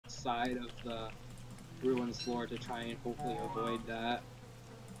side of the ruins floor to try and hopefully avoid that.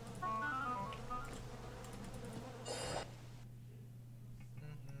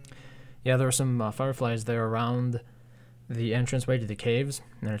 Yeah, there were some fireflies there around the entranceway to the caves,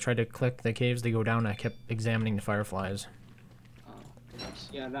 and I tried to click the caves to go down, and I kept examining the fireflies. Oh,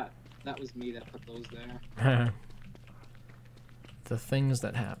 yeah, that was me that put those there. The things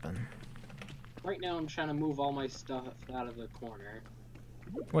that happen. Right now I'm trying to move all my stuff out of the corner.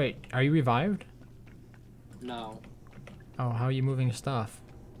 Wait, are you revived? No. Oh, how are you moving stuff?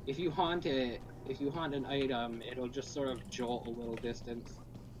 If you haunt an item, it'll just sort of jolt a little distance.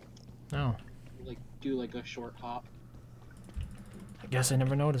 Oh. Like, do like a short hop. I guess I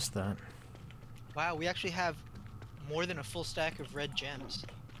never noticed that. Wow, we actually have more than a full stack of red gems.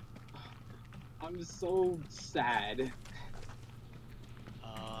 I'm so sad.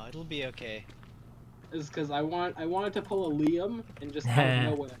 It'll be okay. It's because I wanted to pull a Liam and just out of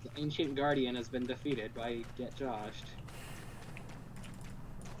nowhere, the Ancient Guardian has been defeated by Get Joshed.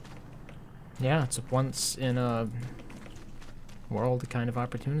 Yeah, it's a once in a world kind of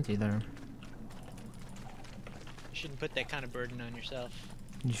opportunity there. You shouldn't put that kind of burden on yourself.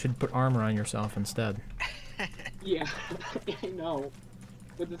 You should put armor on yourself instead. Yeah, I know.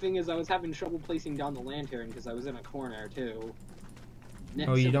 But the thing is, I was having trouble placing down the lantern because I was in a corner too.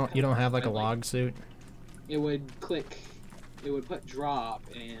 Oh, you don't have like a log suit? It would click, it would put drop,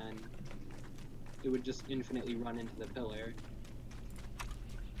 and it would just infinitely run into the pillar.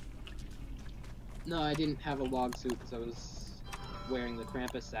 No, I didn't have a log suit because I was wearing the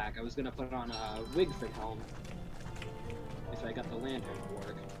Krampus sack. I was gonna put on a Wigford helm if I got the lantern to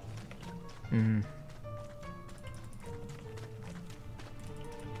work. Mm-hmm.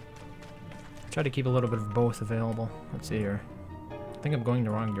 Try to keep a little bit of both available. Let's see here. I think I'm going the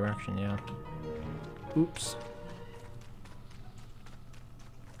wrong direction, yeah. Oops.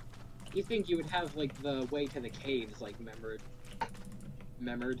 You think you would have, like, the way to the caves, like, memored?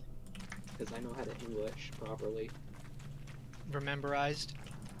 Because I know how to English properly. Rememberized?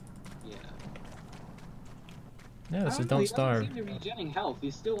 Yeah. Yeah, this is Don't Starve. He doesn't seem to be getting health.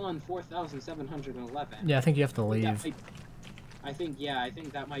 He's still on 4,711. Yeah, I think you have to leave. I think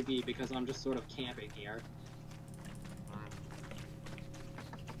that might be because I'm just sort of camping here.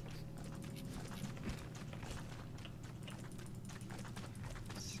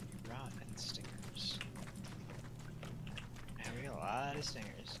 Rotten stingers. And we got a lot of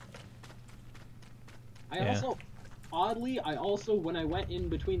stingers. Oddly, when I went in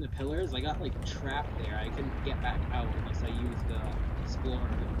between the pillars, I got, like, trapped there. I couldn't get back out unless I used the Explorer.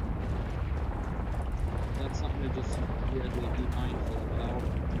 That's something to just weirdly be mindful about.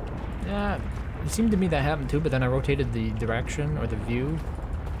 Yeah, it seemed to me that happened too, but then I rotated the direction or the view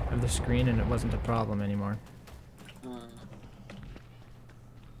of the screen and it wasn't a problem anymore.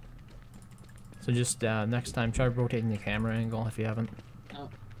 So just next time, try rotating the camera angle if you haven't. Oh,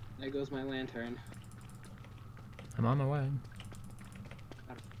 there goes my lantern. I'm on my way.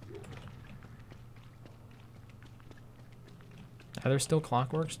 Are there still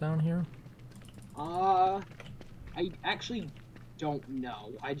clockworks down here? I actually don't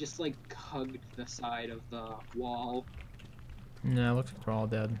know. I just, like, hugged the side of the wall. No, it looks like they're all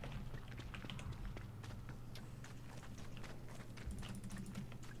dead.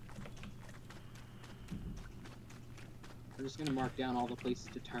 I'm just gonna mark down all the places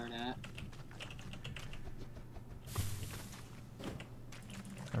to turn at.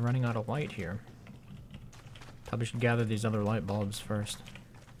 I'm running out of light here. Probably should gather these other light bulbs first.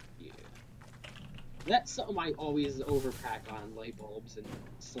 Yeah. That's something I always overpack on, light bulbs and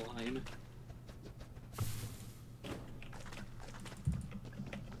slime.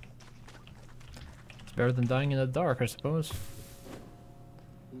 It's better than dying in the dark, I suppose.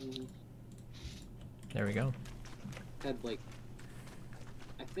 There we go. Had, like,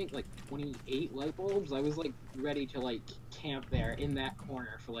 I think, like, 28 light bulbs. I was, like, ready to, like, camp there in that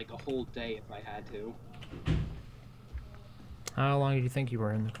corner for, like, a whole day if I had to. How long did you think you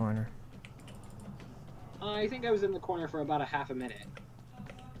were in the corner? I think I was in the corner for about a half a minute.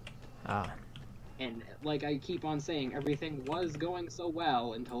 Ah. And, like I keep on saying, everything was going so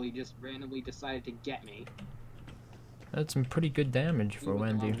well until he just randomly decided to get me. That's some pretty good damage for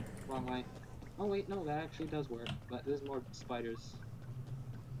Wendy. Wrong way. Oh wait, no, that actually does work. But there's more spiders.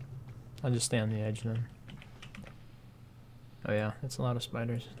 I'll just stay on the edge then. Oh yeah, it's a lot of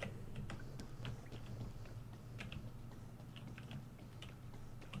spiders.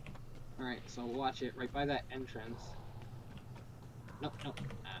 Alright, so watch it right by that entrance. Nope, nope.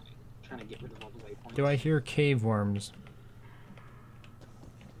 I'm trying to get rid of all the waypoints. Do I hear cave worms?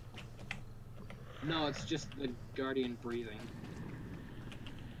 No, it's just the Guardian breathing.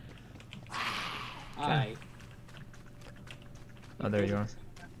 I. Oh, there you are.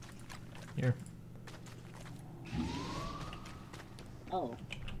 Here. Oh.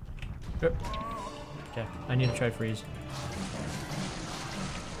 Yep. Okay, I need to try freeze.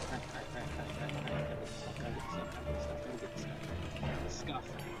 Scuff.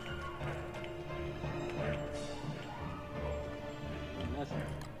 Nothing.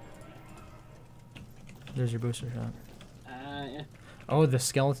 There's your booster shot. Yeah. Oh, the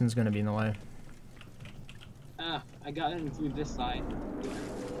skeleton's gonna be in the way. Ah, I got in through this side.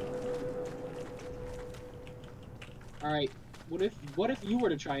 Alright, what if you were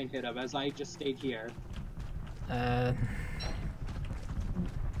to try and hit him as I just stayed here?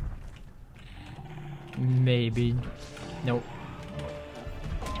 Maybe. Nope.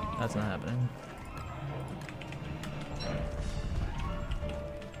 That's not happening.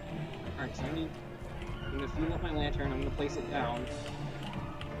 Alright, so I'm gonna fuel up my lantern, I'm gonna place it down.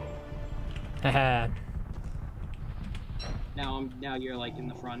 Haha. Now you're like in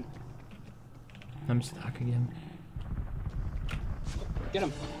the front. I'm stuck again. Get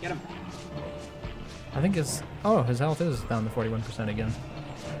him! Get him! I think his health is down to 41% again.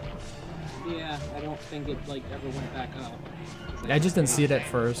 Yeah, I don't think it like ever went back up. I just didn't see it at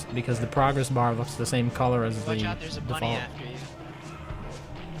first because the progress bar looks the same color as the Watch out, there's a bunny default. after you.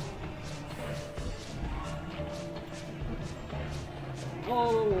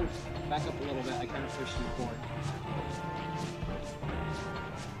 Oh! Back up a little bit, I kind of pushed him forward.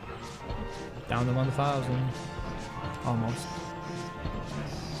 Down to 1,000. Almost.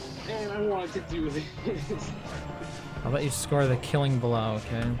 Man, I wanted to do this. I'll let you score the killing below,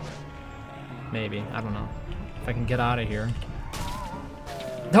 okay? Maybe. I don't know. If I can get out of here.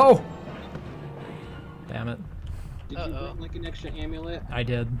 No! Damn it. Did you bring like an extra amulet? I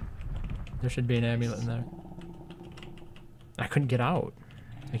did. There should be an amulet in there. I couldn't get out,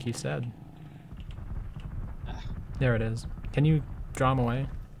 like you said. There it is. Can you draw him away?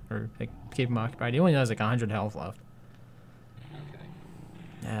 Or like, keep him occupied? He only has like 100 health left. Okay.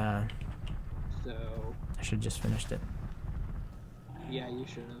 Yeah. So... I should have just finished it. Yeah, you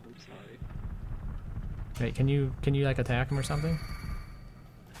should have. I'm sorry. Wait, can you like attack him or something?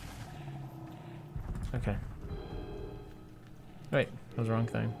 Okay. Wait, that was the wrong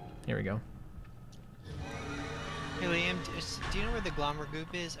thing. Here we go. Hey Liam, do you know where the Glommer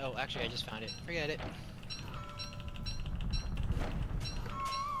goop is? Oh, actually, I just found it. Forget it.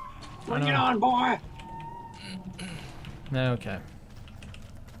 Bring it on, boy! Okay.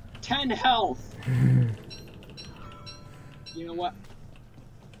 10 health! You know what?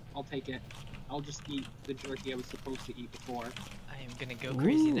 I'll take it. I'll just eat the jerky I was supposed to eat before. I am gonna go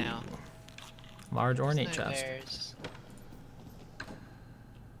crazy Ooh. now. Large ornate Snow chest. bears.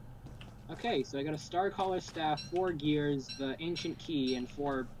 Okay, so I got a Star Collar Staff, 4 gears, the Ancient Key, and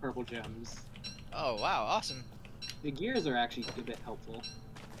 4 purple gems. Oh wow, awesome. The gears are actually a bit helpful.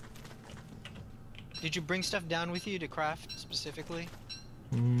 Did you bring stuff down with you to craft specifically?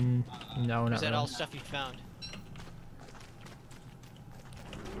 No, Or not is that really. all stuff you found?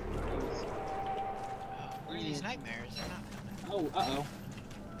 Where are these nightmares? They're not coming. Oh, uh-oh.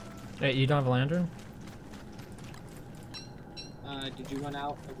 Hey, you don't have a lantern? Did you run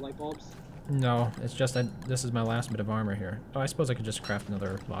out of light bulbs? No, it's just that this is my last bit of armor here. Oh, I suppose I could just craft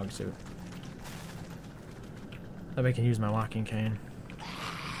another log suit. That way I can use my walking cane.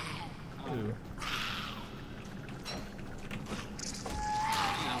 Ooh.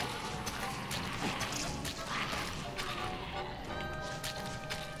 No.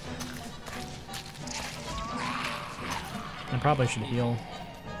 I probably should heal.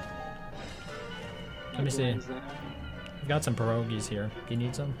 Let me see. Is that- I've got some pierogies here. Do you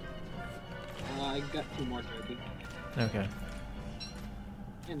need some? I got 2 more jerky. Okay.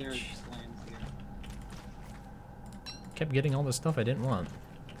 And there's lands here. Kept getting all this stuff I didn't want.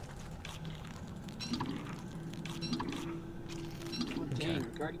 Oh, dang,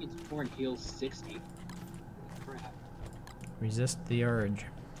 Guardian's 4 and heals 60. Crap. Resist the urge.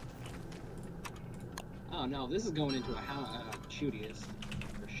 Oh no, this is going into a shooties.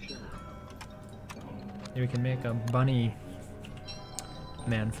 For sure. Maybe we can make a bunny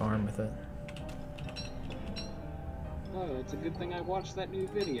man farm with it. Oh, it's a good thing I watched that new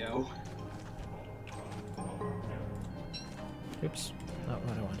video. Oops, not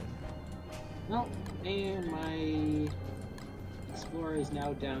what I wanted. Well, and my Explorer is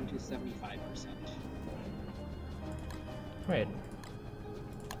now down to 75%. Wait,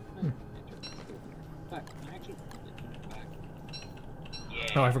 But I actually back.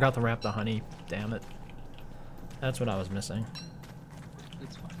 oh, I forgot to wrap the honey. Damn it. That's what I was missing.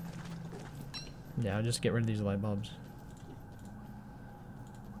 That's fine. Yeah, I'll just get rid of these light bulbs.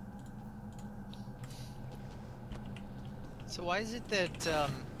 So why is it that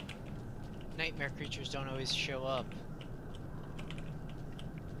nightmare creatures don't always show up?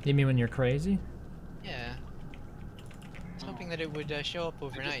 You mean when you're crazy? Yeah. I was hoping that it would show up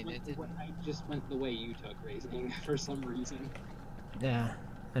overnight. And it didn't. I just went the way you took racing for some reason. Yeah.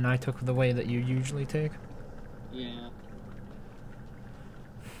 And I took the way that you usually take. Yeah.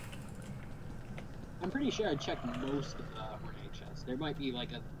 I'm pretty sure I checked most of the ornate chests. There might be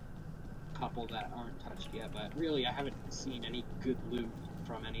like a couple that aren't touched yet, but really I haven't seen any good loot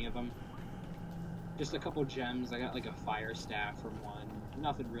from any of them. Just a couple gems. I got like a fire staff from one.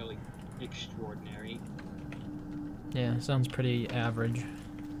 Nothing really extraordinary. Yeah, sounds pretty average.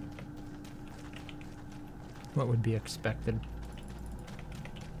 What would be expected?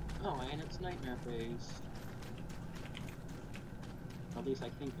 Oh, and it's nightmare phase. At least I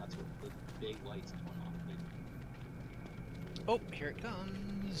think that's what the big light's going on with. Oh, here it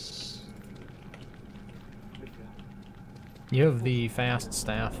comes. You have the fast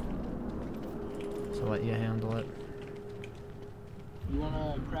staff, so let you handle it. You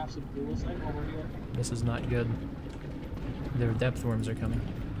wanna craft some dualisite while we're here? This is not good. Their depth worms are coming.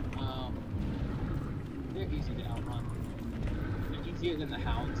 They're easy to outrun. They're easier than the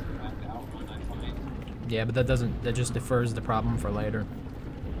hounds to outrun, I find. Yeah, but that just defers the problem for later.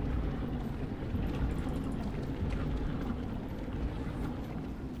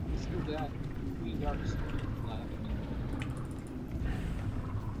 Still got 3 dark stones left.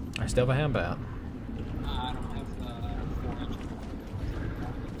 I still have a hand bat. I don't have the 4-inch.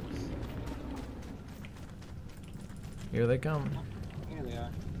 Here they come. Here they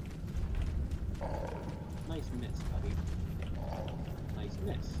are. Nice miss, buddy. Nice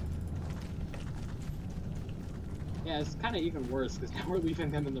miss. Yeah, it's kind of even worse because now we're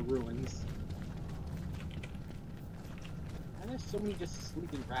leaving them in the ruins. And there's so many just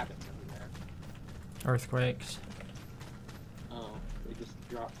sleeping rabbits everywhere. Earthquakes. Oh, they just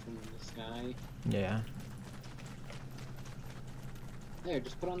dropped from the sky. Yeah. There,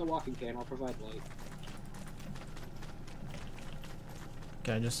 just put on the walking can, I'll provide light.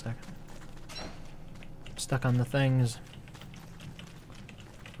 Okay, just a second. Stuck on the things.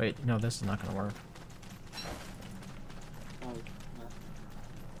 Wait, no, this is not gonna work. Oh,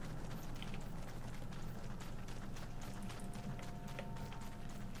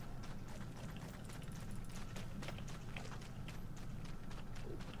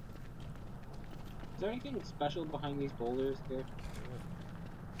 Is there anything special behind these boulders here?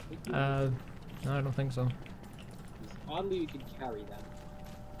 No, I don't think so. Oddly, you can carry them.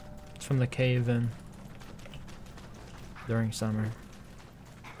 It's from the cave in during summer.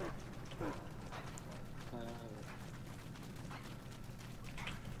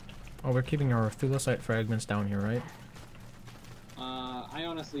 Oh, we're keeping our thulecite fragments down here, right? I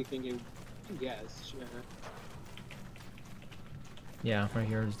honestly think it. Yes, sure. Yeah, right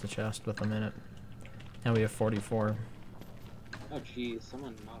here is the chest with them in it. Now we have 44. Oh, geez,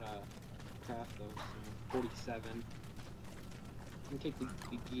 someone not craft those. 47. Let me take the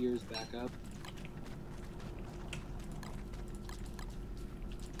gears back up.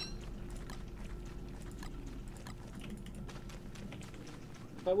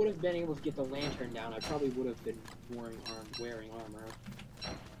 If I would have been able to get the lantern down, I probably would have been wearing armor.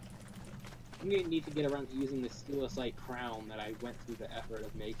 I'm gonna need to get around to using the steelosite crown that I went through the effort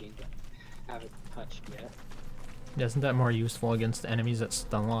of making, but haven't touched yet. Isn't that more useful against enemies that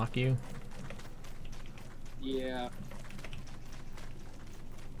stun lock you? Yeah.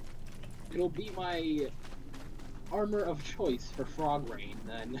 It'll be my armor of choice for frog rain,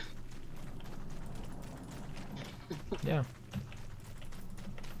 then. Yeah.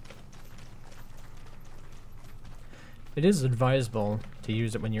 It is advisable to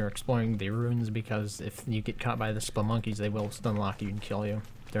use it when you're exploring the ruins because if you get caught by the spelunkies, they will stun lock you and kill you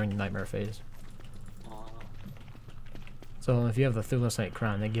during the nightmare phase. So if you have the thulecite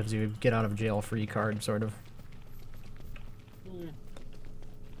crown, that gives you a get out of jail free card, sort of.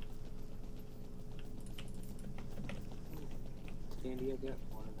 Standy, I get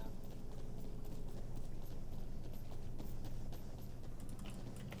one of them.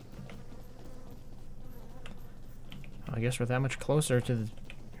 I guess we're that much closer to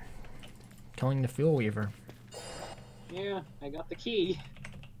killing the Fuel Weaver. Yeah, I got the key.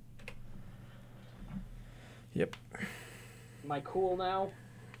 Yep. Am I cool now?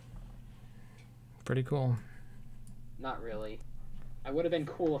 Pretty cool. Not really. I would have been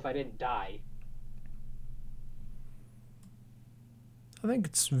cool if I didn't die. I think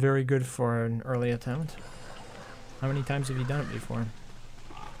it's very good for an early attempt. How many times have you done it before?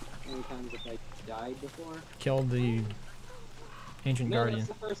 How many times have I died before? Killed the Ancient No, Guardian. that's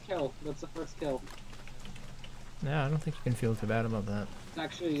the first kill. That's the first kill. Yeah, I don't think you can feel too bad about that. It's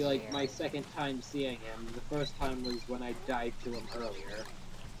actually like my second time seeing him. The first time was when I died to him earlier.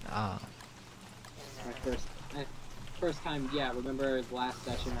 Ah. My first time, yeah, remember last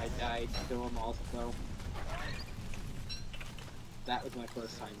session I died to him also? That was my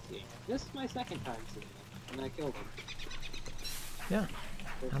first time seeing him. This is my second time seeing him, and I killed him. Yeah.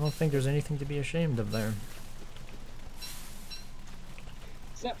 I don't think there's anything to be ashamed of there.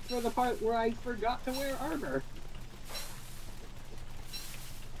 Except for the part where I forgot to wear armor.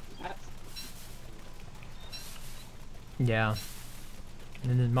 That's... Yeah.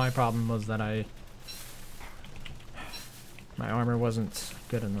 And then my problem was that my armor wasn't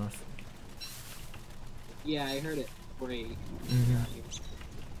good enough. Yeah, I heard it break. Mhm.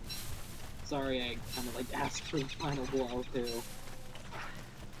 Sorry, I kind of like asked for the final blow too. It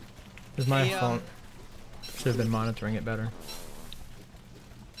was my fault. Should have been monitoring it better.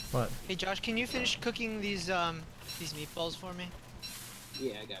 What? Hey Josh, can you finish cooking these meatballs for me?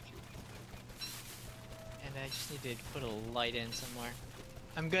 Yeah, I got you. And I just need to put a light in somewhere.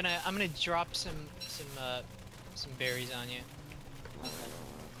 I'm gonna drop some berries on you. Okay.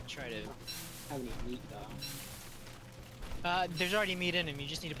 Try to. Have any meat though? There's already meat in them. You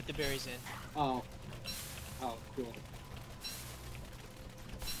just need to put the berries in. Oh. Oh, cool.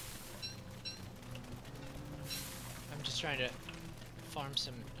 I'm just trying to farm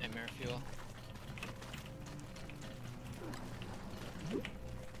some nightmare fuel. Dang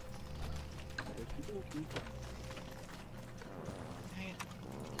it.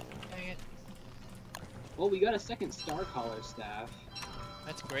 Dang it. Well, we got a second star collar staff.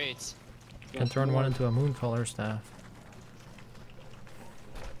 That's great. Can turn one into a moon color staff.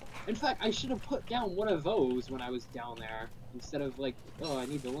 In fact, I should have put down one of those when I was down there. Instead of like, oh, I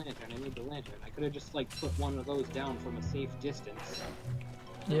need the lantern, I need the lantern. I could have just like put one of those down from a safe distance.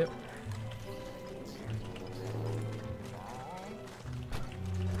 Yep.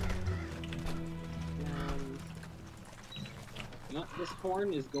 No, this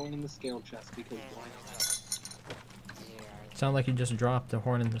horn is going in the scale chest because why not? Sound like you just dropped the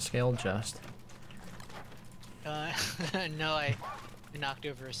horn in the scale chest. No, I knocked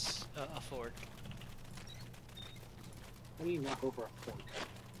over a fork. How do you knock over a fork?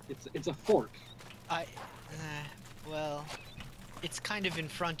 It's a fork. Well, it's kind of in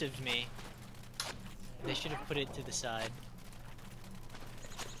front of me. They should have put it to the side.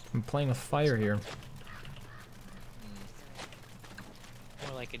 I'm playing with fire here.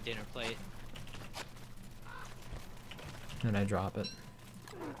 More like a dinner plate. And I drop it.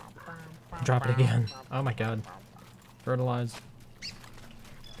 Drop it again. Oh my god. Fertilize.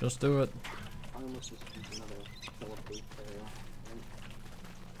 Just do it. I almost just used another teleport there.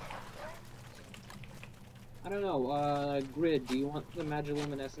 I don't know, Grid, do you want the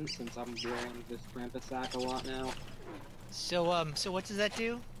Magiluminescence since I'm wearing this Krampus sack a lot now? So, so what does that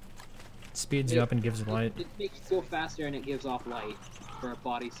do? Speeds you up and gives you light. It makes you go faster and it gives off light for a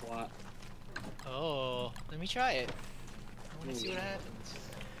body slot. Oh, let me try it. I want to see what happens.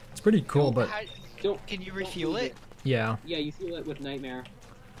 It's pretty cool, but Can you refuel it? yeah. Yeah, you fuel it with Nightmare.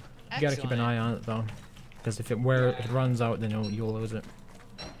 You gotta keep an eye on it though, because if it runs out, then you'll lose it.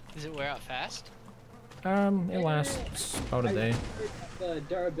 Does it wear out fast? It lasts about a day. The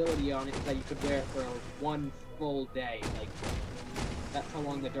durability on it is that you could wear it for one full day. Like, that's how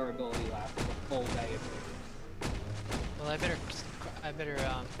long the durability lasts, a full day of it. Well, I better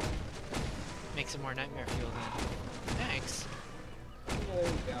make some more nightmare fuel then. Thanks. There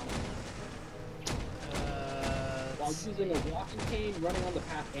you go. While using a walking cane, running on the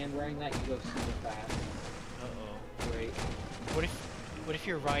path, and wearing that, you go super fast. Uh-oh. Great. What if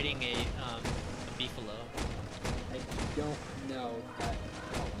you're riding a beefalo? I don't know that.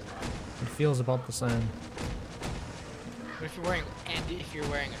 It feels about the same. What if you're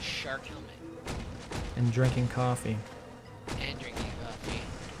wearing a shark helmet? And drinking coffee. And drinking coffee.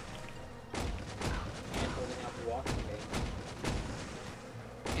 And holding out the walking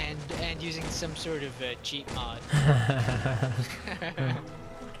cane. And using some sort of cheat mod.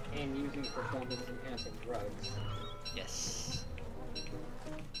 And using performance enhancing drugs. Yes.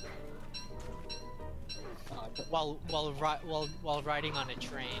 But While riding on a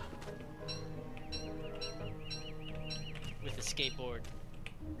train with a skateboard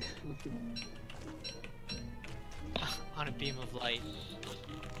on a beam of light.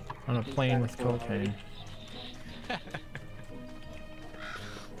 On a plane with cocaine.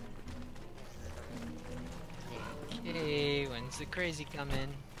 Hey, when's the crazy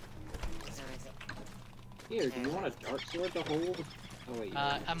coming? Here, do you want a dark sword to hold? Oh wait.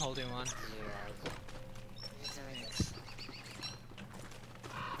 I'm holding one. Thanks.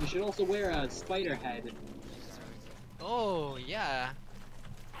 You should also wear a spider head. Oh, yeah.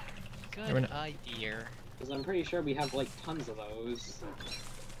 We're Good not- idea. Because I'm pretty sure we have like tons of those.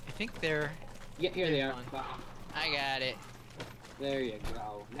 I think they're... Yeah, here they are. fun. I got it. There you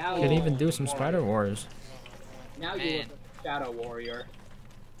go. Now Could you even look do like some a Spider warrior. Wars. Now you Man. look like a Shadow Warrior.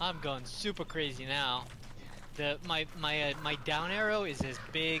 I'm going super crazy now. My down arrow is as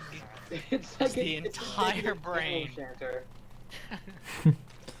big It's as like the it's a entire big brain. arrow shanter.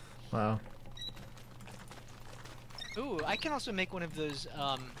 Wow. Ooh, I can also make one of those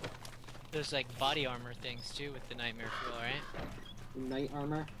like body armor things too with the nightmare fuel, right? Knight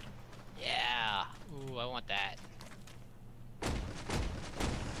armor. Yeah. Ooh, I want that.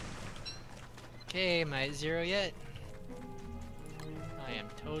 Okay, am I at 0 yet? I am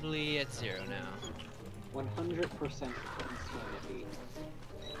totally at 0 now. 100% insanity.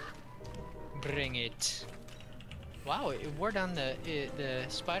 Bring it. Wow, it wore down the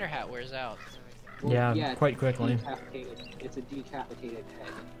spider hat wears out. Yeah, it's quite quickly. It's a decapitated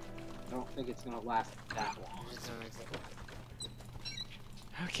head. I don't think it's gonna last that long.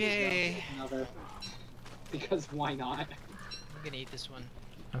 Okay. Another. Because why not? I'm gonna eat this one.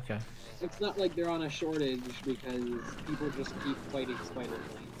 Okay. It's not like they're on a shortage because people just keep fighting spider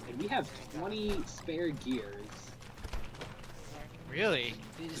planes. And we have 20 spare gears. Really?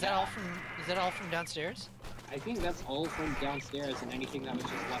 Is that all from downstairs? I think that's all from downstairs and anything that was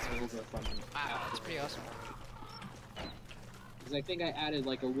just left over from. Wow, that's pretty awesome. Because I think I added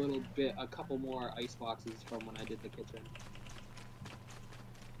like a couple more ice boxes from when I did the kitchen.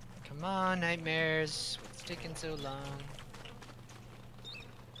 Come on, nightmares. What's taking so long?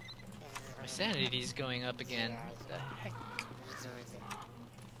 My sanity's going up again. What the heck?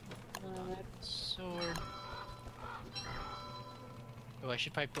 Sword. Oh, I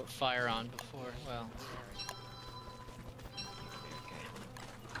should probably put fire on before. Well. Okay.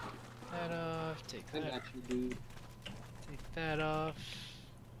 That off. Take I that. got you, dude. Take that off.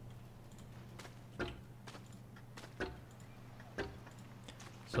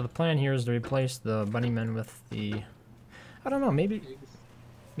 So the plan here is to replace the bunnymen with the... I don't know, maybe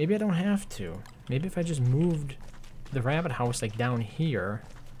I don't have to. Maybe if I just moved the rabbit house like down here,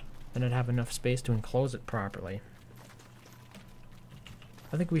 then I'd have enough space to enclose it properly.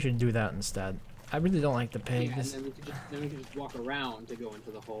 I think we should do that instead. I really don't like the Yeah, and pigs. then we could just walk around to go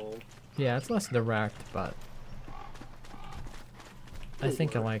into the hole. Yeah, it's less direct, but I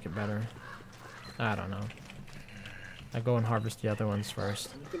think I like it better. I don't know. I go and harvest the other ones first.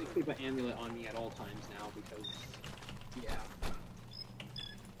 I'm just gonna keep an amulet on me at all times now because, yeah.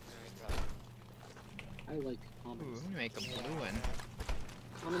 I like Ooh, common I'm sense. gonna make a blue one.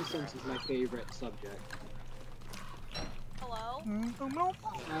 Common sense is my favorite subject. Hello?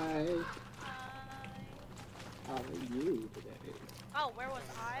 Hi, Hi. how are you today? Oh, where was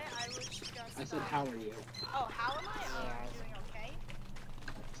I? I was just. I said, how are you? Oh, how am I? Oh, I'm doing okay.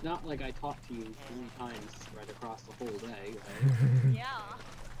 It's not like I talked to you 3 times right across the whole day, right? Yeah.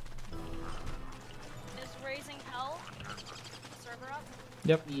 Is Raising Hell server up?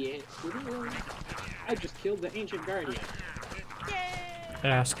 Yep. Yes, it is. I just killed the Ancient Guardian. Yay!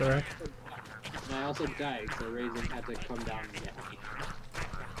 Asterisk. And I also died, so Raising had to come down and get me.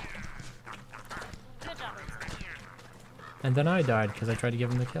 Good job, Raising. And then I died because I tried to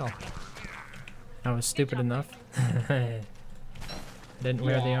give him the kill. I was stupid job, enough. Didn't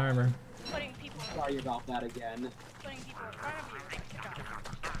wear the Yeah. armor. Putting people Sorry about that again. in front of you. Good job.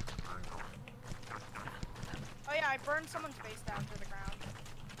 Oh yeah, I burned someone's face down to the ground.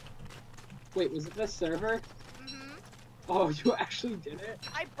 Wait, was it this server? Mm-hmm. Oh, you actually did it?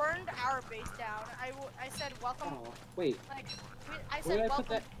 I burned our base down. I said welcome. Oh, wait. Like, I Where said did I put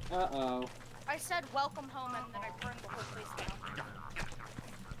welcome. that? Uh-oh. I said welcome home, and then I burned the whole place down.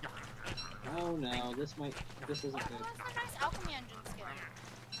 Oh no, this isn't What's good. the nice alchemy engine skin?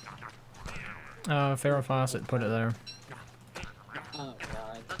 Farrah Fawcett put it there. Oh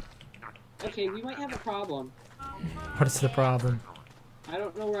god. Okay, we might have a problem. What is the problem? I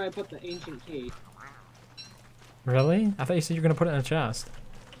don't know where I put the ancient key. Really? I thought you said you were gonna put it in a chest.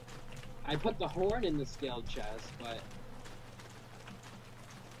 I put the horn in the scaled chest, but...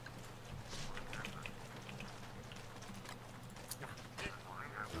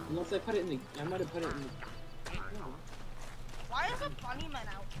 Unless I put it in the... I might have put it in the... Why is a bunnyman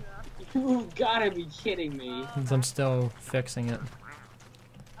out here? You've gotta be kidding me. Since I'm still fixing it.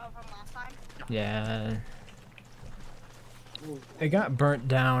 Oh, from last time? Yeah. Oh, It got burnt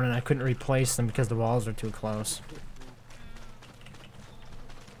down and I couldn't replace them because the walls are too close.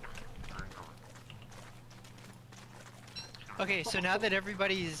 Okay, so now that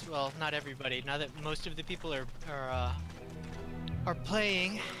everybody's, well, not everybody, now that most of the people are are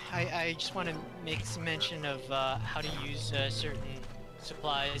playing, I just want to make some mention of how to use certain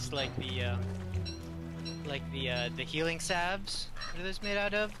supplies like the healing salves. What are those made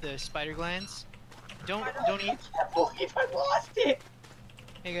out of? The spider glands. Don't eat. I can't believe I lost it!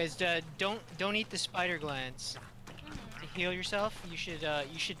 Hey guys, don't eat the spider glands. To heal yourself, you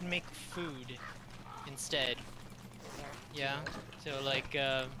should make food instead. Yeah. So like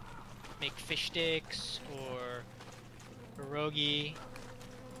make fish sticks or pierogi.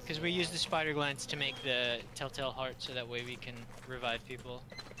 Because we use the spider glands to make the telltale heart, so that way we can revive people.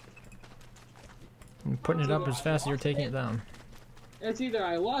 I'm putting it up as fast as you're taking it down. It's either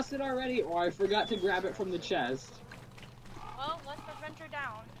I lost it already or I forgot to grab it from the chest. Well, let's venture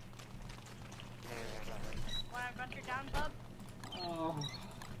down. Wanna venture down, bub? Oh.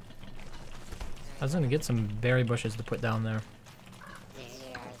 I was gonna get some berry bushes to put down there.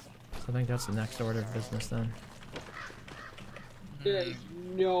 So I think that's the next order of business then. There's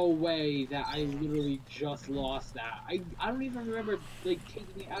no way that I literally just lost that. I don't even remember like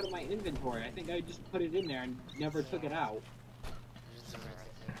taking it out of my inventory. I think I just put it in there and never took it out.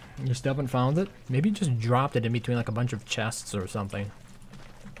 You still haven't found it? Maybe you just dropped it in between like a bunch of chests or something.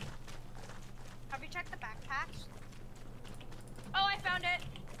 Have you checked the backpacks? Oh, I found it!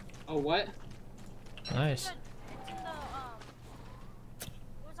 Oh, what? Nice. It's in the, it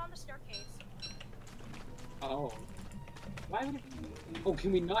was on the staircase. Oh. Why would it be? Oh,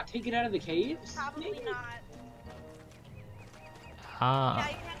 can we not take it out of the caves? Probably Maybe? not. Ah. Yeah,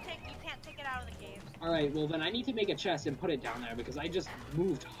 you can't take it out of the caves. Alright, well then I need to make a chest and put it down there because I just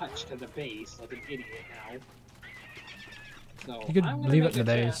moved Hutch to the base like an idiot now. So You could I'm gonna leave it make in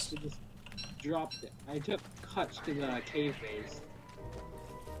the a base. chest and just dropped it. I took Hutch to the cave base.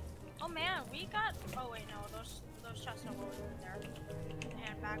 Oh man, we got. Oh wait, no, those chests are loaded in there.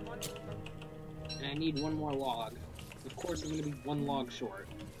 And back one. And I need one more log. Of course I'm gonna be one log short.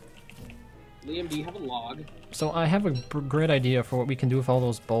 Liam, do you have a log? So I have a great idea for what we can do with all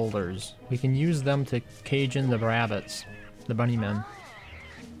those boulders. We can use them to cage in the rabbits, the bunny men.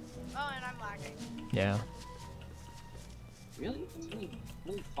 Oh, and I'm lagging. Yeah. Really? It's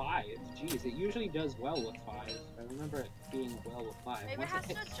only 5. Jeez, it usually does well with 5. I remember it being well with 5. Maybe it has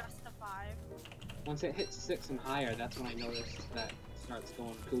to adjust to 5. Once it hits 6 and higher, that's when I noticed that it starts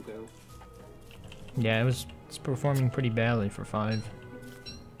going cuckoo. Yeah, it's performing pretty badly for 5.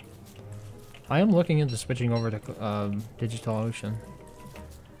 I am looking into switching over to DigitalOcean.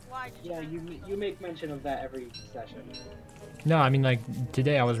 Why did Yeah, you make mention of that every session. No, I mean, like,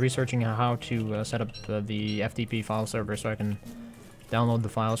 today I was researching how to set up the FTP file server so I can download the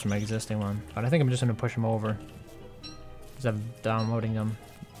files from my existing one. But I think I'm just going to push them over, because I'm downloading them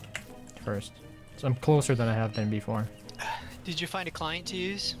first. So I'm closer than I have been before. Did you find a client to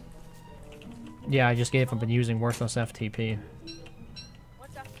use? Yeah, I just gave up on using worthless FTP.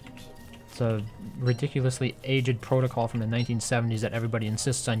 What's FTP? It's a ridiculously aged protocol from the 1970s that everybody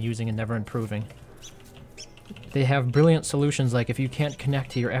insists on using and never improving. They have brilliant solutions like if you can't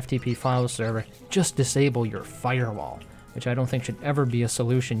connect to your FTP file server, just disable your firewall, which I don't think should ever be a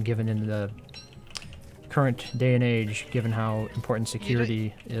solution given in the current day and age, given how important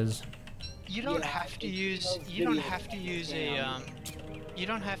security is. You don't have to use. You don't have to use a. You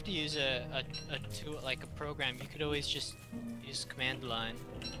don't have to use a tool like a program. You could always just use command line,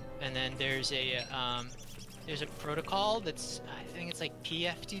 and then there's a protocol that's, I think it's like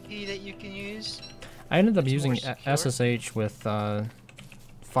PFTP that you can use. I ended up It's using more secure. SSH with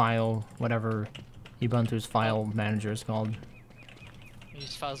file, whatever Ubuntu's file manager is called.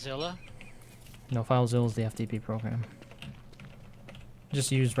 Use FileZilla. No, FileZilla is the FTP program.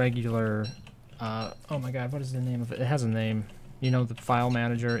 Just use regular. Oh my God, what is the name of it? It has a name. You know, the file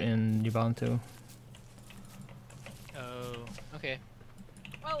manager in Ubuntu. Oh, okay.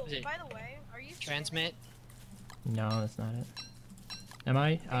 Oh, Is it by the way, are you Transmit. No, that's not it. Am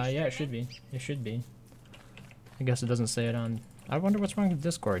I? Yeah, it should be. It should be. I guess it doesn't say it on. I wonder what's wrong with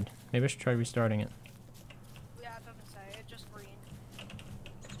Discord. Maybe I should try restarting it. Yeah, it doesn't say. It just green.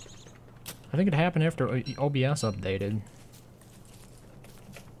 I think it happened after OBS updated.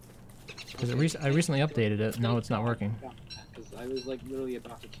 Because I recently updated it. Now it's not working. Because I was like literally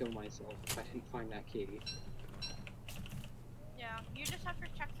about to kill myself if I didn't find that key. Yeah, you just have to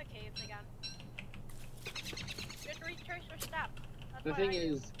check the caves again. Just retrace your step. That's The what thing I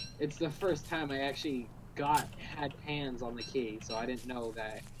do. is, it's the first time I actually had hands on the key, so I didn't know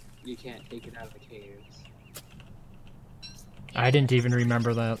that you can't take it out of the caves. I didn't even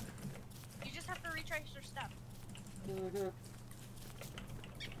remember that. You just have to retrace your step.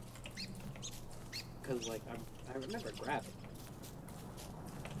 Because like I remember grabbing.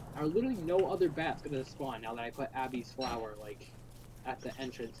 Are literally no other bats gonna spawn now that I put Abby's flower like at the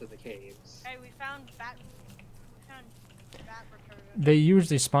entrance of the caves. Hey, we found bat return. They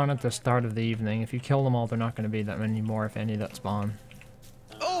usually spawn at the start of the evening. If you kill them all, they're not going to be that many more, if any, that spawn.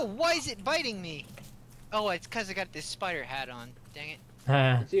 Oh, why is it biting me? Oh, it's because I got this spider hat on. Dang it.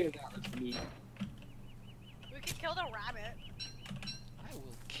 Let's see if that was me. We could kill the rabbit. I will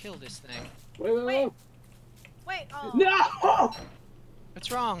kill this thing. Wait. Wait, oh. No!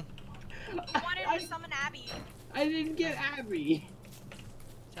 What's wrong? You wanted to summon Abby. I didn't get Abby.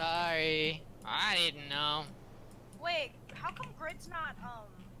 Sorry. I didn't know. Wait, how come Grid's not,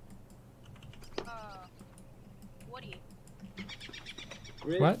 Woody?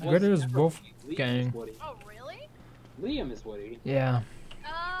 What? Grid is Wolfgang. Oh, really? Liam is Woody. Yeah.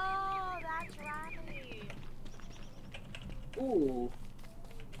 Oh, that's right. Ooh.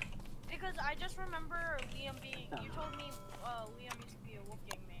 Because I just remember Liam being, you told me, Liam used to be a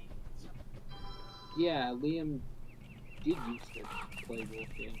Wolfgang main. So. Yeah, Liam did used to play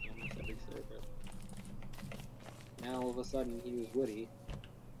Wolfgang almost every server. Now all of a sudden he was Woody.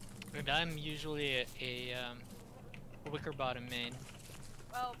 And I'm usually a wicker bottom main.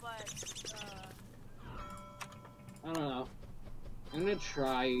 Well, but, I don't know. I'm gonna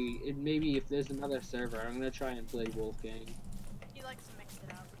try, maybe if there's another server, I'm gonna try and play Wolfgang. he likes to mix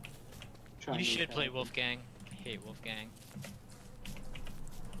it up. Try You new should play characters. Wolfgang. I hate Wolfgang.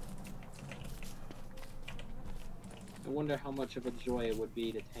 I wonder how much of a joy it would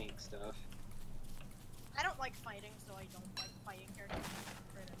be to tank stuff. I don't like fighting, so I don't like fighting characters.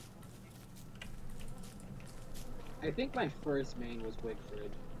 I think my first main was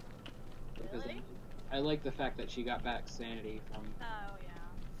Wigfrid. Because Really? I like the fact that she got back sanity from... Oh, yeah.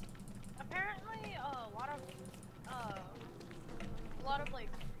 Apparently, a lot of, like,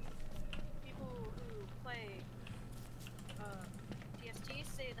 people who play, DST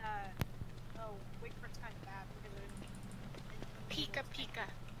say that, Wigford's kind of bad because Pika Pika.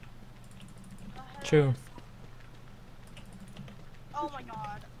 True. Oh my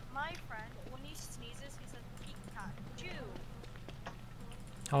god. My friend, when he sneezes, he says Pikachu.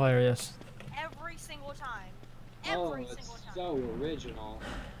 Hilarious. Every single time. Oh, Every it's single time. so original.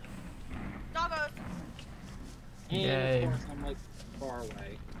 Doggos. And Yay. of course I'm like far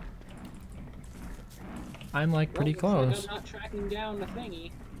away. I'm like pretty Well, looks close. like I'm not tracking down the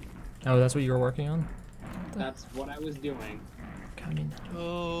thingy. Oh, that's what you were working on? That's what I was doing. Coming.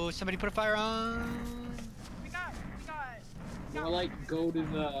 Oh, somebody put a fire on. We got. More like go to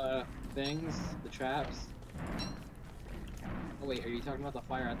the things, the traps. Oh wait, are you talking about the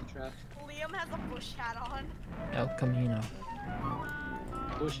fire at the traps? Liam has a bush hat on. El Camino.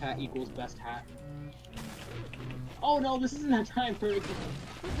 Bush hat equals best hat. Oh no, this isn't that time for it.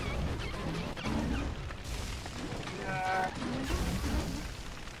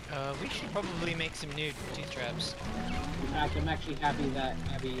 We should probably make some new tooth traps. In fact, I'm actually happy that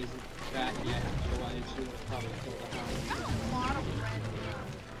Abby isn't back yet, otherwise she would have probably killed the Got house. a lot of red.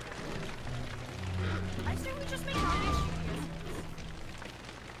 I say we just make Abby shoot.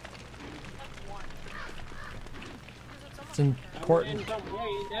 That's one. It's important. I'm from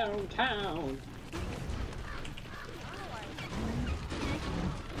way downtown.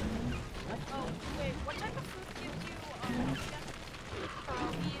 Oh, wait, what type of food gives you,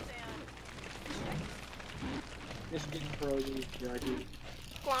 pierogies and Michigan pierogies, jerky.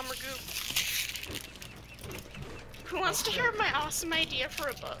 Glommer goop. Who wants to hear my awesome idea for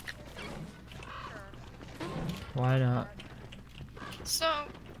a book? sure. Why not? So,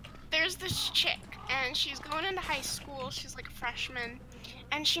 there's this chick, and she's going into high school, she's like a freshman,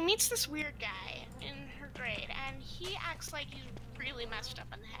 and she meets this weird guy in her grade, and he acts like he's really messed up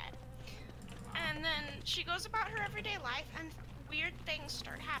in the head. And then she goes about her everyday life, and weird things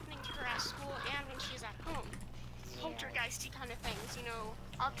start happening to her at school and when she's at home. Poltergeisty kind of things, you know,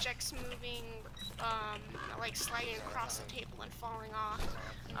 objects moving, like sliding across the table and falling off,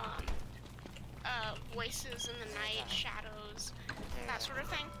 voices in the night, shadows, that sort of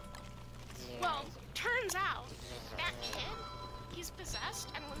thing. Well, turns out, that kid, he's possessed,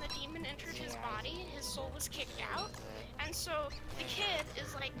 and when the demon entered his body, his soul was kicked out, and so the kid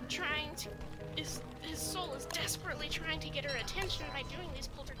is like trying to, his soul is desperately trying to get her attention by doing these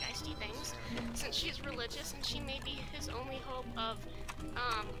poltergeisty things, since she's religious and she may be his only hope of,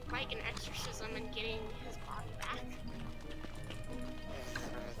 like an exorcism and getting his body back.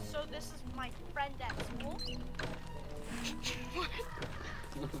 So this is my friend at school? What?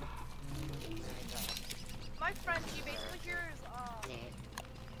 My friend, she basically hears,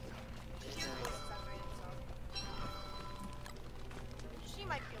 she hears voices at night, so she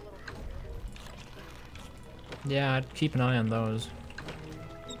might be a little creepy. Yeah, I'd keep an eye on those.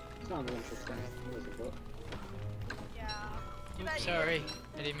 Sounds interesting. There's a book. Yeah. Oops, sorry.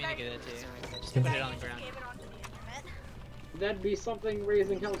 I didn't mean to get that to you. Just That put it you on the just ground. gave it onto the internet. That'd be something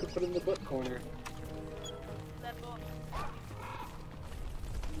raising hell to put in the book corner. That book.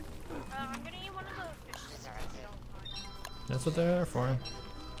 I'm gonna eat one of the fish sticks if you don't mind. That's what they're there for.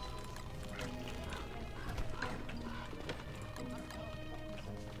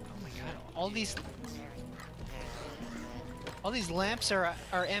 Oh my god, all these lamps are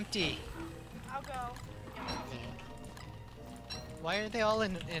empty. I'll go. Why are they all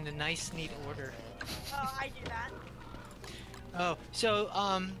in a nice, neat order? Oh, I do that. Oh, so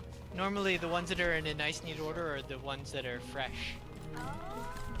normally the ones that are in a nice, neat order are the ones that are fresh. Oh.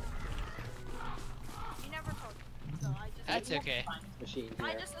 You never told me, so I just. That's okay. Machine I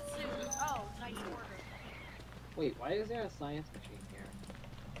here. just assumed. Oh, nice order. Wait, why is there a science machine here?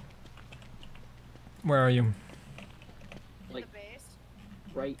 Where are you? Like The base.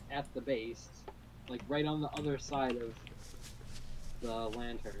 right at the base, like right on the other side of the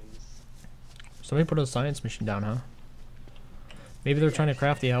lanterns. Somebody put a science machine down, huh? Maybe they're trying to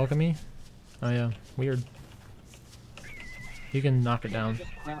craft the alchemy? Oh yeah, weird. You can knock it down. Just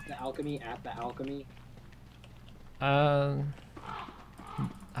craft the alchemy at the alchemy. I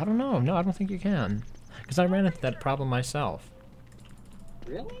don't know. No, I don't think you can. Because I ran into that problem myself.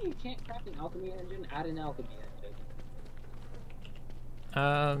 Really? You can't craft an alchemy engine at an alchemy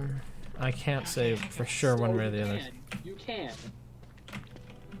engine? I can't say for sure one way or the other. You can.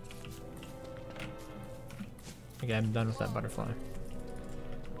 Okay, I'm done with that butterfly.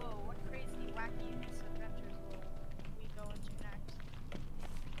 Whoa, what crazy, wacky misadventures will we go into next?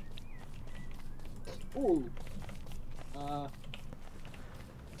 Ooh.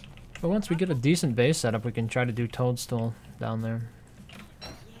 But once we get a decent base setup, we can try to do Toadstool down there.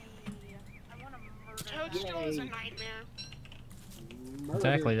 Yay. I want to murder Toadstool is a Yay. nightmare.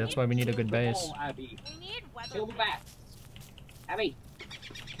 Exactly, that's why we need a good base. Oh, Abby. We need weather. Kill the bat. Abby.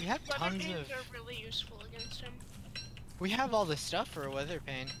 We have Weather tons panes of. are really useful against him. We have all the stuff for a weather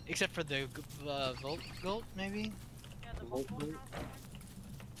pane, except for the Volt, maybe. Yeah, the Volt bubble boot. house.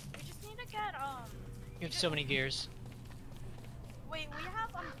 We just need to get You have so many gears. Wait, we have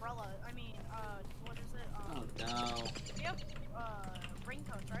umbrella. I mean, what is it? Oh no. We have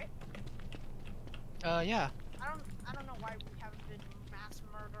raincoats, right? Yeah. I don't know why we haven't been mass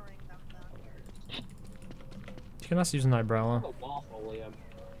murdering them down here. You can also use an I umbrella. have a waffle, Liam.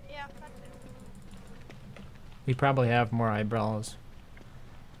 Yeah, that's it. We probably have more umbrellas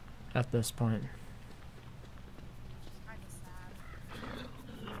at this point. Kind of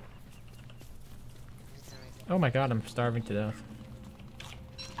sad. Oh my god, I'm starving to death.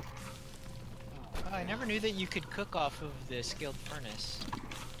 Oh, I never knew that you could cook off of the scaled furnace.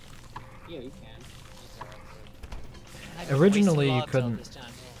 Yeah, you can. I've been Originally, wasting you logs all couldn't. this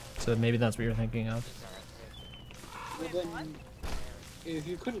time. So maybe that's what you're thinking of. Well then, if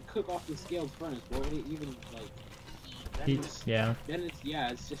you couldn't cook off the scaled furnace, what would it even, like... then Heat, it's- yeah. Then it's,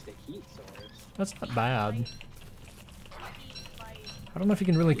 yeah, it's just a heat source. That's not bad. Heat, light. I don't know if you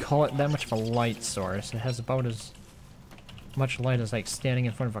can really call it that much of a light source. It has about as much light as like standing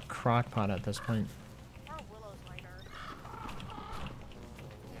in front of a crock pot at this point. Or Willow's lighter.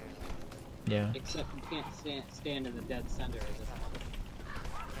 Yeah. Except you can't stand in the dead center as a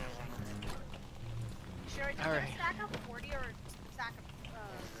Should I do Alright. a stack of 40 or a stack of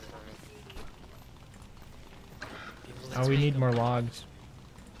 80? Oh, we need more logs.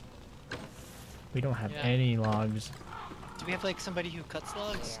 We don't have Yeah. any logs. Do we have like somebody who cuts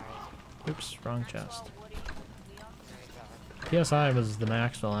logs? Oops, wrong chest. Maxwell, Woody, Liam. PSI was the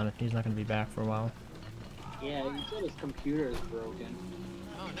Maxwell on it. He's not going to be back for a while. Yeah, you said his computer is broken.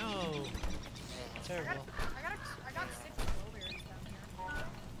 Oh no. Terrible. I got 6 blueberries down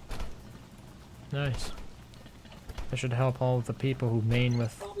here. Nice. I should help all of the people who main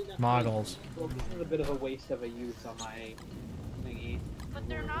with Probably not moggles. Well, this is a bit of a waste of a use on my thingy. But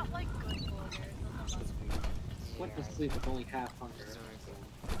they're not like good blueberries. Those are less good. Went to sleep with only half hunger.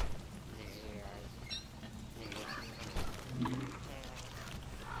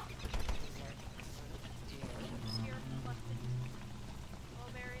 Here, collecting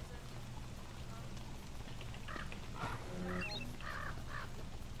blueberries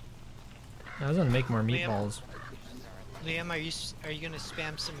I was going to make more Liam? meatballs. Liam, are you gonna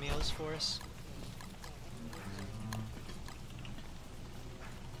spam some meals for us?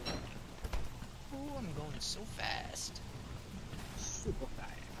 Ooh, I'm going so fast. Super fast.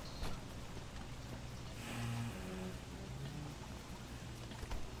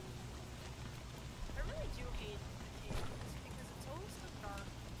 I really do hate caves because it's always so dark.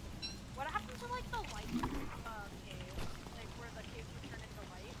 What happened to like the light caves? Like where the caves would turn into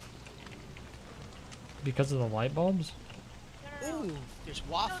light? Because of the light bulbs? No, Ooh, there's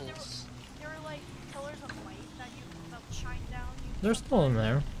waffles. There were like pillars of light that shine down. They're still in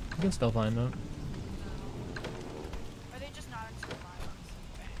there. You can still find them. Are they just not in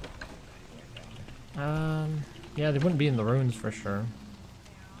survivors? Yeah, they wouldn't be in the ruins for sure.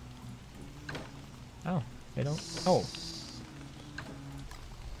 Oh, they don't. Oh,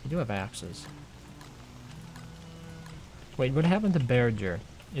 they do have axes. Wait, what happened to Berger?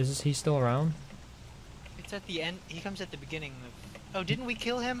 Is he still around? It's at the end. He comes at the beginning of. Oh, didn't we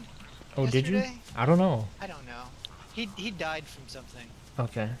kill him? Oh, did you? yesterday? I don't know. I don't know. He died from something.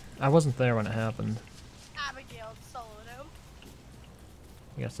 Okay, I wasn't there when it happened. Abigail soloed him.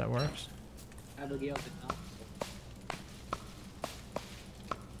 I guess that works. Abigail did not.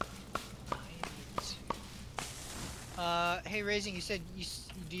 Hey, Raising, you said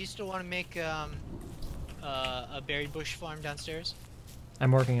do you still want to make a berry bush farm downstairs?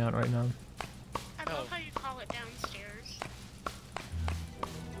 I'm working on it right now. I love how you call it downstairs.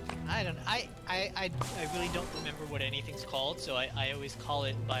 I don't. I really don't remember what anything's called, so I always call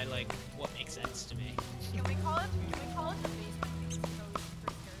it by like what makes sense to me. Can we call it the basement because it's so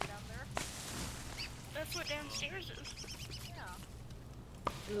scary down there? That's what downstairs is. Yeah.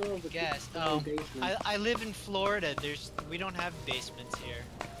 Oh, the Guess. basement. I live in Florida. We don't have basements here.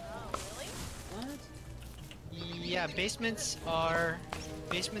 Oh, really? What? Yeah, basements are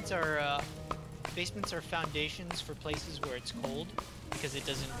foundations for places where it's cold because it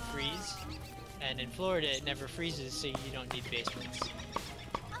doesn't freeze. And in Florida, it never freezes, so you don't need basements.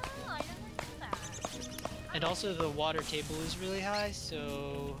 Oh, I never knew that. And also, the water table is really high,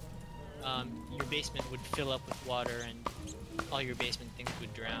 so your basement would fill up with water, and all your basement things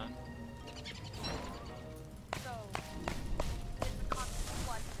would drown. So, it's a constant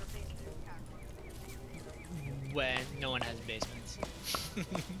flood in your basement When no one has basements.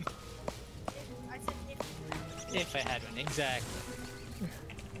 I said if. If I had one, exactly.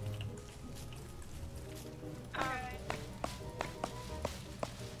 Okay.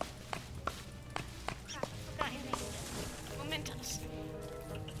 Crap, I forgot your name. Momentous.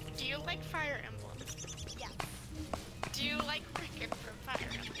 Do you like Fire Emblems? Yeah. Do you like Rickon from Fire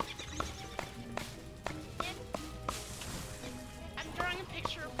Emblem? I'm drawing a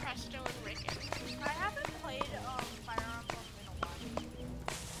picture of Presto and Rickon. I haven't played Fire Emblem in a while.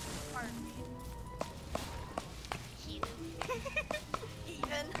 Pardon me. Heathen.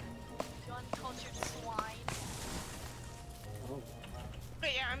 Even. You uncultured swine. Oh.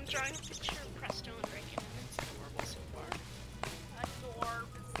 But yeah, I'm drawing a picture of Presto and Rickon, and it's adorable so far.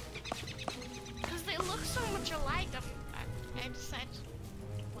 Adorbs. Because they look so much alike, I decided,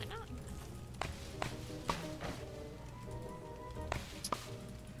 why not?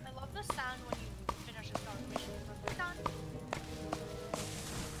 I love the sound when you finish a song mission. It's done.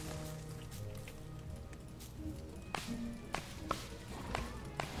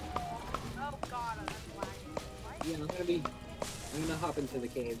 Oh god, I'm lagging. What? Yeah, I'm gonna hop into the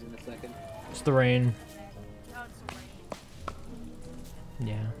caves in a second. It's the rain. Oh, it's the rain.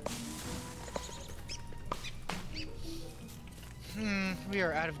 Yeah. We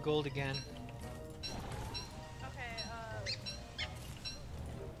are out of gold again. Okay,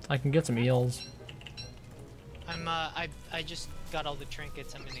 I can get some eels. I just got all the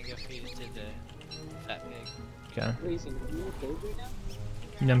trinkets. I'm gonna go feed it to the fat pig. Okay. Racing, are you in a cave right now?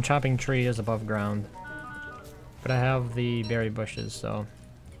 And I'm chopping trees above ground. But I have the berry bushes, so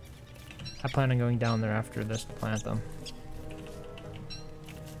I plan on going down there after this to plant them.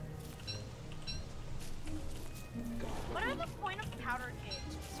 what are the point of powder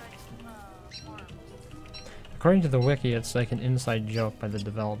caves besides farms? According to the wiki, it's like an inside joke by the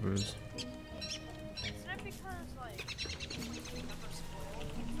developers. Isn't it because like we never spoiled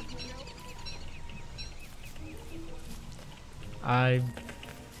the joke?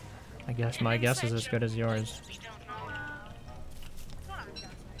 I guess my guess is as good as yours. We don't know. That's what I'm guessing.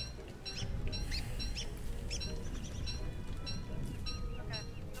 Okay,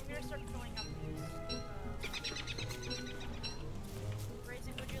 I'm gonna start filling up these.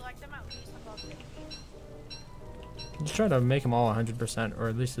 Raising, would you like them at least above 50? Just try to make them all 100%, or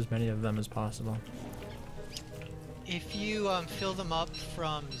at least as many of them as possible. If you fill them up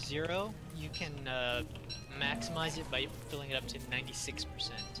from 0, you can maximize it by filling it up to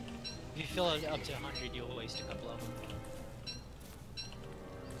 96%. If you fill it up to 100, you'll waste a couple of them.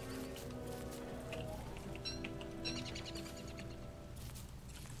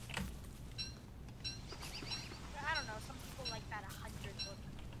 I don't know, some people like that 100 look.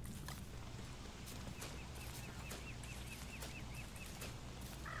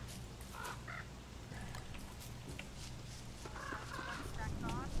 One stacked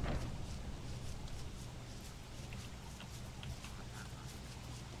on.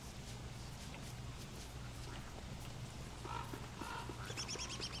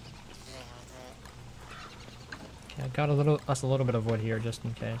 I've got us a little bit of wood here just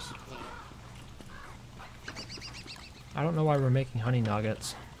in case. I don't know why we're making honey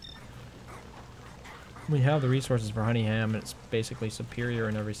nuggets. We have the resources for honey ham, and it's basically superior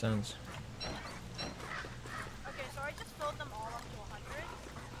in every sense. Okay, so I just filled them all up to 100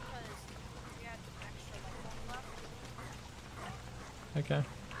 because we had extra like one left. Okay.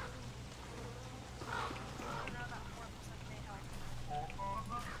 You know that 4% may help.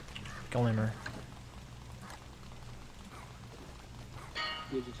 Glimmer.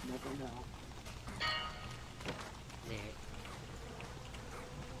 You just never know.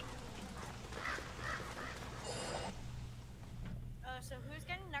 So who's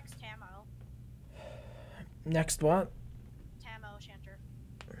getting next Tamo? Next what? Tamo Shanter.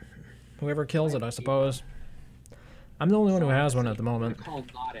 Whoever kills it, I suppose. I'm the only one who has one at the moment.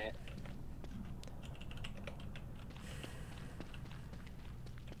 Called Not It.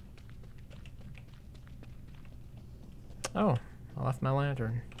 Oh, I left my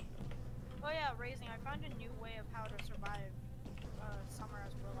lantern. Oh yeah, Raising, I found a new way of how to survive summer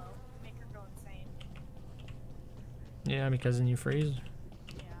as Willow. Make her go insane. Yeah, because then you freeze.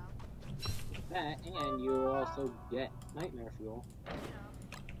 Yeah. That, and you also get nightmare fuel. You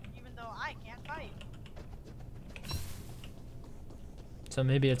know, even though I can't fight. So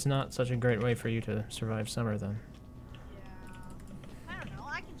maybe it's not such a great way for you to survive summer then. Yeah. I don't know,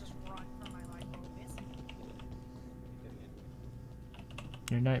 I can just run for my life always.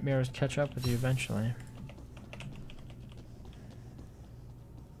 Your nightmares catch up with you eventually.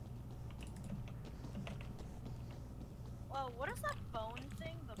 Well, what is that bone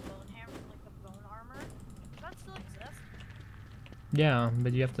thing? The bone hammer, like the bone armor? Does that still exist? Yeah,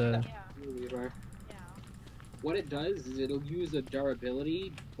 but you have to... Yeah. Yeah. What it does is it'll use a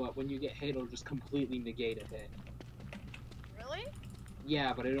durability, but when you get hit, it'll just completely negate a hit. Really?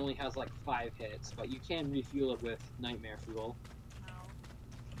 Yeah, but it only has like 5 hits, but you can refuel it with nightmare fuel. No.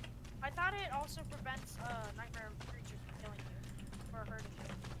 I thought it also prevents nightmare creatures from killing you or hurting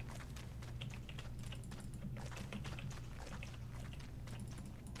you.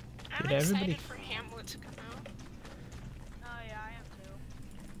 I'm Did excited everybody- for Hamlet to come out. Oh yeah, I am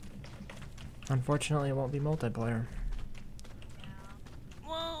too. Unfortunately, it won't be multiplayer. Yeah.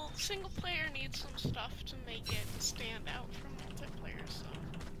 Well, single player needs some stuff to make it stand out from multiplayer, so.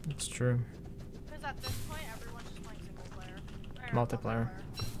 It's true. Because at this point, everyone's just playing single player. Or Multiplayer.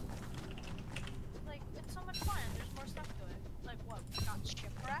 Like, it's so much fun. There's more stuff to it. Like what? We got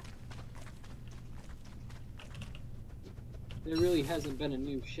shipwreck. There really hasn't been a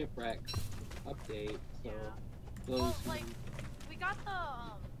new shipwreck update, so Yeah. those Well, who- like, we got the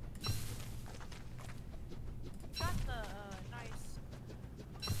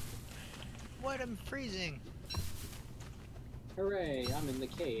nice. What? I'm freezing. hooray, I'm in the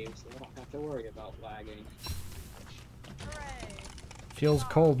cave, so I don't have to worry about lagging. Hooray! Feels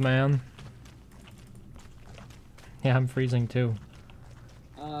cold, man. Yeah, I'm freezing too.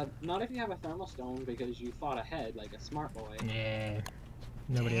 Not if you have a thermal stone, because you thought ahead like a smart boy. Yeah.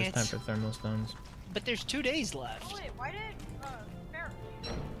 Nobody Dang has time it. for thermal stones. But there's 2 days left. Oh wait, why did Ferret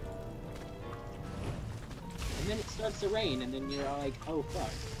leave? And then it starts to rain, and then you're like, oh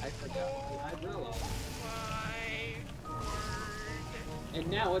fuck, I forgot my umbrella. My word. And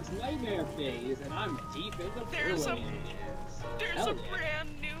now it's nightmare phase, and I'm deep in the There's a- brilliance. There's Hell a yeah.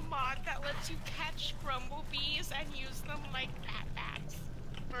 brand new mod that lets you catch grumblebees and use them like bat bats.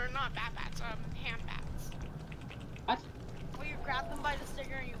 Or not bat bats, hand bats. What? Well, you grab them by the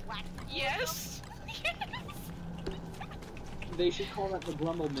stinger and you whack them. with Yes! Yes! They should call that the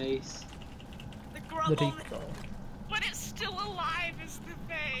Grumble Mace. them? The The grumble. Rico. But it's still alive is the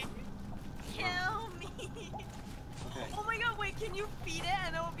thing. Kill me! Okay. Oh my god, wait, can you feed it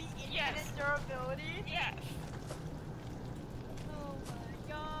and it will be infinite Yes. durability? Yes. Oh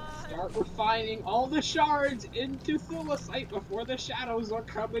my god. Start refining all the shards into thulicite before the shadows will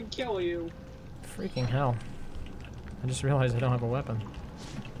come and kill you. Freaking hell. I just realized I don't have a weapon.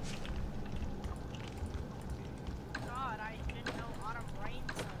 God, I didn't know autumn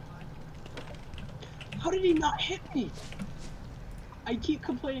rained so much. How did he not hit me? I keep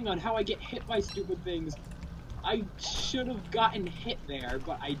complaining on how I get hit by stupid things. I should have gotten hit there,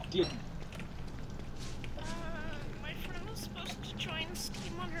 but I didn't. My friend was supposed to join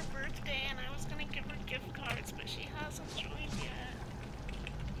Steam on her birthday and I was gonna give her gift cards, but she hasn't joined yet.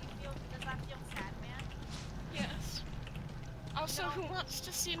 Does that feel sad, man? Yes. Also, You know- who wants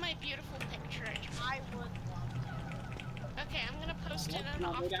to see my beautiful picture? I would love Okay, I'm gonna post it You in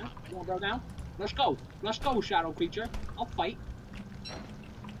wanna off go down? topic. You wanna go down? Let's go. Let's go, shadow creature. I'll fight.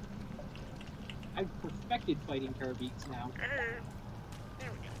 I've perfected fighting Kerbeats now. There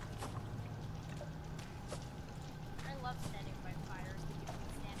we go.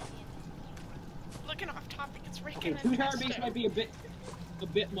 freaking off topic. It's freaking Okay, 2 tower base might be a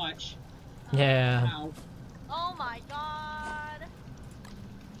bit much. Yeah. Ow. Oh my god.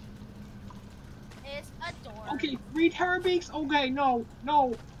 It's a door. Okay, 3 tower base? Okay, no,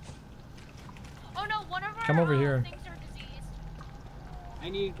 no. Oh no, one of our Come over here. things are diseased. I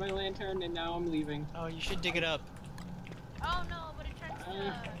need my lantern and now I'm leaving. Oh, you should dig it up. Oh no, but it turns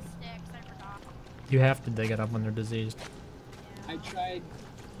to sticks. I forgot. You have to dig it up when they're diseased. I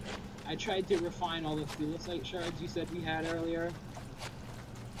tried to refine all the thulecite shards you said we had earlier.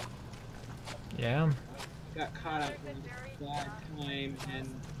 Yeah. Got caught up in bad time and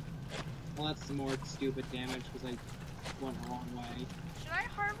well, that's some more stupid damage because I went the wrong way. Should I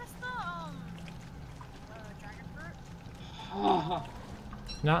harvest the dragon fruit?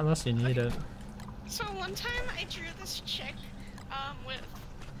 Not unless you need it. So one time I drew this chick with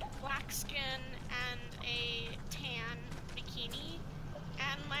black skin and a tan bikini,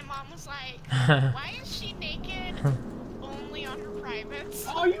 and my mom was like, "Why is she naked only on her privates?"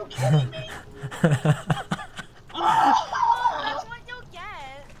 Are you kidding me? That's what you'll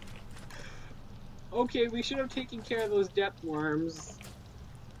get. Okay, we should have taken care of those depth worms.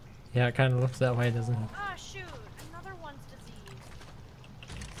 Yeah, it kind of looks that way, doesn't it? Ah, shoot. Another one's diseased.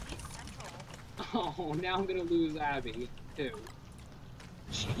 Disease central. Oh, now I'm gonna lose Abby, too.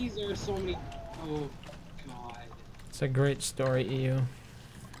 Jeez, there are so many. Oh, God. It's a great story, EU.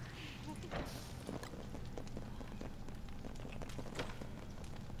 That's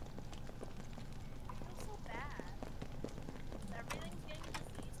so bad. Everything's getting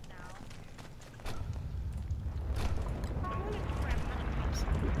diseased now. I want to grab another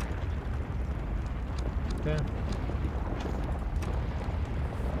popsicle. Okay.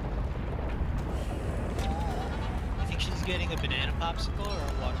 You think she's getting a banana popsicle or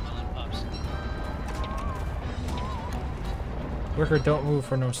a watermelon popsicle? Worker, don't move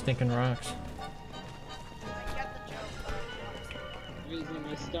for no stinking rocks. I get the joke, but Reason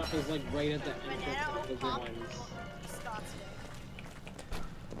my stuff is like right at the entrance banana of the pop ones. disgusting.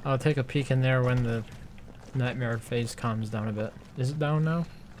 I'll take a peek in there when the nightmare phase calms down a bit. Is it down now?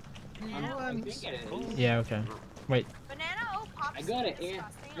 I think it is. Yeah, okay. Wait, Banana pop I got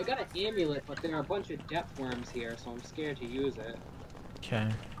an amulet, but there are a bunch of depth worms here, so I'm scared to use it. okay.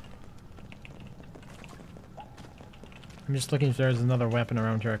 I'm just looking if there's another weapon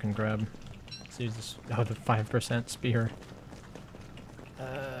around here I can grab. See this. Oh, the 5% spear.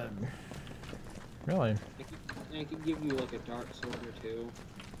 Really? I could give you like a dark sword or two.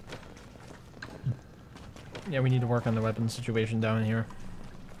 Yeah, we need to work on the weapon situation down here.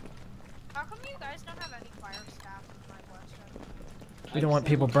 How come you guys don't have any fire staff in my bloodshed? We don't want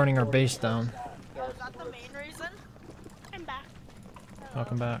people burning our base down. Oh, is that the main reason? I'm back.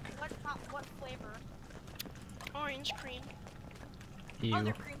 Welcome back. What flavor? Orange cream. Oh, EU.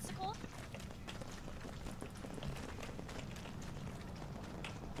 they're creamsicle?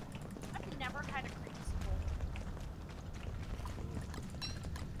 I've never had a creamsicle.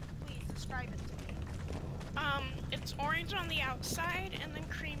 Please describe it to me. It's orange on the outside and then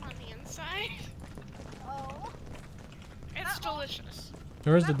cream on the inside. Oh. It's delicious.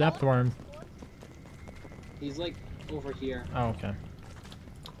 Where's the depth worm? He's like over here. Oh, okay.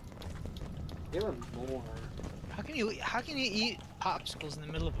 There are more. How can you eat popsicles in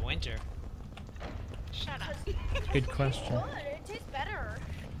the middle of winter? Shut up. Good question. Good. It tastes better.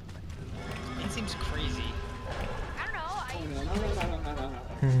 It seems crazy. I don't know. Oh no, no, no, no, no, no,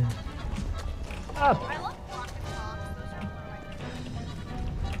 no. Up! I love rocket pops. Those are one of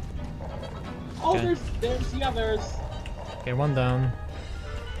my favorites. Oh, Okay. there's the others. Okay, one down.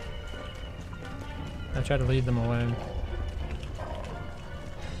 I try to lead them away.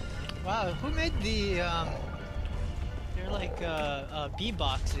 Wow, who made the they're like bee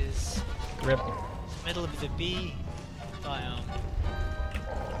boxes Rip. middle of the bee biome.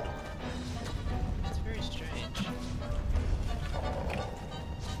 It's very strange.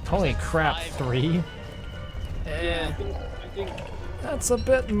 Holy crap, 3? Yeah, I think That's a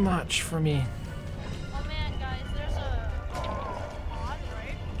bit much for me. Oh man, guys, there's a mod,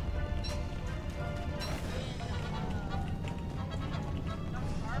 right?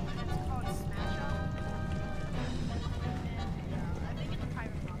 In it's called Smash Up. And I think it's a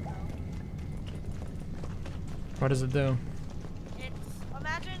pirate mod though. What does it do? It's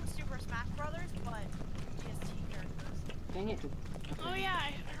imagine Super Smash Brothers, but DST characters. dang it. Oh yeah,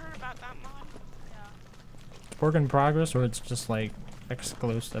 I heard about that mod. Yeah. Work in progress, or it's just like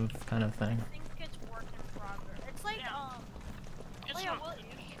exclusive kind of thing? I think it's work in progress. It's like Yeah. It's oh yeah, not well,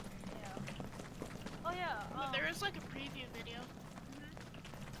 finished. yeah. Oh yeah. But there is like a preview video.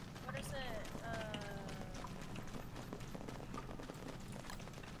 What is it?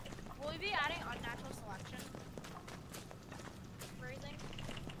 Well, Will we be adding unnatural selection? Freezing?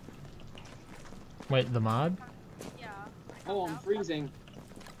 Wait, the mod? Yeah. Oh, I'm freezing.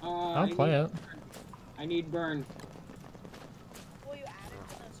 I'll play it. I need burn. Will you add it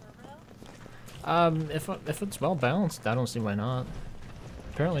to the server though? If it's well balanced, I don't see why not.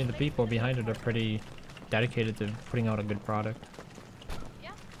 Apparently the people behind it are pretty dedicated to putting out a good product.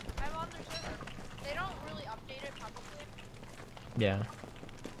 Yeah, I'm on their server. They don't really update it publicly. Yeah.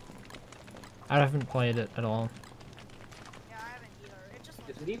 I haven't played it at all. Yeah, I haven't either. It just Is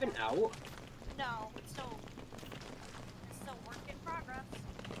looks it even out? No, it's still work in progress.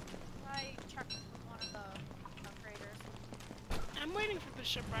 I checked with one of the creators. I'm waiting for the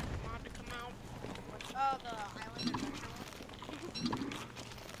shipwreck mod to come out. Oh, the island adventure one.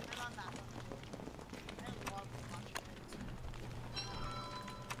 I'm on that one too. I love watching it.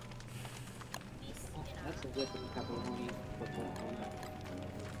 Oh, that's a whipping pepperoni football on it.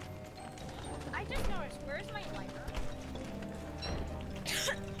 I just noticed, where's my lighter?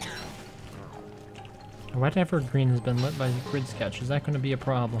 Wet Evergreen has been lit by the grid sketch. Is that going to be a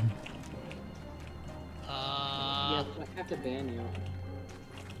problem? Yeah, I have to ban you.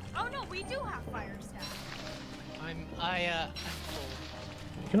 Oh no, we do have fire staff. I'm full.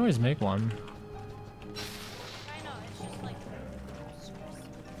 You can always make one. I know, it's just like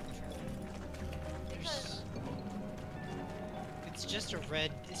because It's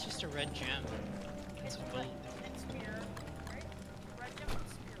just a red gem. it's a red gold. and spear, right? Red gem and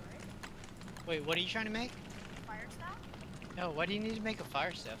spear, right? Wait, what are you trying to make? Fire staff? No, what do you need to make a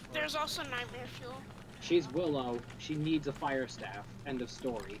fire staff for? There's also nightmare fuel. She's Willow. She needs a fire staff. End of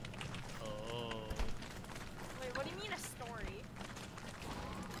story. Oh. Wait, what do you mean a story?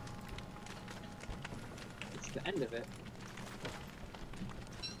 It's the end of it.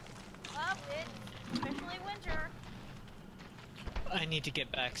 Up, it's officially winter. I need to get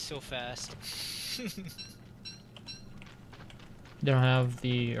back so fast. You don't have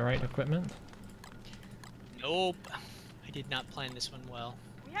the right equipment? Nope. I did not plan this one well.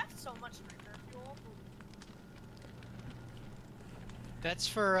 We have so much nightmare fuel. That's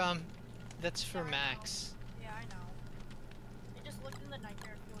for Max. Yeah, I know. I just looked in the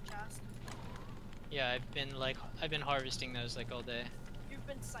nightmare fuel chest. Yeah, I've been harvesting those like all day. You've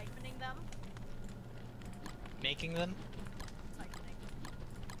been siphoning them? Making them? Siphoning.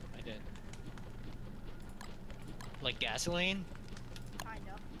 I did. Like gasoline? Kind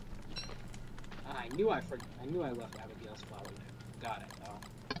of. I knew I left Abigail's flower there. Got it though.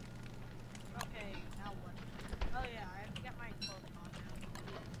 Okay, now what? Oh yeah, I have to get my clothing on now.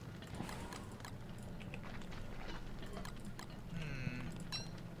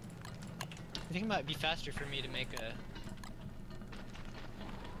 I think it might be faster for me to make a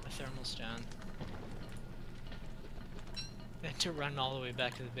thermal stone than to run all the way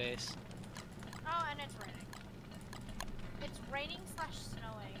back to the base. Oh, and it's raining. It's raining /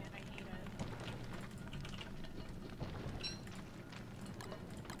 snowing, and I hate it.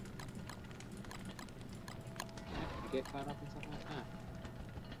 You get caught up in something like that.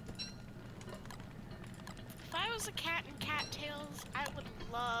 If I was a cat in cattails, I would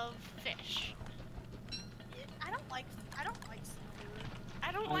love fish. I don't like seafood.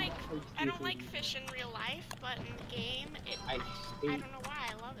 I don't I like seafood. fish in real life, but in the game, I I hate don't know why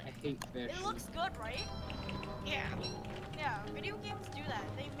I love I it. hate fish. It looks good, right? Yeah. Yeah, video games do that.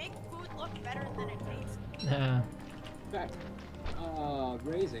 They make food look better than it tastes. Yeah. In fact,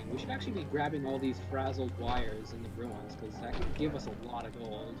 raising. We should actually be grabbing all these frazzled wires in the ruins because that could give us a lot of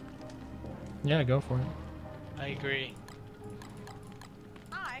gold. Yeah, go for it. I agree.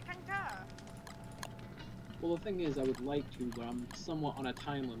 I concur. Well, the thing is, I would like to, but I'm somewhat on a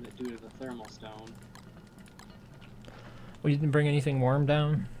time limit due to the thermal stone. Well, you didn't bring anything warm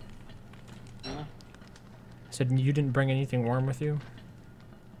down? Huh? I said you didn't bring anything warm with you?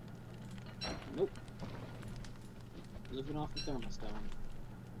 Nope. Living off the thermal stone.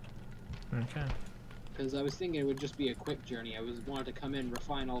 Okay. Because I was thinking it would just be a quick journey. I wanted to come in,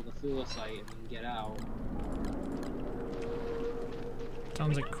 refine all the thulicite, and then get out.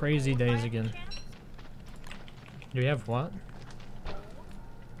 Sounds like crazy days again. Do we have what? I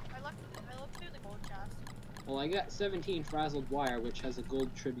looked through the gold chest. Well, I got 17 frazzled wire, which has a gold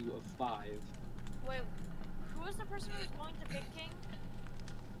tribute of 5. Wait, who was the person who was going to Big King?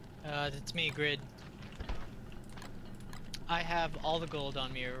 That's me, Grid. I have all the gold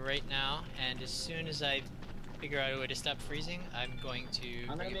on me right now, and as soon as I figure out a way to stop freezing, I'm going to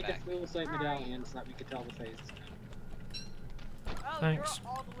I'm bring gonna it make back. a thulicite medallion so that we can tell the face. Oh, Thanks. you're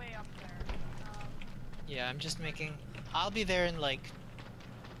all the way up there. Yeah, I'm just making... I'll be there in like...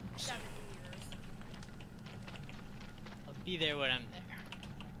 70 years. I'll be there when I'm there.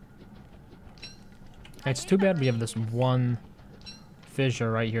 It's too bad we have this one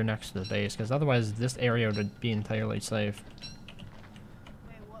fissure right here next to the base, because otherwise this area would be entirely safe.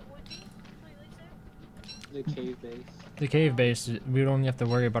 Wait, what would be completely safe? The cave base. The cave base, we would only have to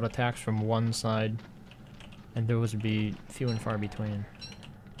worry about attacks from one side, and those would be few and far between.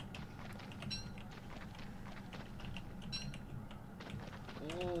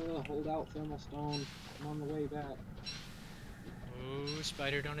 Hold out, thermal stone. I'm on the way back. Ooh,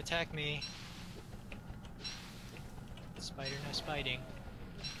 spider, don't attack me. Spider, no spiting.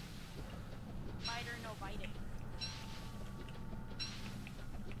 Spider, no biting.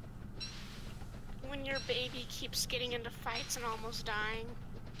 When your baby keeps getting into fights and almost dying.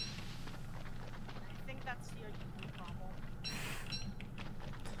 I think that's the OU problem.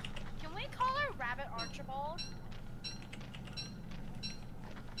 Can we call her Rabbit Archibald?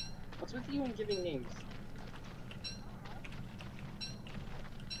 What's with you and giving names?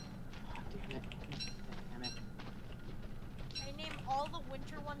 Oh, damn it. Damn it. I name all the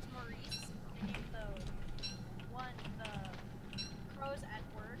winter ones Maurice. I name the crows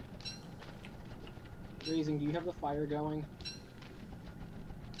Edward. Raising, do you have the fire going?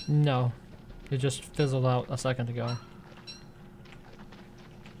 No, it just fizzled out a second ago.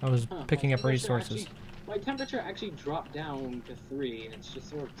 I was Huh, picking my up temperature resources. my temperature actually dropped down to 3, and it's just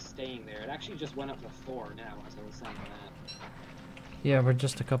sort of staying there. It actually just went up to 4 now as I was saying that. Yeah, we're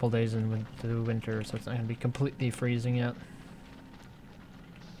just a couple days into winter, so it's not gonna be completely freezing yet.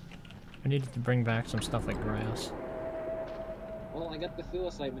 I needed to bring back some stuff like grass. Well, I got the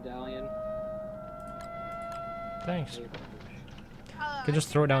Philisite medallion. Thanks. Okay, You could just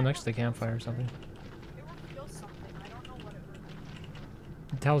throw it down next to the campfire or something. It reveals something. I don't know what it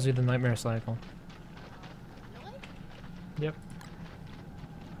reveals. It tells you the nightmare cycle. Really? Yep.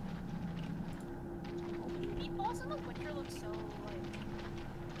 Meatballs in the winter look so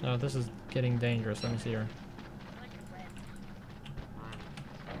like Oh, this is getting dangerous. Let me see here. red.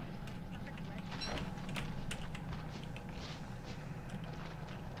 Perfect red.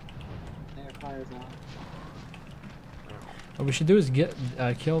 there, fire's on. What we should do is get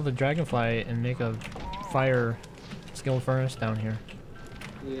kill the dragonfly and make a fire skill furnace down here.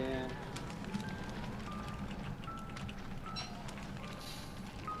 Yeah.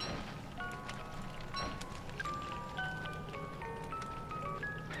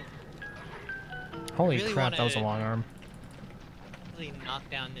 Holy Really crap, that was a wanna- long arm. Really knock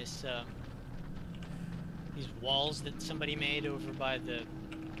down this these walls that somebody made over by the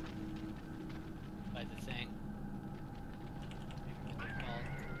thing. What they're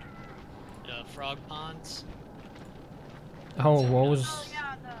called. The frog ponds. Oh, what was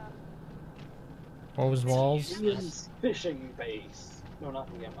Oh yeah, walls? Ian's fishing base. No, not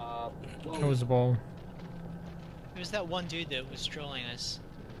Liam. What was the wall? It was that one dude that was trolling us.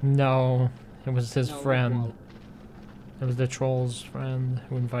 No, it was his no, friend. well, It was the troll's friend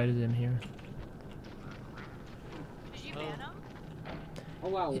who invited him here. did you Oh. ban him? Oh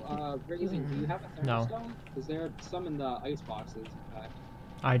wow, Raising, do you have a No. thermostone? Is there some in the ice boxes, in fact?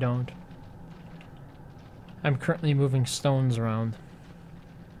 I don't. I'm currently moving stones around.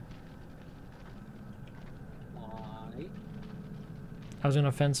 Why? I was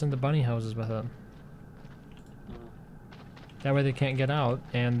gonna fence in the bunny houses with it. That way they can't get out,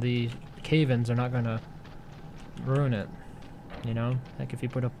 and the cave-ins are not gonna ruin it. You know? Like if you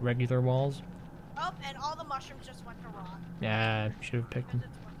put up regular walls. Oh, and all the mushrooms just went to rot. Yeah, should have picked them.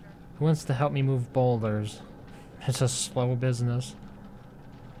 Because it's winter. Who wants to help me move boulders? It's a slow business.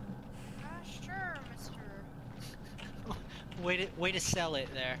 Sure, mister. Way to sell it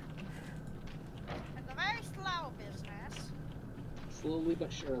there. It's a very slow business. Slowly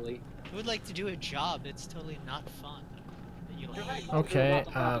but surely. Who would like to do a job that's totally not fun? That you You're hate? right, Okay, about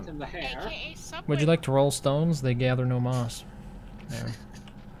the rabbit and the hare. AKA Subway. Would you like to roll stones? They gather no moss. There.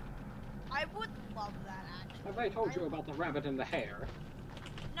 I would love that actually. Have I told you about the rabbit and the hare?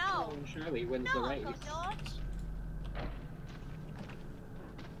 No. Slow and surely wins No, the race. Uncle George.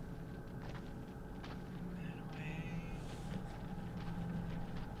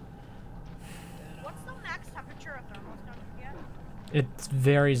 What's the max temperature of thermostone you get? It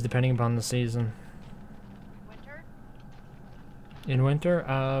varies depending upon the season. Winter? In winter,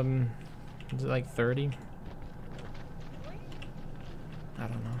 is it like 30? Really? I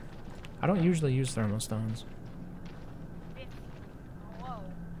don't know. I don't usually use thermostones. 50. Whoa.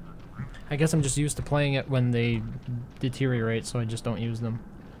 I guess I'm just used to playing it when they deteriorate, so I just don't use them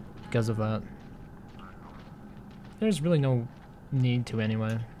because of that. There's really no need to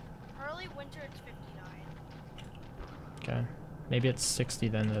anyway. Early winter it's 59. Okay. Maybe it's 60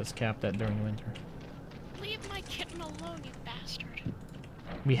 then that it's capped at during winter. Leave my kitten alone, you bastard.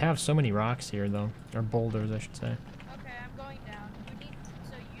 We have so many rocks here, though. Or boulders, I should say. Okay, I'm going down.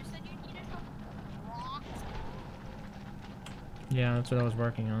 So you said you needed help with rocks? Yeah, that's what I was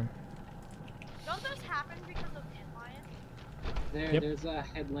working on. Don't those happen because of inline? There's a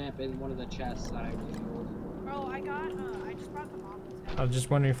headlamp in one of the chests that I refueled. Bro, I just brought them off. I was just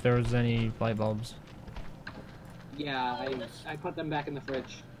wondering if there was any light bulbs. Yeah, Oh, I put them back in the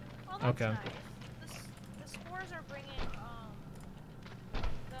fridge. Oh, that's Okay. nice. The spores are bringing,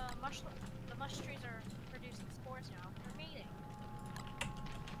 the mush trees are producing spores now. They're mating.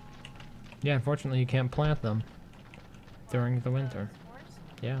 Yeah, unfortunately you can't plant them during the winter. Spores?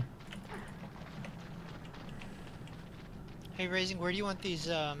 Yeah. Hey, Raising, where do you want these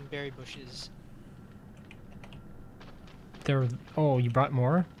berry bushes? There. Oh, you brought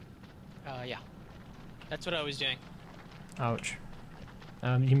more? Yeah. That's what I was doing. Ouch.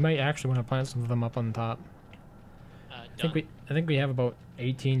 You might actually want to plant some of them up on top. I think we have about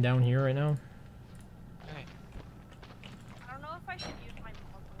 18 down here right now. Okay. I don't know if I should use my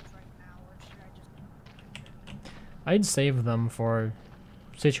multiples right now, or should I just... I'd save them for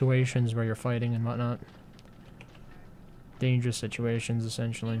situations where you're fighting and whatnot. Dangerous situations,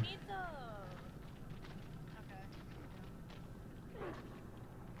 essentially. I need the... Okay.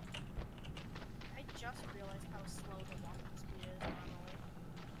 I just realized how slow the walking speed is normally.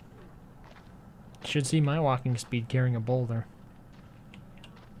 Should see my walking speed carrying a boulder.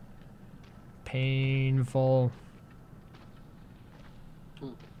 Painful.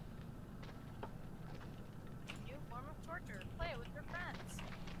 New form of torture. Play it with your friends.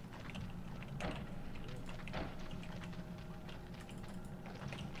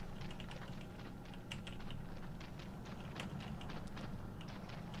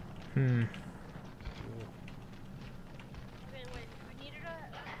 Hmm. Wait, we needed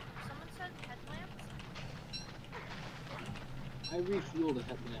a... Someone said headlamps? I refueled a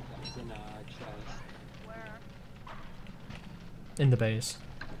headlamp that was in a chest. Where? In the base.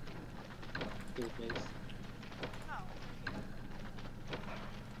 His base. Oh.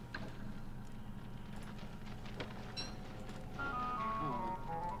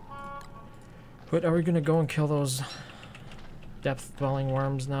 Oh. But are we gonna go and kill those depth-dwelling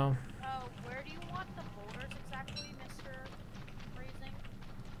worms now? Oh, where do you want the boulders exactly, Mr. Raising?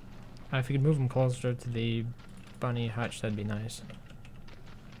 If you could move them closer to the bunny hutch, that'd be nice.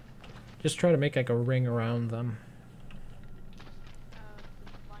 Just try to make like a ring around them. The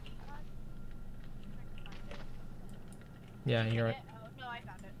bunny hut? I can find it. Yeah, you're Hit right, it? Oh, no, I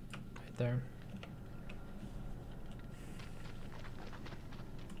found it. right there.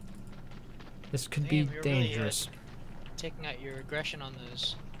 This could be Damn, you're really, dangerous. taking out your aggression on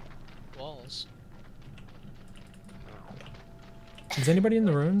those walls. Is anybody in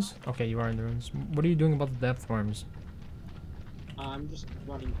the ruins? Okay, you are in the ruins. What are you doing about the depth worms? I'm just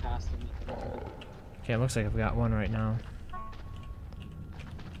running past him. Okay, it looks like I've got one right now.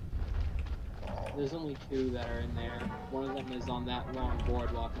 There's only two that are in there. One of them is on that long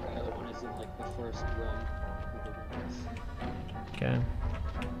boardwalk, and the other one is in like the first room of the rooms. Okay.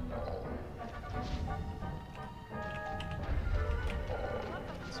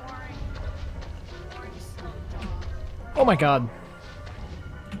 Oh my god!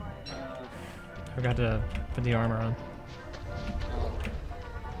 Forgot to put the armor on.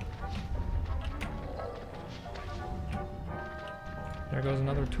 There goes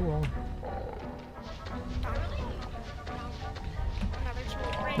another tool. Another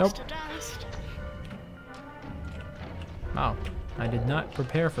tool raised Nope. to dust. Wow. I did not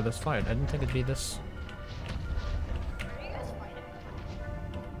prepare for this fight. I didn't think it'd be this.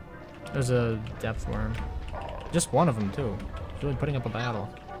 There's a depth worm. Just one of them, too. It's really putting up a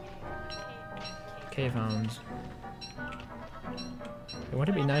battle. Cave hounds. It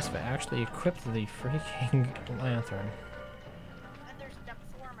wouldn't it be nice if I actually equipped the freaking lantern? And there's depth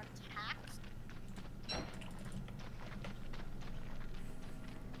worm attacks.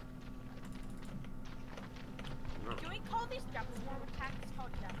 Can we call these depth worm attacks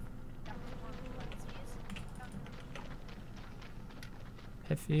called depth worm frenzies?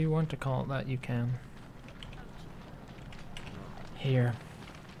 If you want to call it that, you can. Here.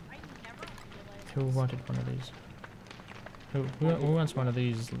 I never realized. Who wanted one of these? Who wants one of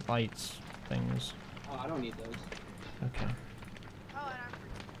these lights things? Oh, I don't need those. Okay. Oh, and I'm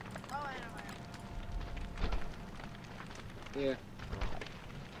freezing. Oh, and I'm Here.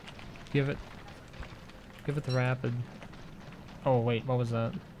 Give it the rapid. Oh wait, what was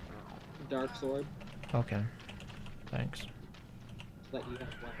that? Dark sword. Okay. Thanks. Let you have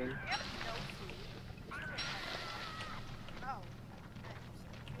a weapon. Oh. Nice.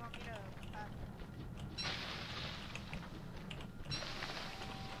 You want me to,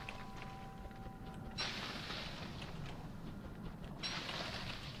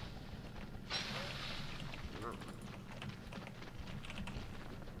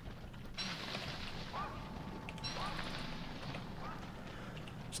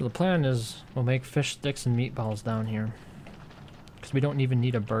 So the plan is we'll make fish sticks and meatballs down here. Because we don't even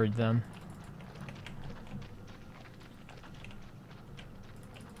need a bird then.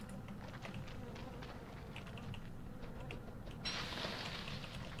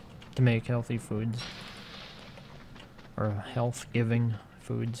 To make healthy foods. Or health-giving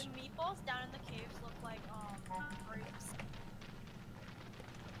foods. The meatballs down in the caves look like grapes.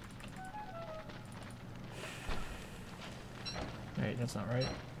 Wait, that's not right.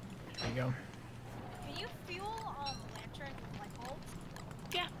 There you go. Can you fuel lantern light bulbs?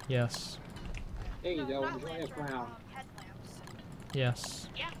 Yeah. Yes. There you No, go, not enjoy a lantern, crown. headlamps. Yes.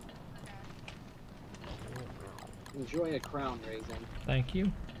 Yeah. Okay. Enjoy a crown raising. Thank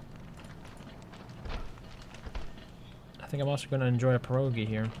you. I think I'm also going to enjoy a pierogi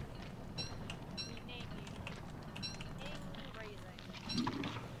here.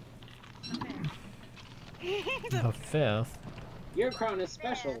 The fifth? Your crown is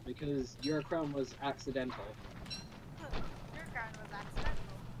special because your crown was accidental. Your crown was accidental.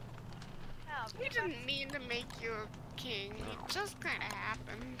 Yeah, We didn't mean to make you a king. It just kind of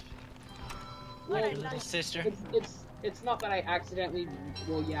happened. Well, Alright, Little sister. it's not that I accidentally.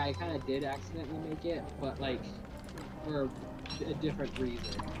 Well, yeah, I kind of did accidentally make it, but like for a different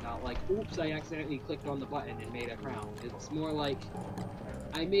reason. Not like, oops, I accidentally clicked on the button and made a crown. It's more like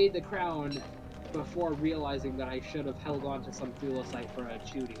I made the crown before realizing that I should have held on to some thulecite for a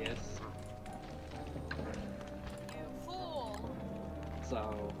Chudius. You fool!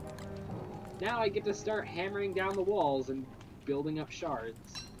 So now I get to start hammering down the walls and building up shards.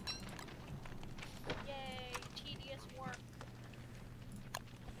 Yay, tedious work.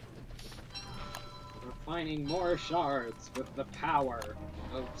 Refining more shards with the power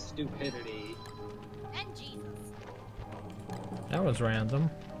of stupidity. And Jesus. That was random.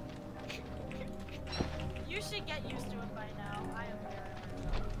 You should get used to it by now. I am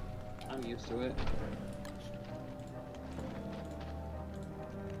very I'm used to it.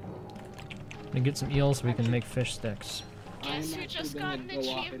 And get some eels so we can make fish sticks. Guess I'm who actually just gonna got an go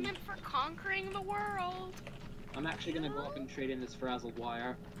up and- achievement for conquering the world? I'm actually gonna go up and trade in this frazzled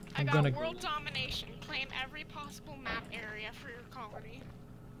wire. I I'm got gonna- world domination. Claim every possible map area for your colony.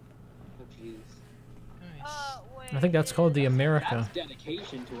 Oh jeez. Nice. wait. I think that's called the America. That's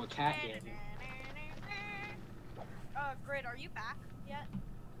dedication to a cat game. Grid, are you back yet?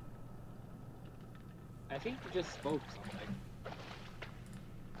 I think you just spoke something.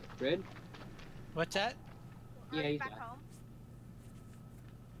 Grid? What's that? Are Yeah, you he's back back. home?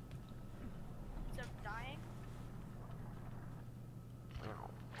 Instead of dying?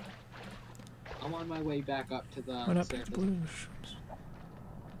 I'm on my way back up to Run the up to surface the blue shoots.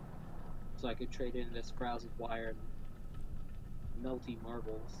 so I could trade in this frazzled wire and melty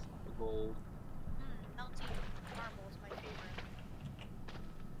marbles for gold. Melty marble is my favorite.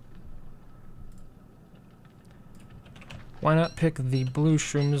 Why not pick the blue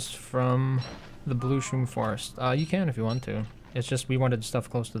shrooms from the blue shroom forest? You can if you want to. It's just we wanted stuff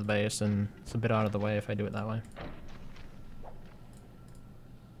close to the base, and it's a bit out of the way if I do it that way.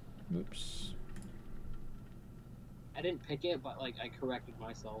 Oops. I didn't pick it, but like I corrected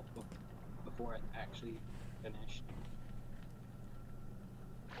myself before it actually finished.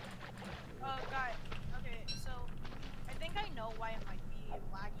 Guys, okay, so I think I know why it might be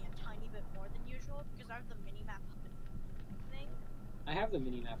lagging a tiny bit more than usual because I have the minimap thing. I have the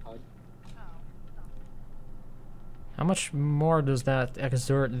minimap HUD. Oh, no. How much more does that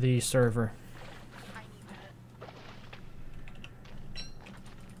exert the server? Tiny bit.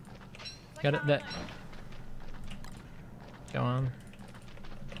 It's Got it, having, that- Go on.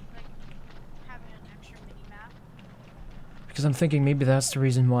 like having an extra minimap. Because I'm thinking maybe that's the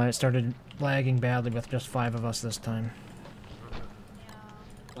reason why it started lagging badly with just 5 of us this time. Yeah.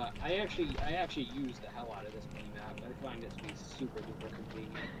 But I actually use the hell out of this minimap. I find it to be super duper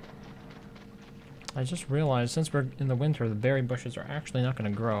convenient. I just realized since we're in the winter, the berry bushes are actually not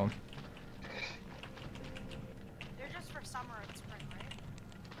going to grow. They're just for summer and spring,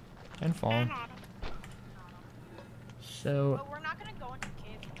 right? And fall. And autumn. So, But we're not gonna go into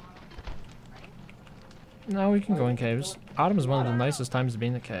caves in autumn, right? no, we can go in caves. Autumn is one of the nicest times to be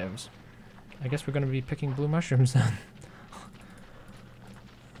in the caves. I guess we're going to be picking blue mushrooms then.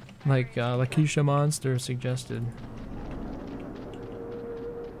 Like Lakeisha Monster suggested.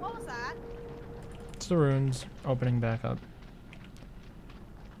 What was that? It's the runes opening back up.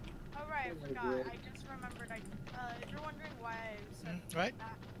 Oh right, I forgot. I just remembered. If you're wondering why I said Right?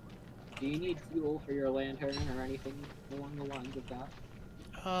 that. Do you need fuel for your lantern or anything along the lines of that?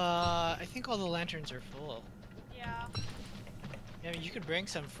 I think all the lanterns are full. Yeah. I mean, you could bring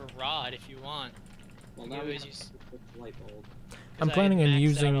some for Rod if you want. Well, You now we always have use- to put the light bulb. I'm I had planning on maxed out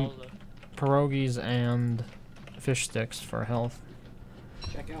using all the- pierogies and fish sticks for health.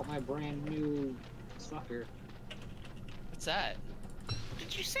 Check out my brand new sucker. What's that?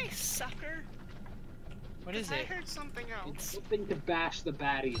 Did you say sucker? What is I it? heard something It's else. something to bash the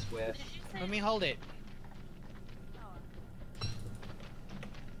baddies with. Did you say? Let me hold it. Oh,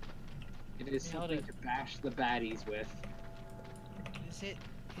 It is Hold something it. to bash the baddies with. Is it?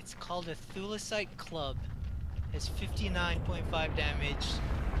 It's called a Thulecite Club. Has 59.5 damage,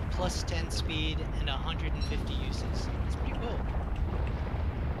 plus 10 speed, and 150 uses. It's pretty cool.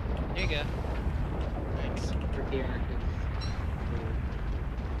 There you go. Thanks. Pretty active.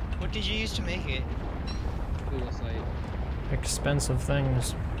 What did you use to make it? Suicide. Expensive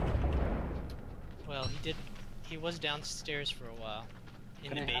things. Well, he was downstairs for a while.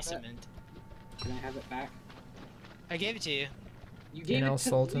 In Can the I have it? basement. Can I have it back? I gave it to you. You gave know it to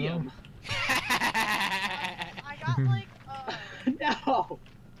Sultan Liam. I got like No!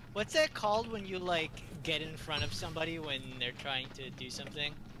 What's that called when you like get in front of somebody when they're trying to do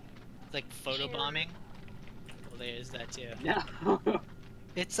something? It's like photobombing. Well, there's that too. No!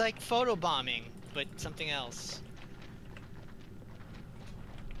 It's like photobombing, but something else.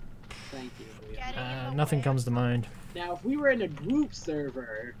 Thank you, Liam. getting in the Nothing way comes of to mind. Now, if we were in a group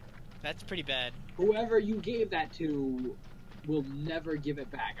server, That's pretty bad. whoever you gave that to will never give it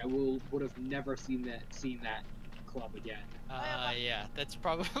back. I would have never seen that club again. Yeah, that's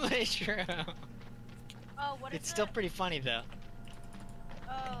probably true. Oh, what is It's still it? pretty funny though.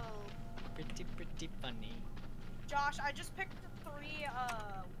 Oh, Pretty funny. Josh, I just picked the 3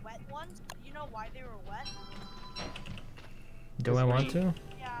 wet ones. You know why they were wet? Do I want to?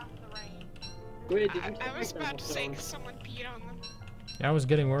 Yeah, the rain. Wait, did you I was take my about to say thermal 'cause someone peed on them. Yeah, I was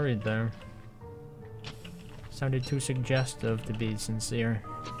getting worried there. Sounded too suggestive to be sincere.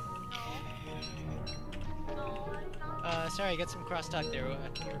 No, I'm not. Sorry, I got some crosstalk there.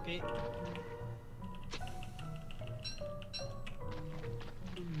 Can you repeat?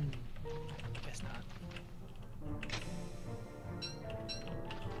 Guess not.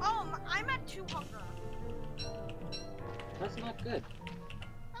 I'm at 2 hunger. That's not good.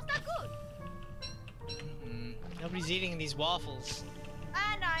 That's not good. Nobody's eating these waffles.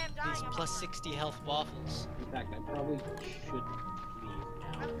 And I am dying. These of plus hunger. 60 health waffles. In fact, I probably should leave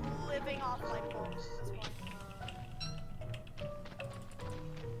now. I'm living off life goals at this point.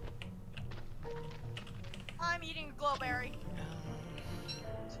 I'm eating a glowberry.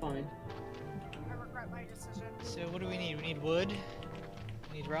 It's fine. I regret my decision. So what do we need? We need wood.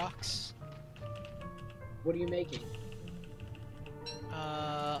 We need rocks. What are you making?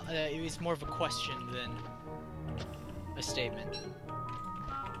 It was more of a question than a statement.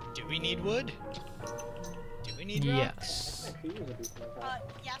 Do we need wood? Do we need rocks? Yes. Actually, you're a decent guy.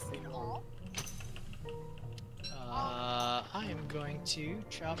 Yes and all. I am going to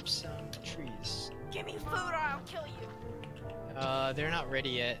chop some trees. Give me food or I'll kill you. They're not ready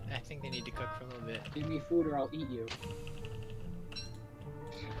yet. I think they need to cook for a little bit. Give me food or I'll eat you.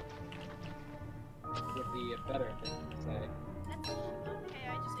 Would be a better thing to say. That's okay,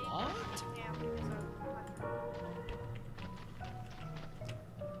 I just ate What? ham because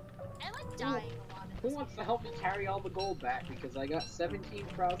I like dying a lot. Who wants to help me carry all the gold back? Because I got 17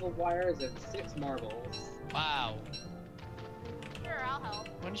 frazzled wires and 6 marbles. Wow. Sure, I'll help.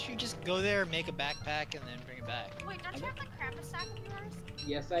 Why don't you just go there, make a backpack, and then bring it back? Wait, don't you have the Krampus sack of yours?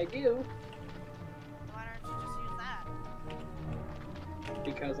 Yes, I do. Why don't you just use that?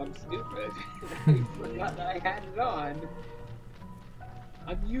 Because I'm stupid. I forgot that I had it on.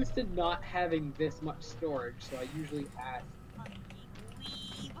 I'm used to not having this much storage, so I usually add.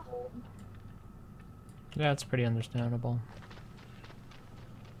 Weeb. Yeah, it's pretty understandable.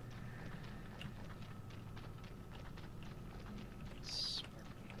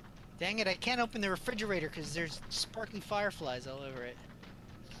 Dang it, I can't open the refrigerator because there's sparkly fireflies all over it.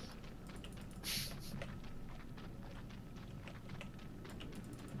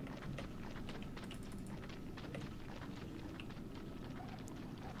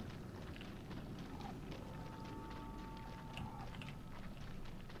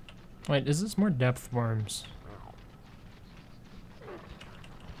 Wait, is this more depth worms?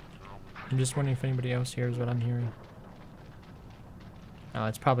 I'm just wondering if anybody else hears what I'm hearing. Oh,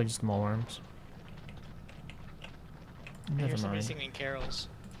 it's probably just mole worms. I hear Never somebody mind. singing carols.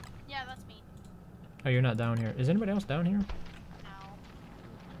 Yeah, that's me. Oh, you're not down here. Is anybody else down here?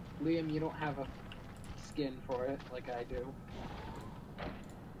 No. Liam, you don't have a skin for it like I do.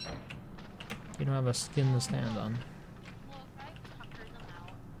 You don't have a skin to stand on. Look, I tuckered them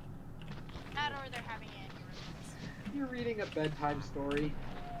out. That or they're having aneurysms. You're reading a bedtime story.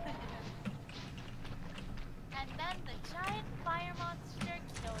 And then the giant fire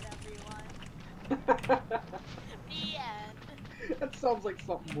The end. That sounds like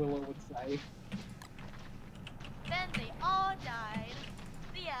something Willow would say. Then they all died.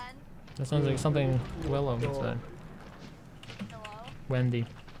 The end. That sounds like something Willow would say. Hello? Wendy.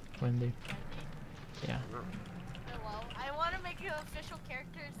 Wendy? Yeah. Hello? I want to make an official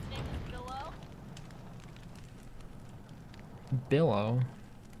character. His name is Billow. Billow.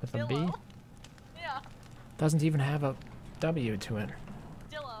 With a B? Billow? Yeah. Doesn't even have a W to it.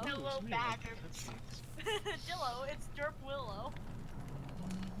 Dillo. Willow Baggins. Dillo, it's Derp Willow.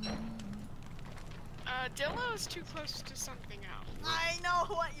 Dillo is too close to something else. I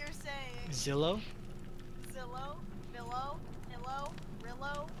know what you're saying. Zillow? Zillow, Billow, Hillo,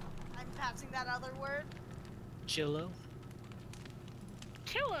 Rillo. I'm passing that other word. Chillo?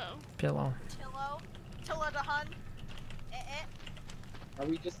 Tillo. Pillow. Tillo. Tilla the Hun. Are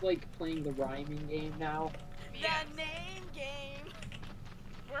we just like playing the rhyming game now? Yes. The name game.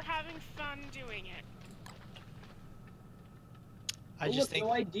 We're having fun doing it. I Oh, just look, think.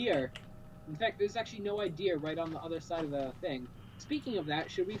 no idea. In fact, there's actually no idea right on the other side of the thing. Speaking of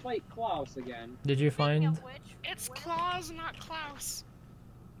that, should we fight Klaus again? Did you Speaking find? of which, It's where- Claus, not Klaus.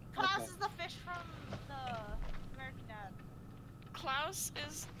 Klaus Okay. is the fish from the American Dad. Klaus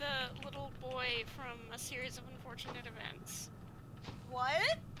is the little boy from a series of unfortunate events.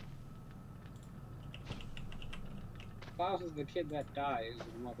 What? Klaus is the kid that dies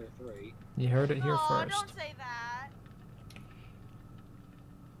in Mother 3. You heard it here Oh, first. don't say that.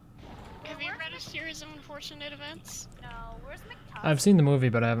 Have you read a series of unfortunate events? No, where's McTuss? I've seen the movie,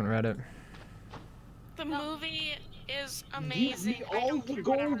 but I haven't read it. The No. movie is amazing. Give I me all don't the care what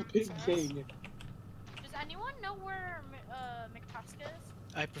gold, everyone Pig says. King! Does anyone know where McTusk is?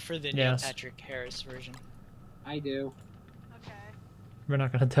 I prefer the Yes. Neil Patrick Harris version. I do. Okay. We're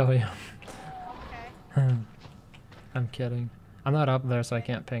not gonna tell you. Okay. I'm kidding. I'm not up there, so I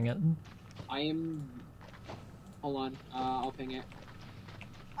can't ping it. I am... Hold on, I'll ping it.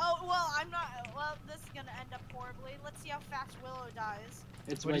 Oh, well, I'm not. Well, this is gonna end up horribly. Let's see how fast Willow dies.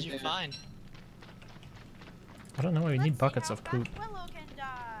 It's What right did you there. find? I don't know. We Let's need see buckets how of poop. fast Willow can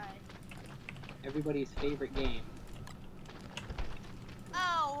die. Everybody's favorite game.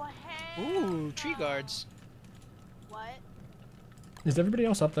 Oh, hey. Ooh, tree guards. What? Is everybody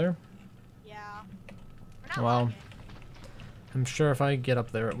else up there? Yeah. We're not Wow. lagging. I'm sure if I get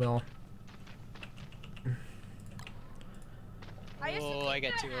up there, it will. I used to Oh, think I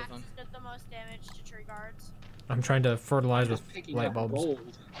got that 2 of them. axes did the most damage to tree guards. I'm trying to fertilize with Just picking light up bulbs.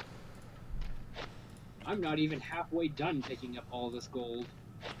 gold. I'm not even halfway done picking up all this gold.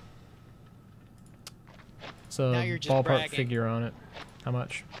 It's a Now you're just ballpark bragging. figure on it. How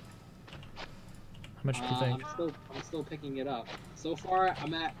much? How much do you think? I'm still picking it up. So far,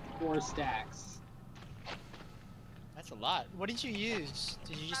 I'm at 4 stacks. That's a lot. What did you use?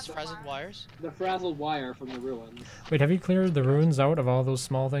 Did you use Frazzled frazzled wire. wires? The frazzled wire from the ruins. Wait, have you cleared the ruins out of all those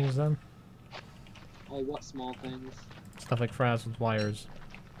small things then? Oh, what small things? Stuff like frazzled wires.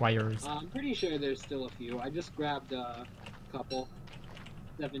 Wires. I'm pretty sure there's still a few. I just grabbed a couple.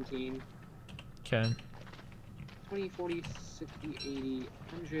 17. Okay. 20, 40, 60, 80,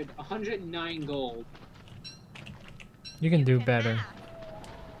 100, 109 gold. You can do Can better. math.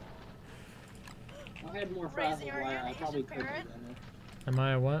 If I had more Raising frazzled your wire, hand, I probably Asian could have parrot? done it. Am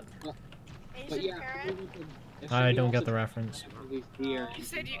I a what? But Asian yeah, parrot. maybe we could- if I somebody don't wants get to the try reference. one of these deer You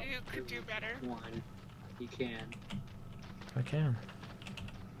said you could do better. one, you can. I can.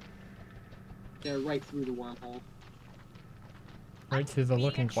 They're right through the wormhole. Right through the Being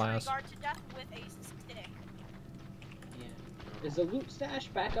looking a tree glass. guard to death with a stick. Yeah. Is the loot stash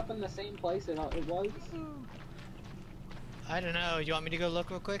back up in the same place it was? I don't know. You want me to go look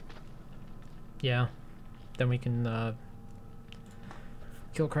real quick? Yeah. Then we can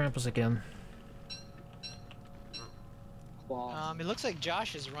kill Krampus again. Claw. It looks like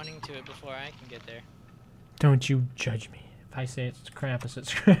Josh is running to it before I can get there. Don't you judge me. If I say it's Krampus,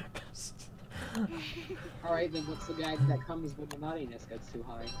 it's Krampus. Alright, then what's the guy that comes when the nuttiness gets too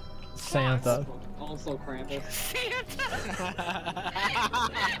high? Santa. Also Krampus.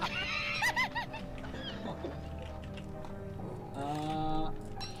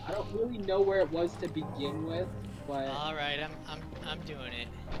 I don't really know where it was to begin with, but All right, I'm doing it.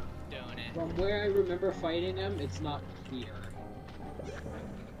 Doing it. from where I remember fighting him, it's not here.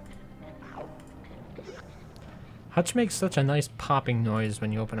 Hutch makes such a nice popping noise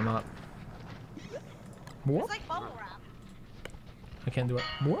when you open him up. Whoop. It's like bubble wrap. I can't do it.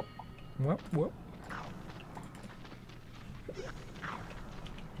 Whoop. Whoop. Whoop.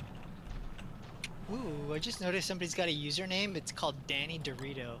 Ooh, I just noticed somebody's got a username. It's called Danny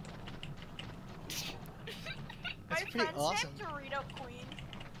Dorito. That's My pretty friend's awesome. named Dorito Queen.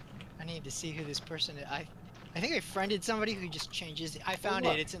 I need to see who this person is. I think I friended somebody who just changes. I found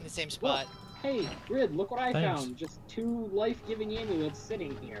look. it. It's in the same Look, spot. hey, Grid, look what I Thanks. found. Just 2 life-giving amulets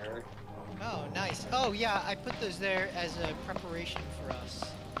sitting here. Oh, nice. Oh, yeah, I put those there as a preparation for us.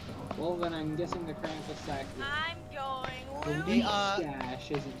 Well, then I'm guessing the Krampus sack. I'm going The loot. loot stash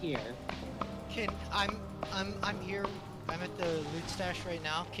isn't here. I'm here. I'm at the loot stash right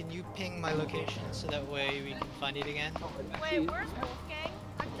now. Can you ping my location so that way we can find it again? Wait, where's Wolfgang?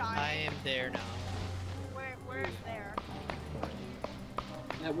 I'm dying. I am there now. Where's there?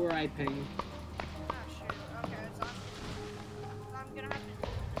 At where I pinged. Oh shoot. Okay, so I'm gonna have to do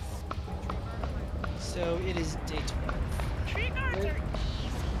this. So it is day 12. Tree guards are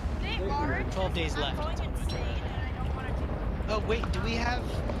easy. They are. 12 days I'm left going until winter. insane and I don't want to do. Oh wait, do we have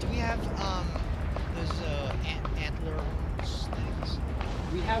those antler horns things?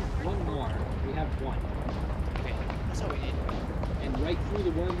 We have one more. We have one. Okay, that's all we need. And right through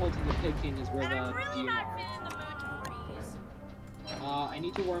the wormhole to the pig king is where And I'm the really deer not are. feeling the mood to freeze. I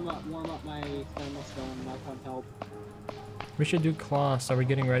need to warm up my thermal stone. That can help. We should do claws. Are we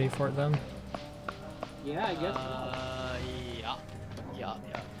getting ready for it then? Yeah, I guess. Yeah.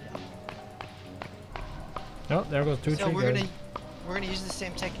 Oh, there goes 2 So tree we're guards. gonna use the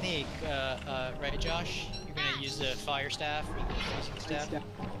same technique, right, Josh? You're gonna use the fire staff, or the freezing staff.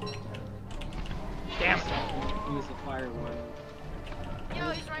 Damn. Use the fire one. Yo,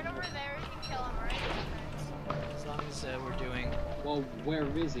 he's right over there. You can kill him, right? As long as we're doing. Well, where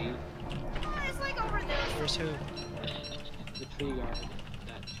is he? Oh, it's like over there. Where's who? The tree guard.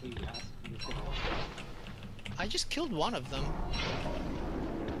 That tree asked me to kill. I just killed one of them.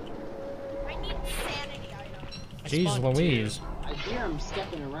 I need sanity items. I Jeez spawned two. Louise. I hear him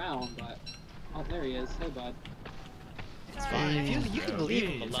stepping around, but oh, there he is. Hey, bud. It's fine. If you can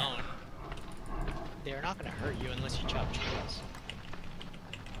leave them alone. They're not gonna hurt you unless you chop trees.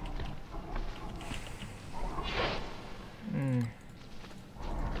 Hmm.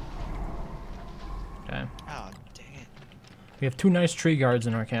 Okay. Oh, dang it. We have 2 nice tree guards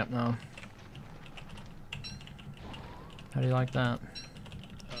in our camp now. How do you like that?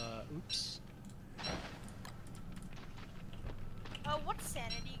 Oops. What's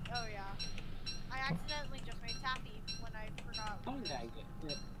sanity? Oh yeah. I accidentally just made taffy when I forgot. How did I get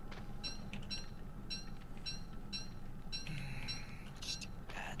hit? Stupid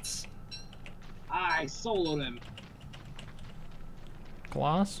bats. I soloed him.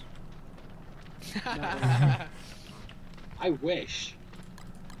 Gloss? I wish.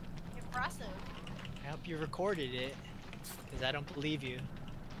 Impressive. I hope you recorded it, because I don't believe you.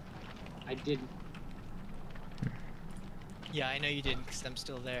 I didn't. Yeah, I know you didn't, because I'm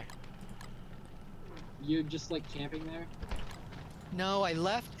still there. You're just like camping there? No, I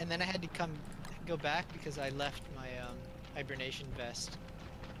left, and then I had to go back because I left my hibernation vest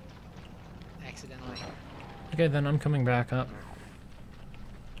accidentally. Okay, then I'm coming back up.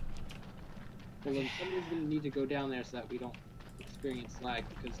 Well, then somebody's gonna need to go down there so that we don't experience lag,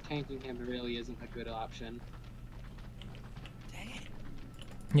 because tanking him really isn't a good option. Dang it.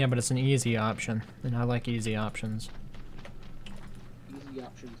 Yeah, but it's an easy option, and I like easy options. Easy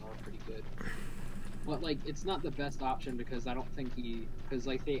options are pretty good. But, like, it's not the best option because I don't think because,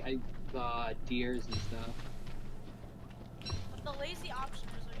 like, the deers and stuff. But the lazy option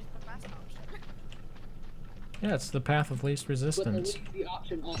is always the best option. Yeah, it's the path of least But resistance. the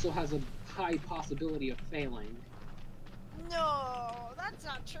option also has a high possibility of failing. No, that's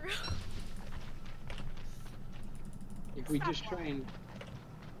not true. If we Stop just try and...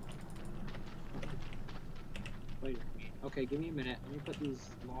 Wait a minute. Okay, give me a minute. Let me put these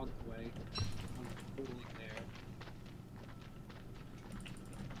logs away. I'm totally there.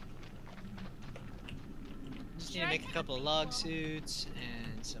 Just need to make a couple of log suits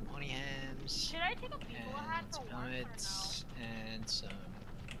and some honey hams Should I take a people hat and for some once or no? helmets and some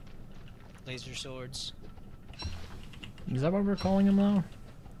laser swords. Is that what we're calling them now?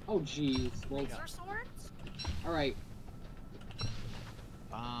 Oh, jeez. Well, Laser swords? alright.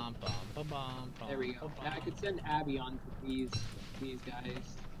 Bum, bum, bum, bum, bum, There we go. bum, Now I could send Abby on for these guys.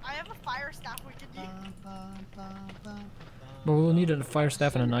 I have a fire staff we could use. bum, bum, bum, bum, But we'll need a fire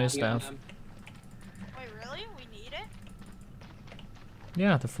staff and a Send knife Abby on staff. them. Wait, really? We need it?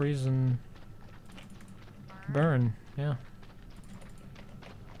 Yeah, to freeze and burn. Yeah.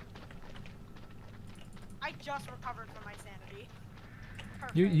 I just recovered from my sanity.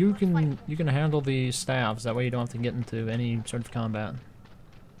 Perfect. You Let's fight. can handle the staffs. That way you don't have to get into any sort of combat.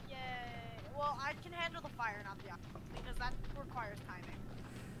 Yay. Well, I can handle the fire, not the ice, because that requires timing.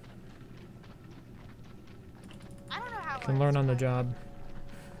 I don't know how Can I learn on the survived. job.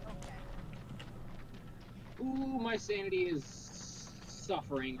 Okay. Ooh, my sanity is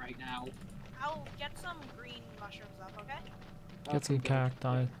suffering right now. I'll get some green mushrooms up, okay? Get some Okay,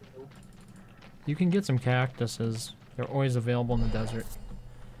 cacti. You can get some cactuses. They're always available in the desert.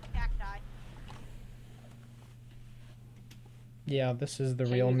 Cacti. Yeah, this is the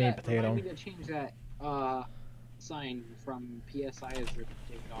Change real meat that- potato. Remind me to change that sign from PSI as a ding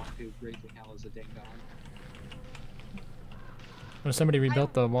dong to Raging Hell as a ding dong. When somebody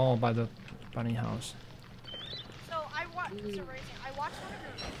rebuilt the wall by the bunny house. So I watched. So Racing, I watched one of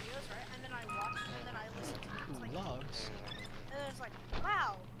your videos, right? And then I listened to it. It's like, Logs. and then it's like,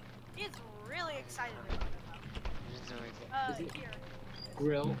 wow, he's really excited about it. Is it- Here.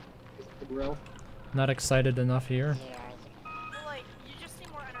 Grill. Is it the grill? Not excited enough here. Well, like, you just seem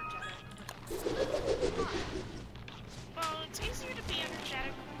more energetic. Well, it's easier to be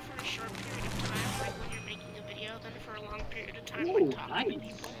energetic for a short period of time, like when you're making a video, than for a long period of time, Ooh, like talking to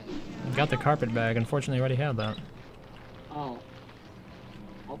nice. people. Got the carpet bag. Unfortunately, I already had that. Oh.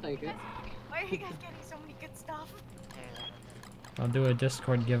 I'll take it. Why are you guys getting so many good stuff? I'll do a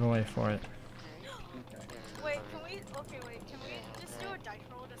Discord giveaway for it. Okay. Wait, can we? Okay, wait. Can we just do a dice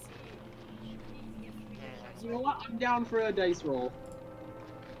roll to see if we get a dice You know roll? what? I'm down for a dice roll.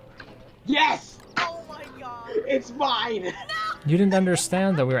 Yes! Oh my god! It's mine! No! You didn't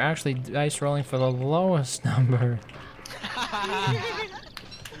understand that we were actually dice rolling for the lowest number.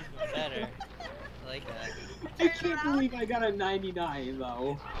 Better. I like that. I can't believe I got a 99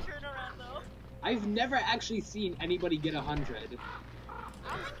 though. Turn around though. I've never actually seen anybody get 100. Is it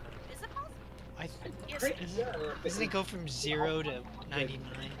possible? I Pretty isn't, sure. doesn't it go from 0 to 99?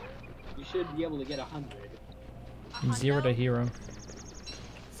 You should be able to get 100. Zero to hero.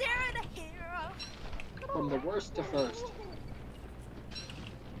 Zero to hero. From the worst to first.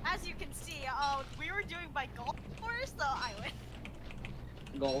 As you can see, we were doing by golf course, so I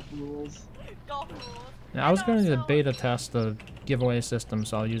win. Golf rules. Golf rules. Yeah, I was And going to also- beta test the giveaway system,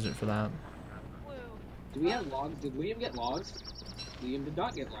 so I'll use it for that. Woo. Do we have logs? Did Liam get logs? Liam did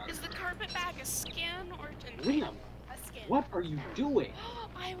not get logs. Is the carpet bag a skin or didn't? Liam, A skin. what are you doing?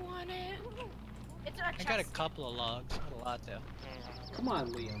 I want it. It's a I got a chest. couple of logs, not a lot though. Come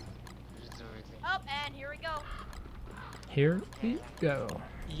on, Liam. Oh, and here we go. Here we go.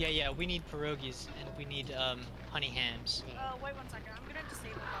 Yeah, we need pierogies and we need honey hams. Wait 1 second. I'm gonna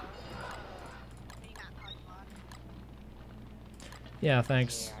disable the mini-map HUD mod. Yeah,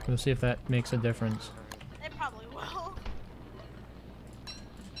 thanks. We'll see if that makes a difference. It probably will.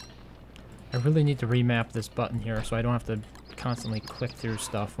 I really need to remap this button here so I don't have to constantly click through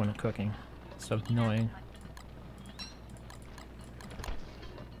stuff when cooking. It's so annoying.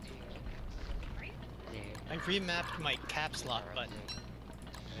 I remapped my caps lock button.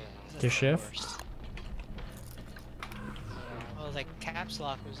 That's To the shift? worst. Well, like caps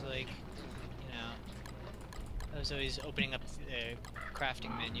lock was like, you know, I was always opening up the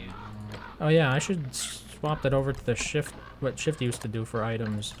crafting menu. Oh yeah, I should swap that over to the shift, what shift used to do for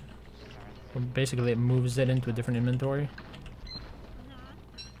items. Well, basically, it moves it into a different inventory.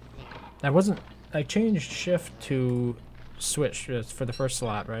 I changed shift to switch for the first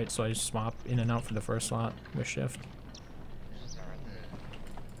slot, right? So I swap in and out for the first slot with shift.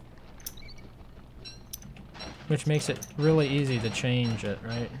 Which makes it really easy to change it,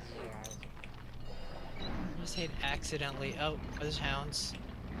 right? I just hit accidentally. Oh, there's hounds.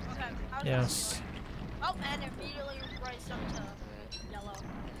 Okay. I'll Yes. Oh, and immediately raised up to yellow.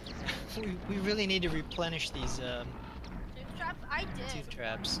 We really need to replenish these Tooth traps? I did. tooth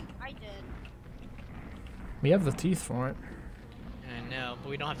traps. I did. We have the teeth for it. I know, but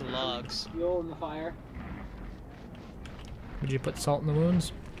we don't have the logs. Fuel in the fire. Would you put salt in the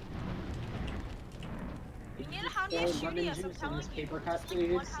wounds? You need a hound Throw shooting lemon us, I'm juice in telling this you. paper cut, Just keep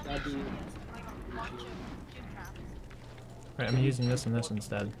one please. hound That'd be- shooting us, like a bunch of tooth traps. Right, I'm using this and this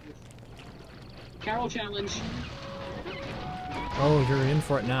instead. Carol challenge. Oh, you're in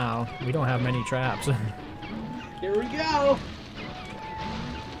for it now. We don't have many traps. Here we go.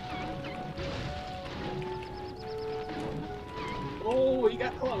 Oh, you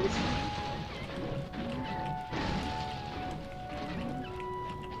got close.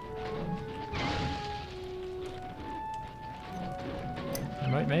 You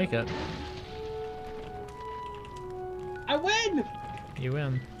might make it. I win. You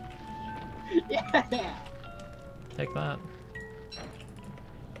win. Yeah. Take that.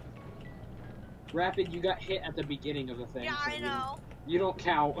 Rapid, you got hit at the beginning of the thing. Yeah, so I know. You don't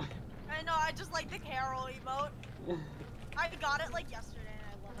count. I know, I just like the Carol emote. I got it like yesterday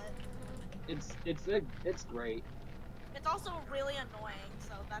and I love it. It's great. It's also really annoying,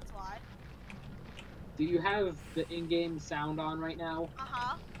 so that's why. Do you have the in-game sound on right now?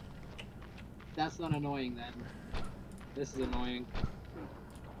 Uh-huh. That's not annoying then. This is annoying.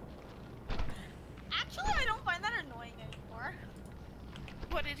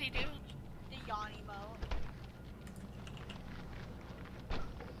 What did he do? The yawn emote.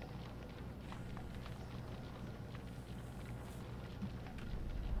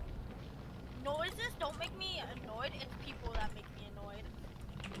 Noises don't make me annoyed, it's people that make me annoyed.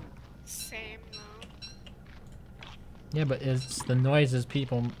 Same though. Yeah, but it's the noises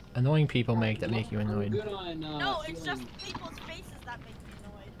annoying people make that make you I'm annoyed. good on, No, it's healing. just people's faces that make me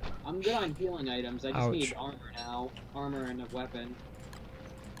annoyed. I'm good on healing items. I just Ouch. need armor now. Armor and a weapon.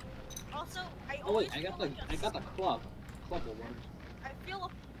 Also, I Oh wait, always I got feel the like I got the club. Club will work. I feel a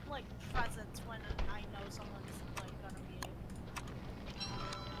like presence when I know someone's like gonna be.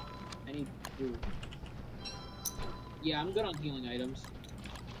 I need food. Yeah, I'm good on healing items.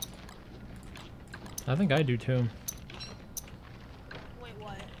 I think I do too. Wait,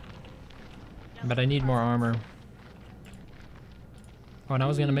 what? But I need more armor. Oh, and I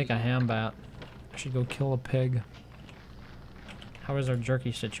was gonna make a ham bat. I should go kill a pig. How is our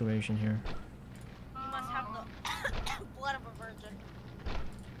jerky situation here? You must have the blood of a virgin.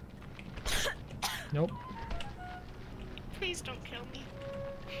 Nope. Please don't kill me.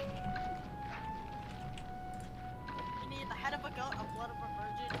 You need the head of a goat, a blood of a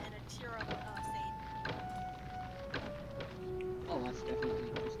virgin, and a tear of a saint. Oh, that's definitely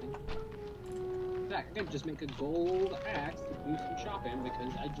interesting. In fact, I could just make a gold axe to do some shopping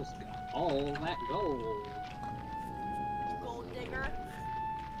because I just got all that gold. Gold digger.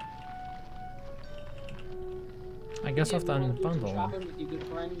 I guess I'll have to wanna do some unbundle. shopping with your good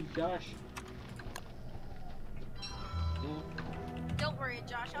friend Josh. Yeah. Don't worry,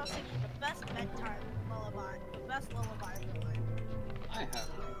 Josh. I'll sing you the best bedtime lullaby. The best lullaby of your life. I have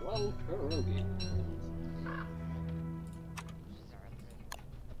 12 pierogies.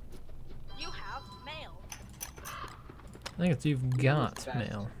 You have mail. I think it's you've got best?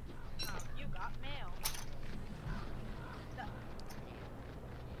 mail. You got mail.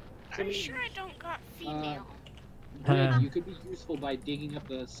 Are you sure I don't got female? Grid, you could be useful by digging up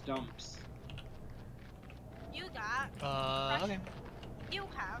the stumps. You got. Okay. You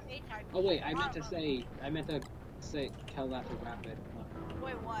have a type. Oh wait, I meant to say, tell that to Rapid.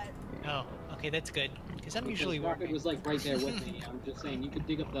 Wait, what? Oh, okay, that's good. Because I'm Because usually Rapid working. was like right there with me. I'm just saying, you could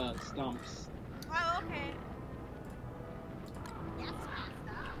dig up the stumps. Oh, okay. Yes,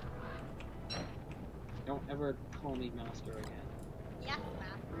 master. Don't ever call me master again. Yes,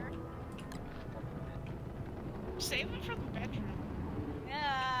 master. Save it for the bedroom.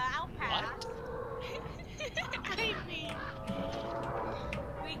 I'll pass. I mean,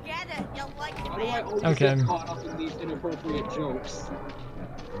 We get it. You like Why do I it. always Okay. get caught up in these inappropriate jokes?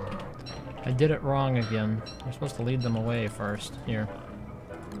 I did it wrong again. You're supposed to lead them away first. Here.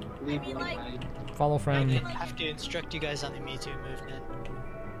 Leave I mean, one like- way. Follow I friend. didn't have to instruct you guys on the Mewtwo movement.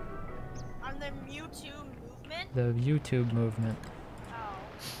 On the Mewtwo movement? The YouTube movement.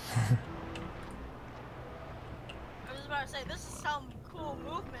 Oh. I was about to say, this is some cool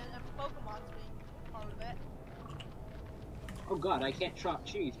movement if Pokemon's being part of it. Oh god, I can't chop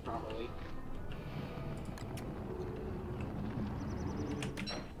cheese properly.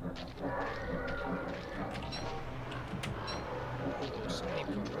 So many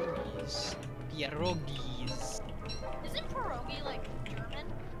pierogies. Pierogies. Isn't pierogi like German?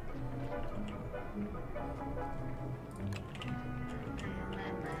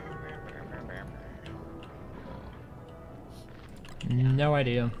 No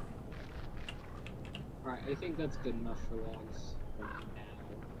idea. Alright, I think that's good enough for logs for now.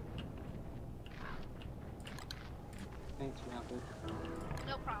 Thanks, Rapid.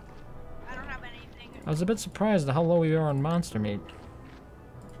 No problem. I don't have anything. I was a bit surprised at how low we are on monster meat.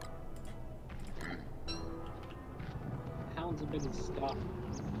 Hounds have been stopped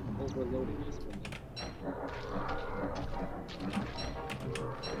overloading us with it.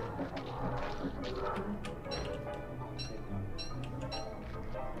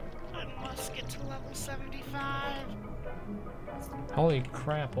 I must get to level 75. Holy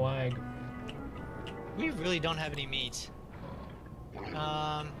crap, lag. We really don't have any meat.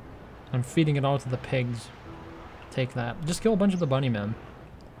 I'm feeding it all to the pigs. Take that. Just kill a bunch of the bunny men.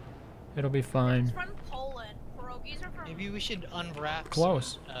 It'll be It's fine. from Poland. Pierogies are from. Maybe we should unwrap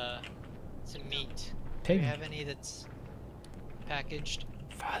Close. some meat. Do Pig. we have any that's packaged?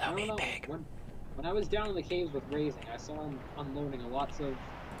 I Follow don't know. When I was down in the caves with Raising, I saw him unloading lots of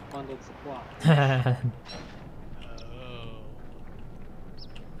bundled supplies. Oh.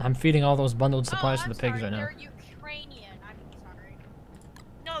 I'm feeding all those bundled supplies oh, to I'm the pigs sorry, right now. They're Ukrainian. I'm sorry.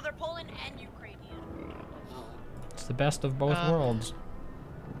 No, they're Poland and Ukrainian. Oh. It's the best of both worlds.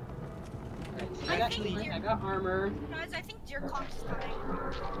 Alright, so I I got think meat, you're- I got armor. Guys, I think Deer Conk's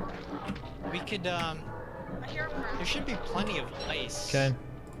dying. We could I hear him growling. There should be plenty of ice. Okay.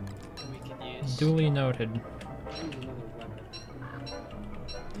 That we could use. Duly noted. Use another weapon.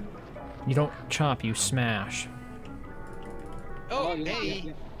 You don't chop, you smash. Oh, yeah, hey! yeah,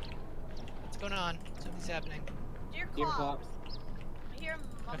 yeah. What's going on? Something's happening. Dear Deer Clops. Clops. I hear him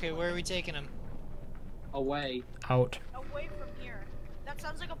Okay, mumbling. where are we taking him? Away. Out. Away from here. That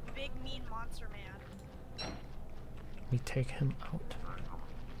sounds like a big mean monster man. We take him out.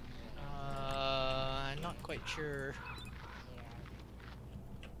 I'm not quite sure.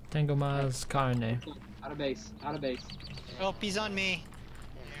 Tengo más carne. Out of base. Out of base. Oh, he's on me.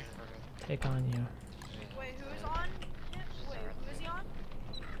 Take on you. Wait, who's on? Wait, who is he on?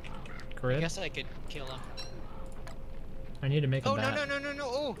 I Grid. guess I could kill him. I need to make a Oh, no, bat. no, no, no, no.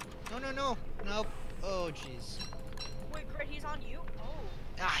 Oh, no, no, no. Nope. Oh, jeez. Wait, Grit, he's on you? Oh.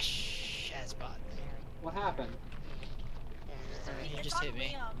 Ah, shazbot. What happened? He It's just on hit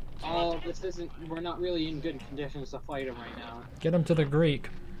me. Liam. Oh, this isn't. We're not really in good conditions to fight him right now. Get him to the Greek.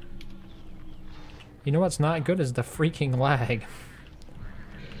 You know what's not good is the freaking lag.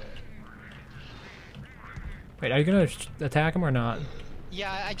 Wait, are you gonna attack him or not?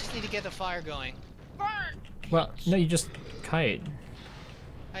 Yeah, I just need to get the fire going. Burn! Well, no, you just kite.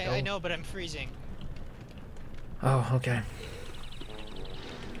 I know, but I'm freezing. Oh, okay.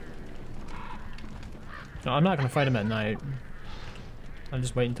 No, I'm not gonna fight him at night. I'll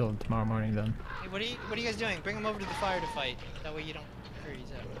just wait until tomorrow morning then. Hey, what are you guys doing? Bring him over to the fire to fight. That way you don't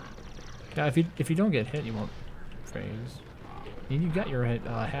freeze out. Yeah, if you don't get hit, you won't freeze. You got your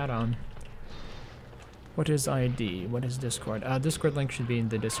hat on. What is ID? What is Discord? Discord link should be in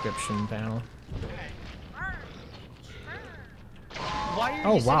the description panel. Burn! Why are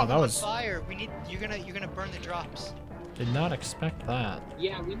Oh, you wow, setting that him on was- fire? We need. You're gonna burn the drops. Did not expect that.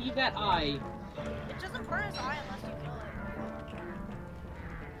 Yeah, we need that eye. It doesn't burn his eye unless you kill it.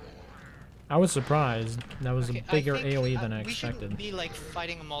 I was surprised. That was Okay, a bigger I think, AoE than I we expected. shouldn't be like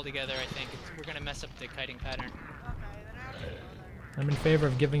fighting them all together. I think we're gonna mess up the kiting pattern. Okay, then I have to go there. I'm in favor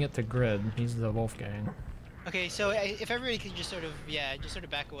of giving it to Grid. He's the Wolfgang. Okay, so if everybody could just sort of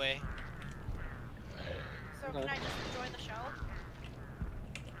back away. So can I just enjoy the show?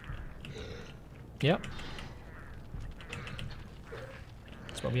 Yep.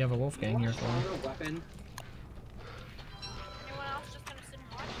 That's what we have a Wolfgang here for. Another weapon. Anyone else just gonna sit and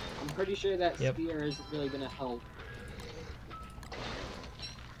watch? I'm pretty sure that Yep. spear isn't really gonna help. No,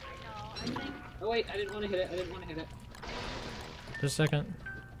 I think Oh wait, I didn't want to hit it. I didn't want to hit it. Just a second.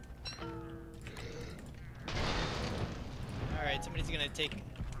 All right, somebody's gonna take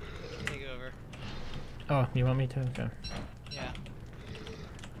over. Oh, you want me to? Okay. Yeah.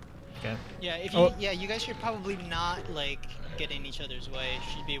 Okay. Yeah. If you Oh. you guys should probably not like get in each other's way. It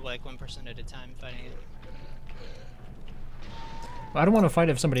should be like one person at a time fighting it. Well, I don't want to fight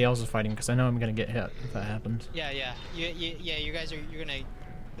if somebody else is fighting because I know I'm gonna get hit if that happens. Yeah. You guys you're gonna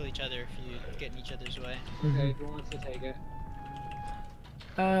kill each other if you get in each other's way. Okay, who wants to take it?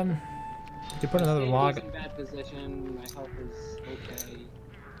 You could put another Sandy's log. in bad position. My health is okay.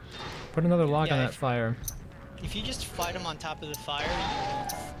 Put another log Yeah, on that if- fire. If you just fight them on top of the fire, you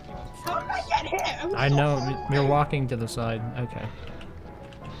won't How did I get hit? I know. You're walking to the side. Okay.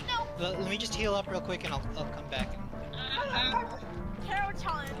 Let me just heal up real quick and I'll come back. Tarot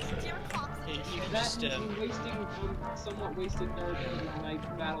challenge, dear Clops. You can That just I'm wasting, somewhat wasted therapy in my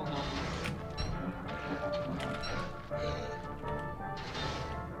battle health.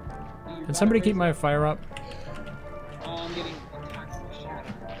 Can somebody keep my fire up? Oh, I'm getting attacked from the shadow.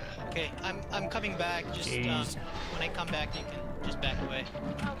 okay. I'm coming back. Just Jeez. when I come back, you can just back away.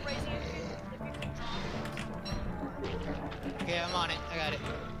 Oh, crazy if you can draw. Okay, I'm on it. I got it.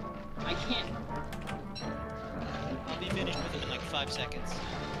 I can't. I'll be finished with him in like 5 seconds.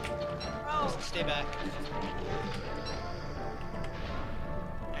 Oh, Just stay back.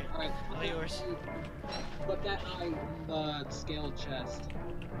 Alright, All yours. Put that eye in the scaled chest.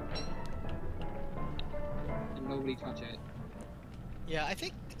 And nobody touch it. Yeah, I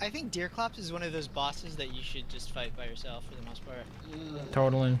think Deerclops is one of those bosses that you should just fight by yourself for the most part, Ugh.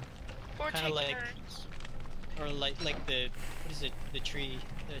 Totally. Or Kinda take like- turns. or like the what is it the tree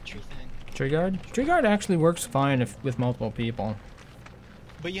thing. Tree guard? Tree guard actually works fine if with multiple people.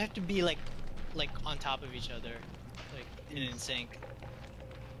 But you have to be like on top of each other, like in sync.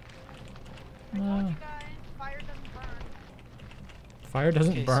 I told Uh, you guys, fire doesn't burn. fire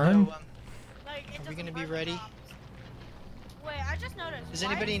doesn't Okay, burn? so Like, it Are we doesn't gonna be burn the ready? drops. Wait, I just noticed. does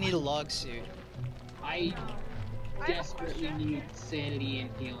why anybody is- need a log suit? I I have a desperately question. need sanity and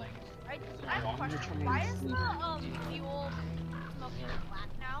healing. I have a question. Why is the fuel smoking black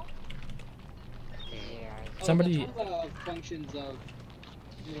now? Somebody- Oh, that's one of the functions of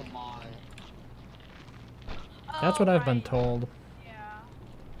the mod. That's Oh, what I've been right. told. Yeah.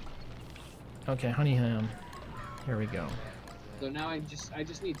 Okay, honey ham. Here we go. So now I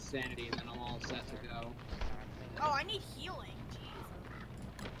just need sanity, and then I'm all set to go. Oh, I need healing.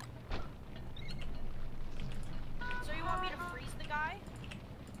 Jeez. So you want me to freeze the guy?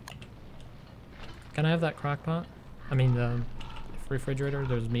 Can I have that crock pot? I mean, the refrigerator?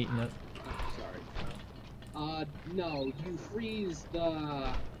 There's meat in it. Oh, sorry. No, you freeze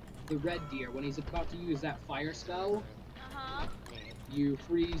the red deer when he's about to use that fire spell. Uh-huh. You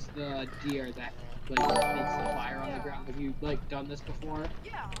freeze the deer that like makes the fire on the ground. Have you like done this before?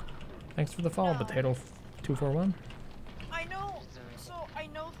 Yeah. Thanks for the follow, No. Potato 241. I know. So I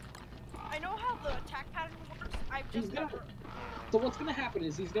know how the attack pattern works. I've He's just gonna. never. So what's gonna happen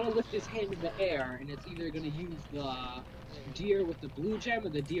is he's gonna lift his hand in the air, and it's either gonna use the deer with the blue gem or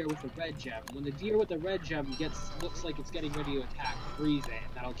the deer with the red gem. When the deer with the red gem looks like it's getting ready to attack, freeze it.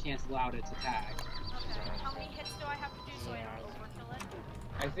 That'll cancel out its attack. Okay. How many hits do I have to do so I don't overkill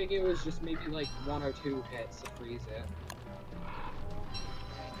it? I think it was just maybe like 1 or 2 hits to freeze it.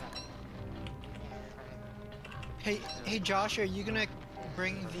 Hey, Josh, are you gonna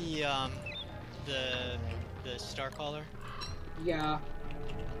bring the star collar? Yeah.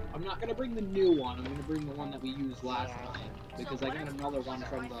 I'm not gonna bring the new one. I'm gonna bring the one that we used last night because So I what got is another one my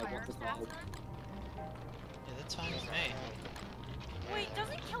from the fire what's it staff called? then? Yeah, that's fine with me. Wait,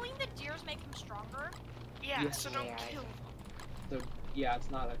 doesn't killing the deers make them stronger? Yeah, Yeah. so don't kill them. So yeah, it's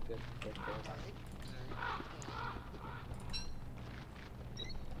not a good thing.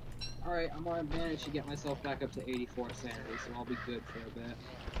 Alright, I'm gonna manage to get myself back up to 84 sanity, so I'll be good for a bit.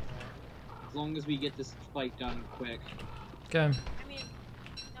 As long as we get this fight done quick. Okay. I mean,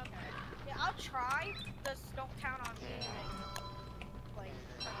 okay. Yeah, I'll try. Just don't count on being like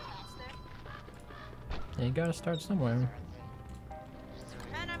fantastic. Yeah, you gotta start somewhere.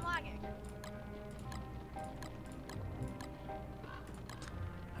 And I'm lagging.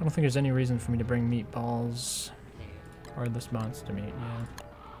 I don't think there's any reason for me to bring meatballs or this monster meat, yeah.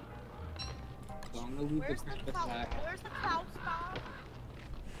 So I'm gonna leave Where's the the crit cloud? attack. Where's the cloud spot?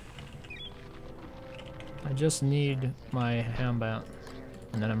 I just need my ham bat,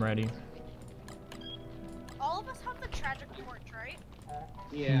 and then I'm ready. All of us have the tragic torch, right?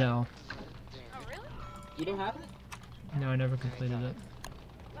 Yeah. No. Oh, really? You don't have it? No, I never completed it.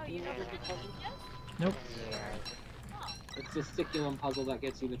 Oh, you never did that? Yes? Nope. Oh. It's the sticulum puzzle that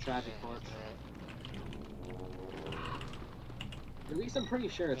gets you the tragic torch. At least I'm pretty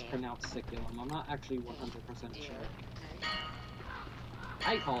sure it's pronounced sticulum. I'm not actually 100% sure.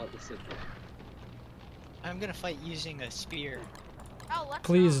 I call it the sticulum. I'm gonna fight using a spear. Oh, let's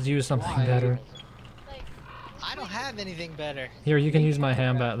Please not. do something Why? better. Like, I don't have anything better. Here, you can use my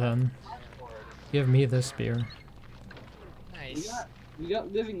ham bat then. Give me this spear. Nice. We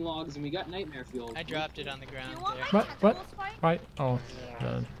got living logs and we got nightmare fuel. I dropped it on the do ground you want there. my What? What? tentacle spike? Right? Oh.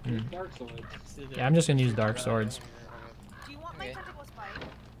 Dark swords. So the- Yeah, I'm just gonna use dark swords. Do you want my Okay. tentacle spike?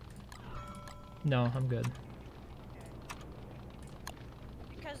 No, I'm good.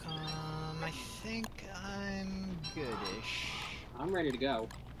 Because I think I'm goodish. I'm ready to go.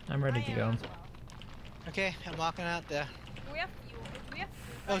 I'm ready I to am go. as well. Okay, I'm walking out there. Do we have fuel? Do we have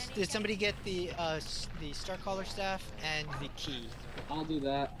food Oh, by did any somebody get the star collar staff and the key? I'll do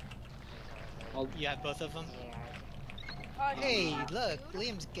that. You have both of them? chance? Do we Hey, have look, food?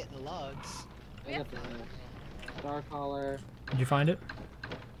 Liam's getting logs. I got the star collar. Did you find it?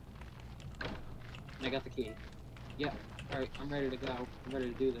 And I got the key. Yep. Alright, I'm ready to go. I'm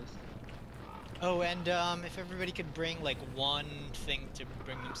ready to do this. Oh, and if everybody could bring like one thing to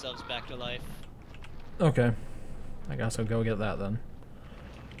bring themselves back to life. Okay. I guess I'll go get that then.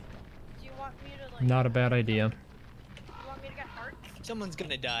 Do you want me to like? Not a bad idea. Do you want me to get hearts? Someone's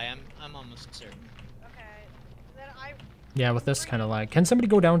gonna die. I'm almost certain. Okay. Then I. Yeah, with this kind of lag. Can somebody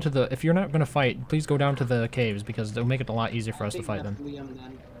go down to the... If you're not gonna fight, please go down to the caves, because they'll make it a lot easier for us to think fight that's them. Liam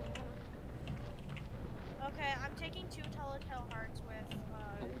then. Okay, I'm taking 2 telltale hearts with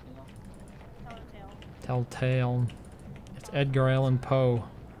telltale. Telltale. It's Edgar Allan Poe.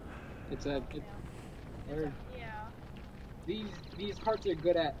 It's a. They're, Yeah. these parts are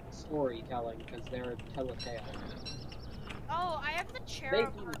good at storytelling because they're telltale. Oh, I have the They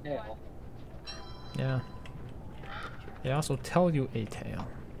cherub tell a heart tale. one. Yeah. They also tell you a tale.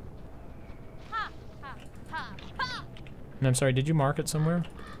 Ha! Ha! Ha! Ha! And I'm sorry, did you mark it somewhere?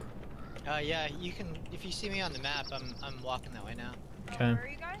 Yeah, you can. If you see me on the map, I'm walking that way now. Okay. Where are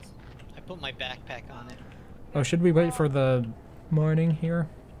you guys? I put my backpack on it. Oh, should we wait for the morning here?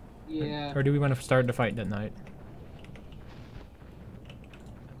 Yeah. Or do we want to start the fight at night?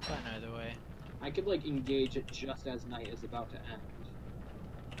 I'm fine either way. I could like engage it just as night is about to end.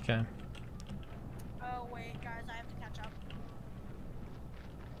 Okay. Oh wait, guys, I have to catch up.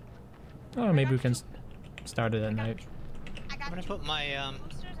 Oh, maybe we can start it at night. I got I'm gonna two put my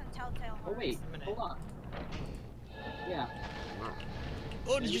boosters and telltale Oh wait, a minute. hold on. Yeah,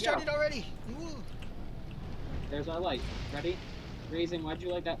 Oh, There did you you start go. it already? Woo. there's our light. Ready? Raising, why'd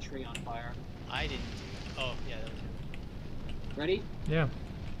you light that tree on fire? I didn't. Oh, yeah, that was Ready? Yeah.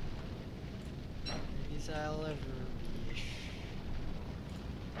 it. Is I'll ever be.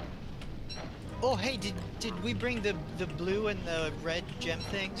 Oh, hey, did we bring the blue and the red gem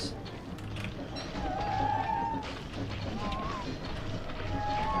things?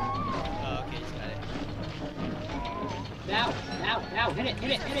 Oh, okay, he's got it. Now, hit it!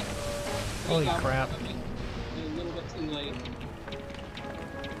 There Holy you go. crap. Okay. You're a little bit too late.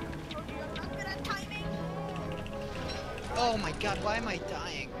 Okay, I'm not good at timing. Oh my god, why am I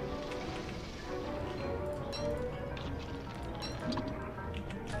dying?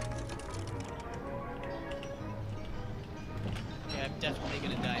 Yeah, I'm definitely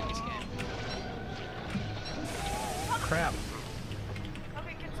gonna die in this game. Crap.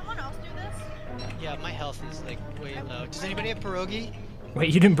 Okay, can someone else do this? Yeah, my health is like way low. Does anybody have pierogi?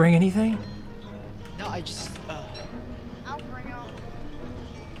 Wait, you didn't bring anything? No, I just, I'll bring out.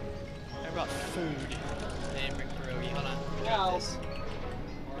 I brought food. I didn't bring pierogi. Hold on. No. Drop this.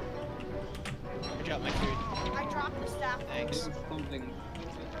 I dropped my food. I dropped the staff. Thanks. There's something.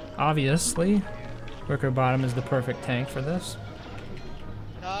 Obviously, Wicker Bottom is the perfect tank for this.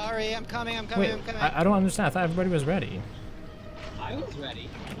 Sorry, I'm coming. Wait, I don't understand. I thought everybody was ready. I was ready.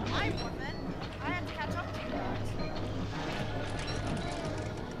 I wasn't. I had to catch up to you guys.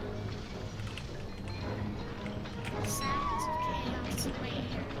 Sounds of chaos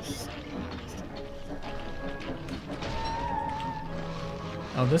waves.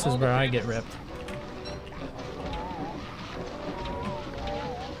 Oh, this is where I get ripped.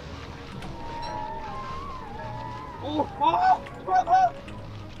 Oh!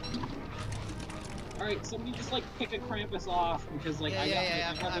 Alright, somebody just like pick a Krampus off because like I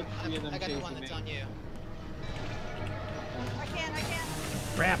got the three of them I got the chasing one that's me. on you. I can't.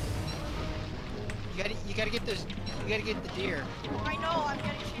 Crap. You gotta get those. You gotta get the deer. I know, I'm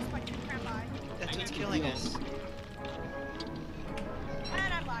getting chased by two crampi. That's I what's need killing heals. us.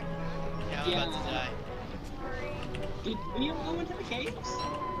 And I'm lagging. Yeah, I'm about to die. Sorry. Did we go into the caves?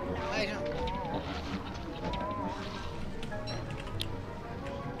 I don't.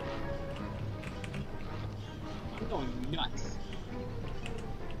 I'm going nuts.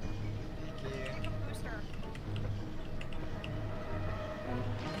 Thank you. Take a booster.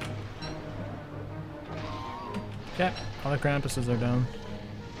 Okay, all the Krampuses are down.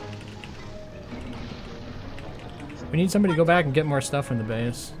 We need somebody to go back and get more stuff from the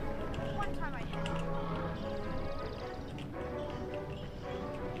base. One time I hit.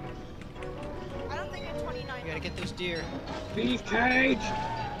 I don't think in 29. You gotta get those deer. Beef cage!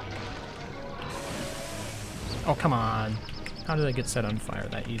 Oh, come on. How did they get set on fire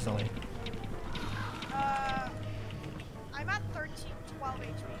that easily? I'm at 12 HP.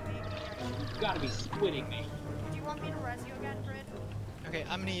 Maybe. You gotta be squidding me. Do you want me to res you again, Fred? Okay,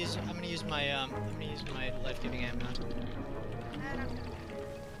 I'm gonna use my life-giving ammo. And I'm good.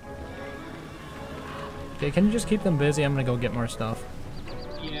 Okay, can you just keep them busy? I'm gonna go get more stuff.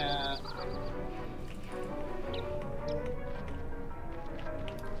 Yeah.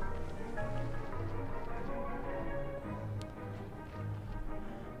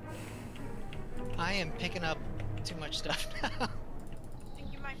 I am picking up too much stuff now. I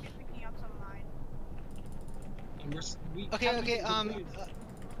think you might be picking up some of mine. And we Okay, haven't okay. completed-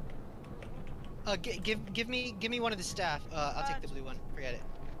 Give me one of the staff. I'll take the blue one. Forget it.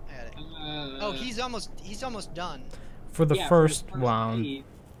 I got it. Oh, he's almost done. For the yeah, first for the round. wave.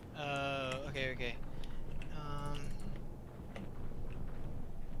 Okay.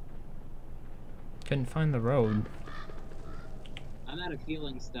 Couldn't find the road. I'm out of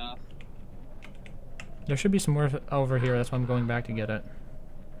healing stuff. There should be some more over here, that's why I'm going back to get it.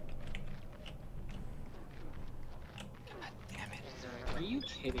 God damn it. Are you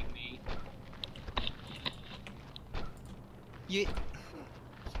kidding me? You.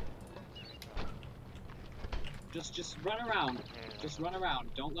 Just run around. Just run around.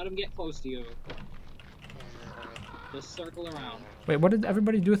 Don't let them get close to you. Just circle around. Wait, what did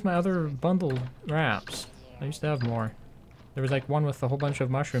everybody do with my other bundled wraps? I used to have more. There was like one with a whole bunch of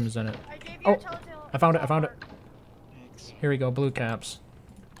mushrooms in it. I gave you Oh, a telltale. I found it. Thanks. Here we go, blue caps.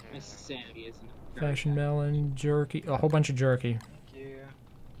 My sanity isn't very Fashion high. melon, jerky, a whole bunch of jerky. Yeah.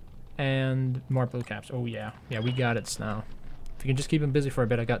 And more blue caps. Oh yeah. Yeah, we got it now. If you can just keep them busy for a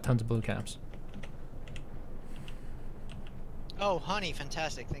bit, I got tons of blue caps. Oh, honey,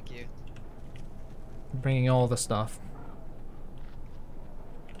 fantastic. Thank you. bringing all the stuff.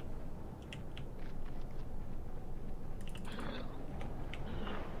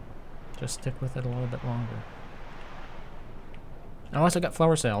 Just stick with it a little bit longer. I also got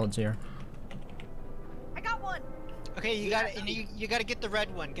flower salads here. I got one. Okay, you got it. And you got to get the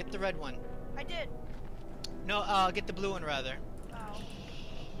red one. Get the red one. I did. No, get the blue one rather. Oh.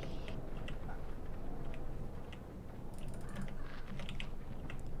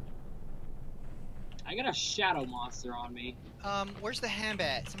 I got a shadow monster on me. Where's the ham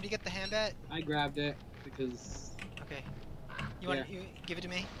bat? Somebody get the ham bat? I grabbed it because. Okay. You want to give it to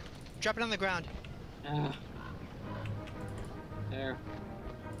me? Drop it on the ground. There.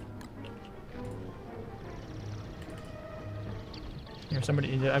 Here,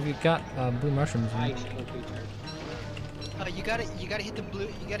 somebody. Have you got blue mushrooms? I Here? shadow creature. You gotta hit the blue.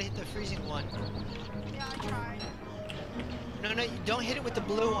 You gotta hit the freezing one. Yeah, I tried. No, you don't hit it with the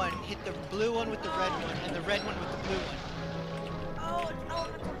blue one. Hit the blue one with the red one, and the red one with the blue one. Oh, it's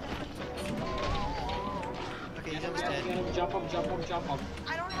elemental difference. Okay, he's almost dead. Get him, jump him, jump him, jump him.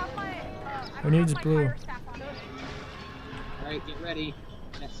 I don't have my. Who needs blue? Fire staff on me. Alright, get ready.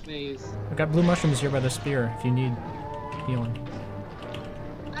 Next phase. I've got blue mushrooms here by the spear if you need healing.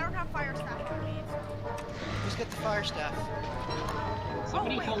 I don't have fire staff on me. Who's got the fire staff?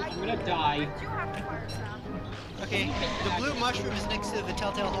 Somebody wait, help, I I'm gonna I die. do have the fire staff. Okay, the blue mushroom is next to the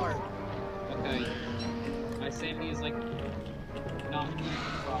telltale heart. Okay. My sanity is like not a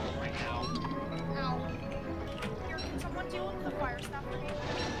problem right now. Ow. Here, can someone deal with the fire staff for me?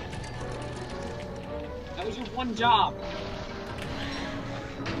 That was your one job.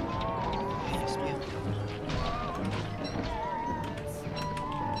 Yes, ma'am.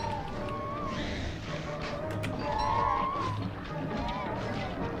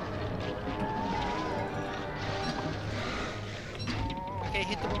 Okay,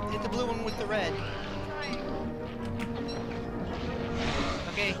 hit the blue one with the red.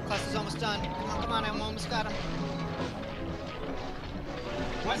 Okay, class is almost done. Come on, I almost got him.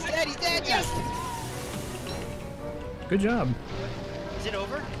 He's dead, yes! Good job. Is it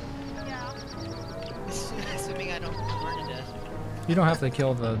over? Yeah. Assuming I don't burn to death. You don't have to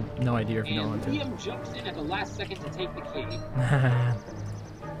kill the no idea if you don't And want to. Liam jumps in at the last second to take the key.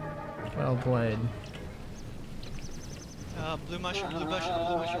 Well played. Blue mushroom, blue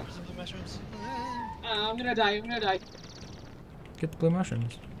mushrooms, blue mushrooms. I'm gonna die, I'm gonna die. Get the blue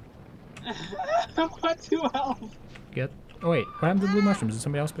mushrooms. I'm at 2 health. Get. Oh wait, what happened to the blue mushrooms? Did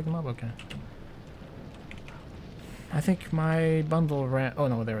somebody else pick them up? Okay. I think my bundle ran. Oh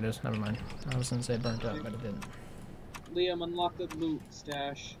no, there it is. Never mind. I was gonna say it burnt up, but it didn't. Liam, unlock the loot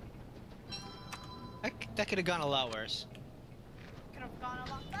stash. That could have gone a lot worse. Could have gone a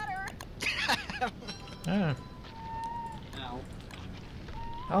lot better. Ah, Ow.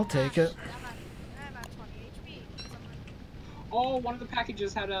 I'll take it. I'm at 20 HP. Someone... Oh, one of the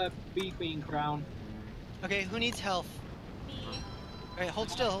packages had a bee queen crown. Okay, who needs health? Me. Alright, hold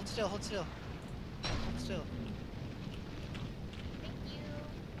still, hold still, hold still. Hold still. Thank you.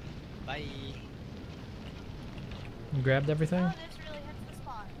 Bye. You grabbed everything? Oh, this really hits the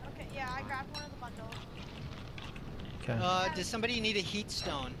spot. Okay, yeah, I grabbed one of the bundles. Okay. Does somebody need a heat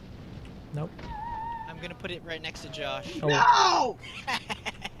stone? Nope. I'm gonna put it right next to Josh. Oh, No!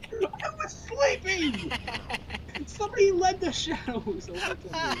 I was sleeping! Somebody led the shadows over to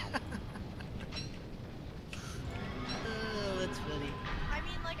me. Oh, that's funny. I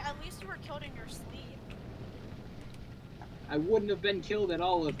mean, like, at least you were killed in your sleep. I wouldn't have been killed at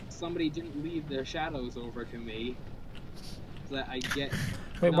all if somebody didn't leave their shadows over to me. So that I get.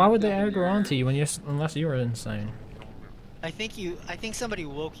 Wait, why would they knocked up in aggro the air. onto you when you unless you were insane? I think somebody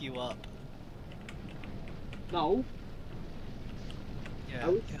woke you up. No, Yeah. I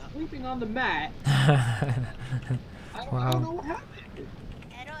was sleeping on the mat. Wow. I don't know what happened.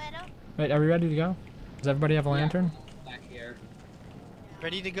 Edo. Wait, are we ready to go? Does everybody have a lantern? Back here.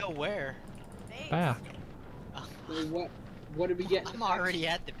 Ready to go where? Thanks. Back. So what did we get? I'm already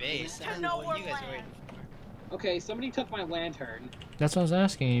at the base. I don't know what you guys are waiting for. Okay, somebody took my lantern. That's what I was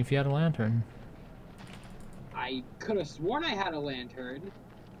asking you, if you had a lantern. I could have sworn I had a lantern.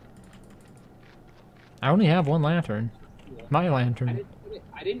 I only have one lantern. My lantern.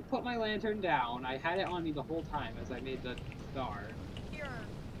 I didn't put my lantern down. I had it on me the whole time as I made the star. Here,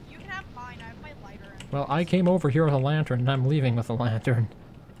 you can have mine. I have my lighter. Well, I came over here with a lantern, and I'm leaving with a lantern.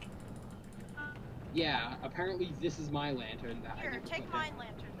 Yeah, apparently this is my lantern that I Here, never take put my down.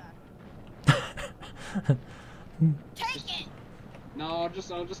 lantern then. Take it! No, I'll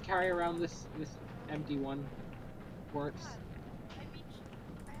just carry around this empty one. Works. God,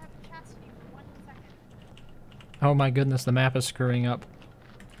 I have chastity for 1 second. Oh my goodness, the map is screwing up.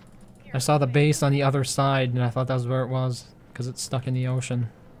 Here, I saw the base on the other side, and I thought that was where it was, because it's stuck in the ocean.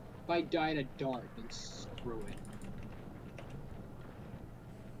 If I die in a dart, then screw it.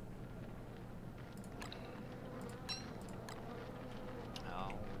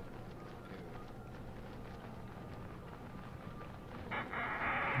 Oh.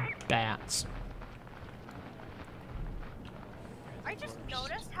 Bats. I just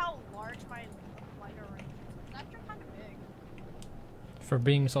noticed how large my lighter range is. That's kind of big. For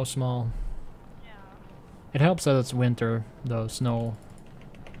being so small. Yeah. It helps that it's winter, though snow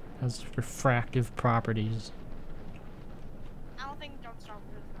has refractive properties. I don't think Don't Starve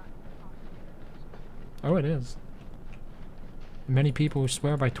is that complicated. Oh, it is. Many people who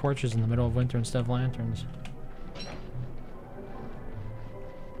swear by torches in the middle of winter instead of lanterns.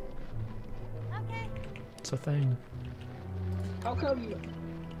 Okay. It's a thing. How come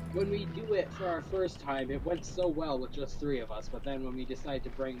when we do it for our first time, it went so well with just 3 of us, but then when we decide to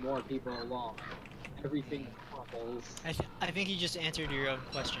bring more people along, everything crumbles? I think you just answered your own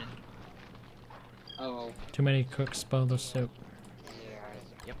question. Oh, Too many cooks spoil the soup.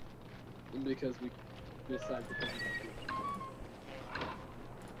 because we decided to bring more people.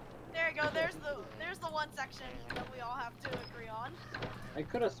 There you go. There's the one section that we all have to agree on. I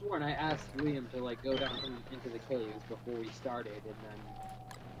could have sworn I asked Liam to like go down into the caves before we started, and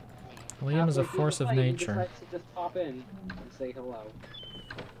then Liam is a halfway through force the of fight, he nature. decides to just pop in and say hello.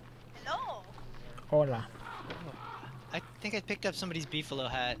 Hello. Hola. I think I picked up somebody's beefalo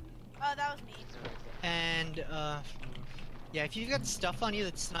hat. Oh, that was me. And, yeah, if you've got stuff on you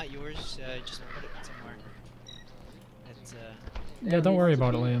that's not yours, just put it somewhere. It's, Yeah, don't worry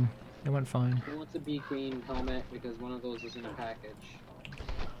about it, Liam. It went fine. He wants a Bee Queen helmet because one of those is in a package.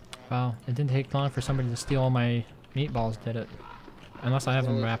 Wow, it didn't take long for somebody to steal all my meatballs, did it? Unless I have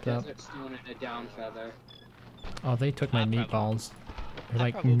them wrapped up. Desert's doing it a down feather. Oh, they took my I probably- meatballs. There's I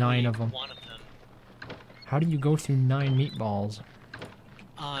like probably 9 of them. One of them. How do you go through 9 meatballs?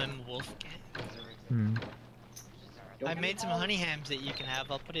 I'm Wolfgang. Hmm. I made some honey hams that you can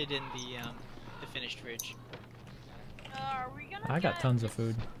have. I'll put it in the finished fridge. Are we gonna? I got get tons of this-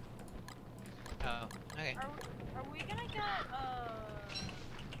 food. Oh, okay. Are we gonna get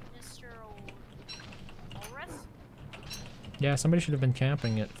Mr. Ulrich? Yeah, somebody should have been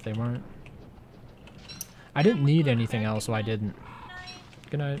camping it if they weren't. I didn't need anything else, so I didn't.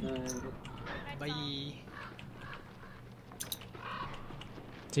 Good night. Bye.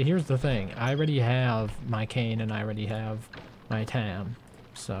 See, here's the thing. I already have my cane and I already have my tam,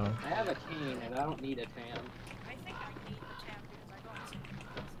 so... I have a cane and I don't need a tam. I think I need the tam because I don't see.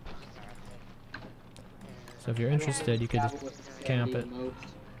 So if you're interested, you could Dabble with the camp sandy it. most.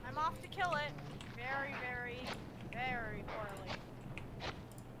 I'm off to kill it. Very, very, very poorly.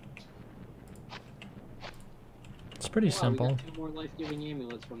 It's pretty Wow, simple. We got 2 more life-giving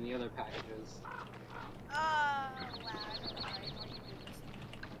amulets from the other packages. Lag. Alright, how you do this?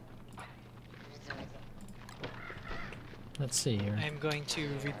 Let's see here. I'm going to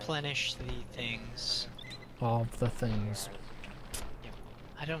replenish the things. All the things.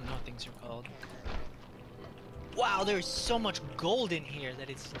 I don't know what things are called. Wow, there's so much gold in here that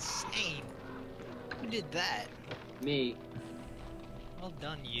it's insane. Who did that? Me. Well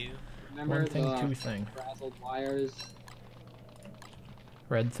done, you. Remember One thing, the 2 thing. frazzled wires?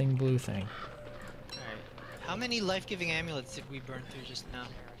 Red thing, blue thing. Alright. How many life-giving amulets did we burn through just now?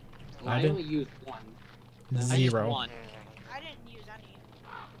 Well, I I didn't- only used 1. I used 0. one. I didn't use any.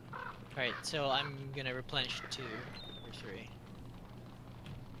 Alright, so I'm gonna replenish 2 or 3.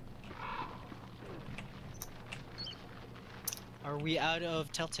 Are we out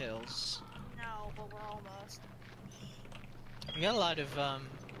of telltales? No, but we're almost. We got a lot of Do you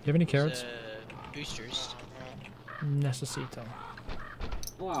have any those, carrots? boosters. Necesito.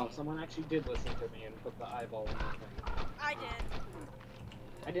 Wow, someone actually did listen to me and put the eyeball in the thing. I did.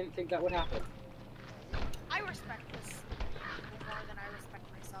 I didn't think that would happen. I respect this more than I respect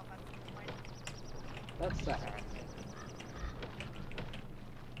myself at this point. That's sad.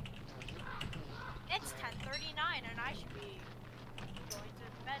 It's 10:39 and I should be going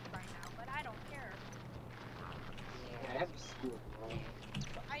to bed right now, but I don't care. I have school tomorrow.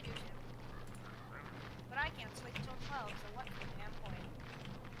 But I do too. But I can't sleep till 12, so what's the damn point?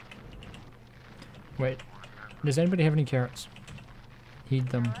 Wait. Does anybody have any carrots? Heed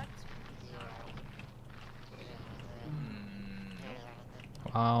them. Carrots?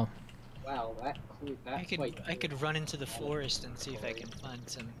 Wow. Wow, that I could run into the forest and see if I can find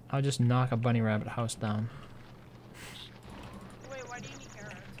some. I'll just knock a bunny rabbit house down. Wait, why do you need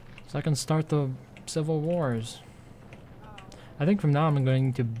carrots? So I can start the civil wars. Oh. I think from now I'm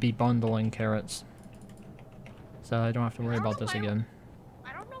going to be bundling carrots. So I don't have to worry I don't about know this why- again.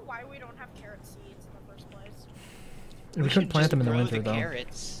 I don't know why we don't We couldn't should plant just them in the grow winter, though.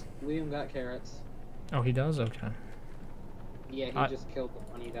 Carrots. Liam got carrots. Oh, he does? Okay. Yeah, he just killed the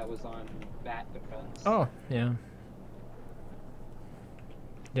bunny that was on bat defense. Oh, yeah.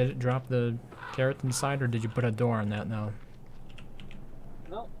 Did it drop the carrot inside, or did you put a door on that now?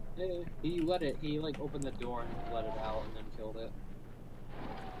 No, he let it. He like opened the door and let it out, and then killed it.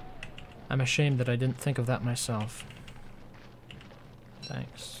 I'm ashamed that I didn't think of that myself.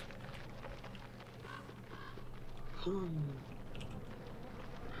 Thanks. Don't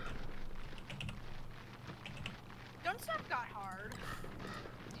stuff got hard.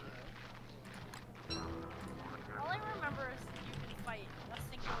 All I remember is you can fight a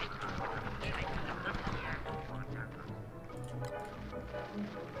single.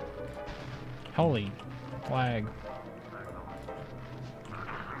 Holy flag.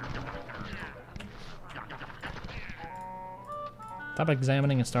 Stop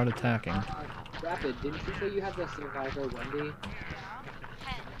examining and start attacking. Rapid, didn't you say you had the survivor Wendy? Do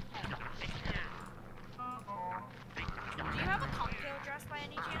you have a cocktail dress by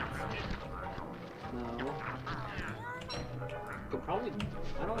any chance? No. Could probably.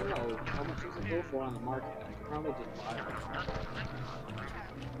 I don't know how much does it go for on the market. I could probably just buy it.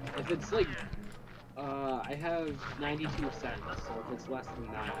 If it's like, I have 92 cents, so if it's less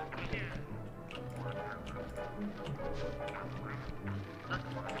than that.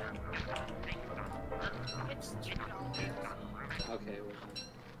 It's $2. Okay. Well.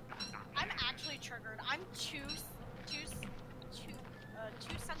 I'm actually triggered. I'm two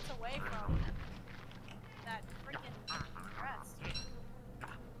cents away from that freaking dress.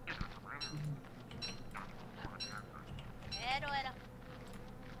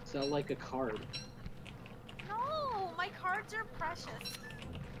 Sell like a card. No, my cards are precious.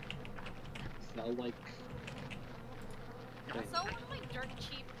 Sell like. I'll sell one of my dirt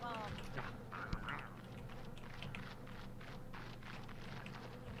cheap,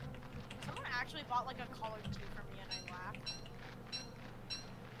 Someone actually bought like a colored tee for me and I laughed.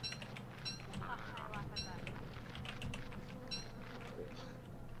 I laughed at that.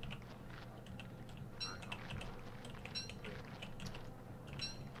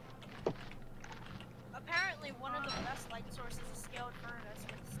 Apparently one of the best light sources is scaled furnace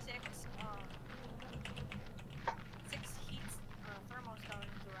with six heat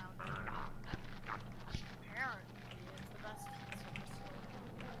thermostones around it. Apparently it's the best heat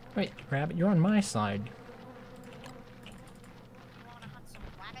source. Wait, Rabbit, you're on my side. You wanna hunt some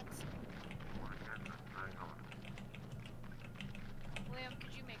rabbits? William,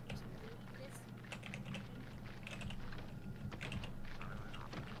 could you make me some food, please?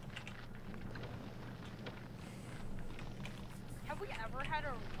 Have we ever had a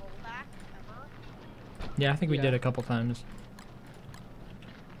rollback ever? Yeah, I think we Yeah. did a couple times.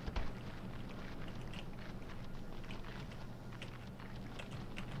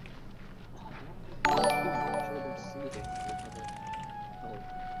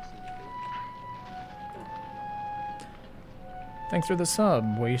 Thanks for the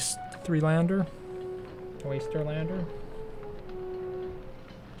sub, Wasterlander. Wasterlander.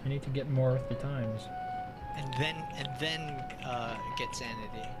 I need to get more earthly times. And then get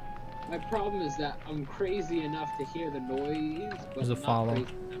sanity. My problem is that I'm crazy enough to hear the noise, but There's a not follow.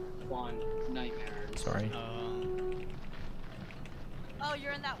 crazy enough to spawn nightmares. Sorry. Oh,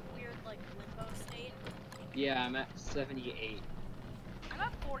 you're in that weird, like, limbo state? Yeah, I'm at 78. I'm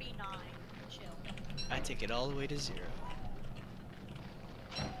at 49. Chill. I take it all the way to 0.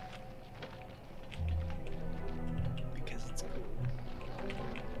 Because it's cool.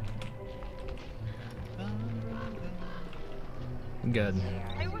 Good.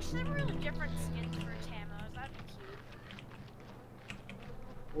 I wish there were different skins for Tamos. That'd be cute.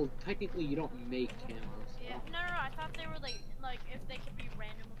 Well, technically you don't make camos. Yeah. No, I thought they were like if they could be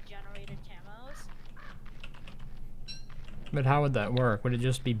randomly generated Tamos. But how would that work? Would it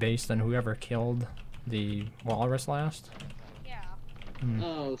just be based on whoever killed the walrus last? Yeah.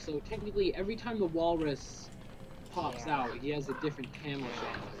 Oh, so technically every time the walrus pops out, he has a different camo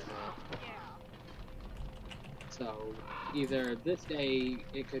shade. Yeah. So either this day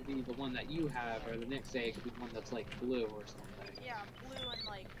it could be the one that you have, or the next day it could be one that's like blue or something. Yeah, blue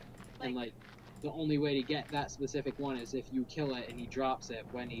and And like the only way to get that specific one is if you kill it and he drops it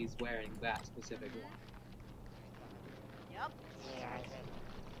when he's wearing that specific one. Yep.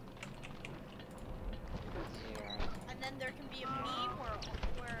 And then there can be a meme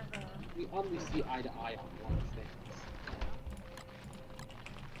where the We oddly see eye to eye on a lot of things.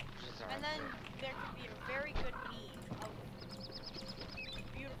 and then there can be a very good meme of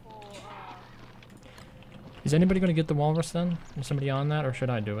beautiful Is anybody going to get the walrus then? Is somebody on that, or should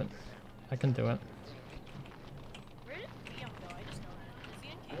I do it? I can do it.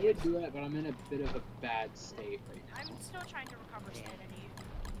 would do it, but I'm in a bit of a bad state right now. I'm still trying to recover sanity.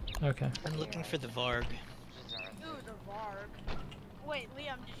 Okay. I'm looking for the Varg. Ooh, the Varg. Wait,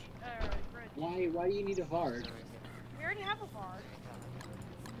 Liam, did you, Brett, Why do you need a Varg? we already have a Varg.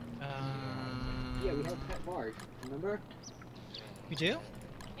 Yeah, we have pet Varg, remember? You do?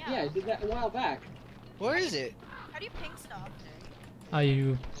 Yeah, I did that a while back. Where is it? How do you ping stuff?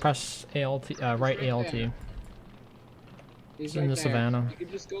 You press ALT, right Right ALT. there. He's It's in right the there. savannah. You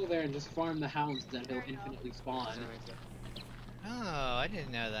can just go there and just farm the hounds, then he'll There you go. infinitely spawn. Oh, I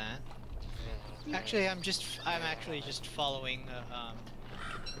didn't know that. Actually, I'm actually just following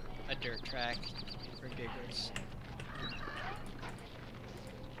a dirt track for giggles.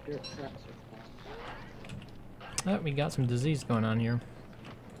 Dirt traps are fun. Oh, we got some disease going on here.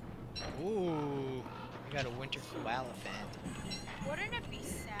 Ooh, we got a winter koalefant. Wouldn't it be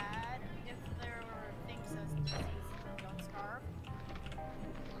sad if there were things as diseases that don't starve?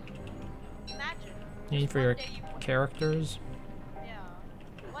 Imagine. Need just for one your day you wake- characters. Yeah.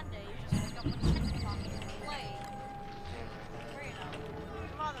 One day you just wake up with chickenpox and plague. Or, you know,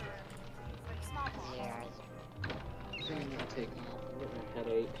 some other disease, like smallpox. I'm gonna take off. I'm getting a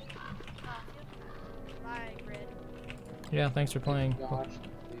headache. Bye, Grid. Yeah, thanks for playing. Gosh,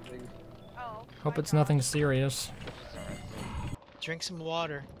 leaving. Oh. Hope my it's God. nothing serious. Drink some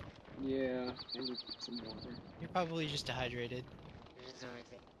water. Yeah, I need some water. You're probably just dehydrated.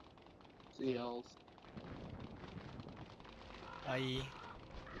 CLs. I.e.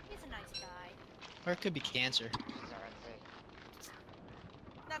 He's a nice guy. Or it could be cancer.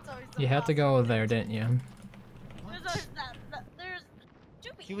 That's always the You had to go there, didn't you? There's always that there's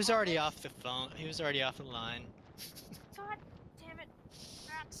to be He was already honest- off the phone. He was already off the line. God damn it.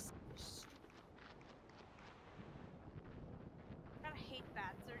 Bats. I hate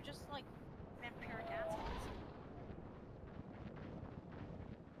bats. They're just like vampiric assholes.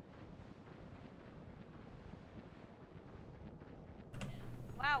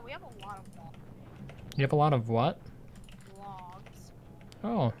 Wow, we have a lot of You have a lot of what? logs.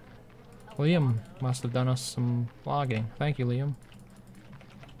 Oh, A Liam lot of- must have done us some logging. Thank you, Liam.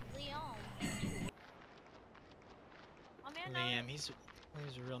 Leon. Oh man, Liam, he's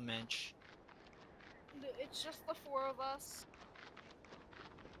a real mensch. it's just the four of us.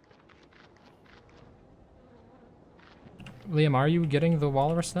 Liam, are you getting the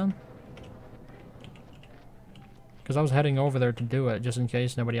walrus then? Because I was heading over there to do it, just in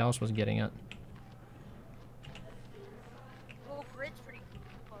case nobody else was getting it. Well, Grid's pretty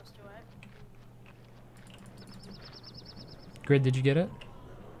close to it. Grid, did you get it?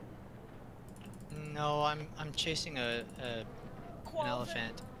 No, I'm chasing an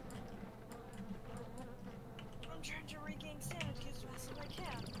elephant. I'm trying to regain sanity as fast as I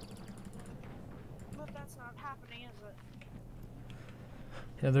can. But that's not happening, is it?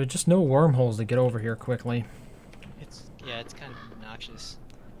 Yeah, there are just no wormholes to get over here quickly. It's kind of obnoxious.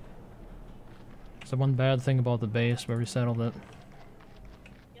 It's the one bad thing about the base where we settled it.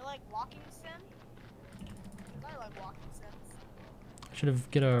 You like walking sim? I like walking sims. Should have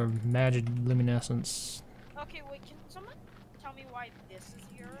get a magic luminescence. Okay, wait, can someone tell me why this is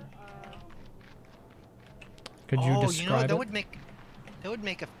here? Could you You know describe that it? would make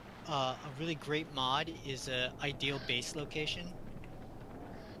a really great mod is a ideal base location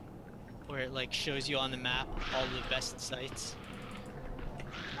where it like shows you on the map all the best sites.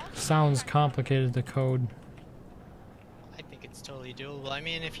 Sounds complicated to code. I think it's totally doable. I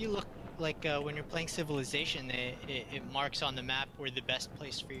mean, if you look like when you're playing Civilization, it marks on the map where the best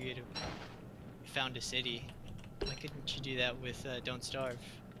place for you to found a city. Why couldn't you do that with Don't Starve?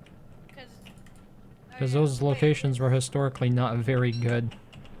 Because those locations were historically not very good.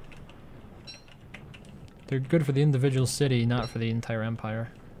 They're good for the individual city, not for the entire empire.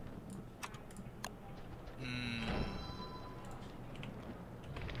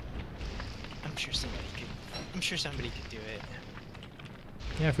 I'm sure somebody could do it.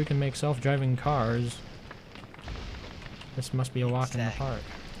 Yeah, if we can make self-driving cars, this must be a walk in the Exactly. park.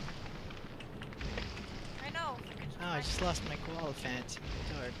 I know. Oh, I just lost my koalefant in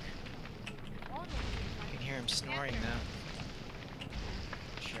the dark. I can hear him snoring though.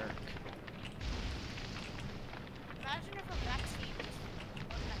 Jerk. Imagine if a vaccine was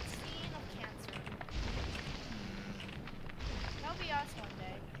a vaccine of cancer. That'll be us one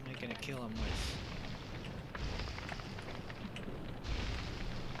day. What am I gonna kill him with?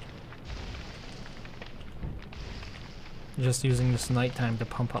 Just using this nighttime to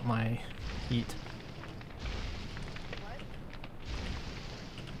pump up my heat. What?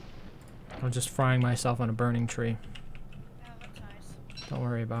 I'm just frying myself on a burning tree. Yeah, that's nice. Don't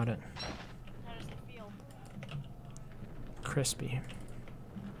worry about it. How does it feel? Crispy.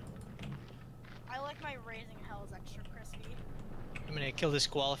 why raising hell is extra crispy. I'm gonna kill this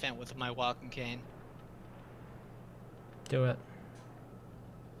squaliphant with my walking cane. Do it.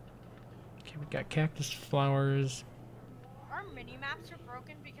 Okay, we got cactus flowers. Our mini maps are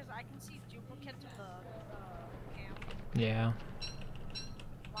broken because I can see duplicates of the camp. Yeah.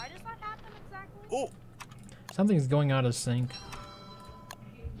 Why does that happen exactly? Oh! Something's going out of sync.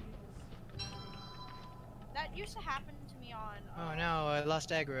 That used to happen to me on. Oh no, I lost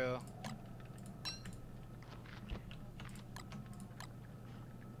aggro.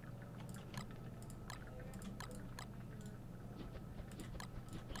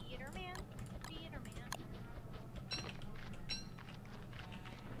 Theater man. Theater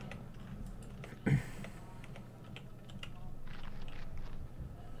man.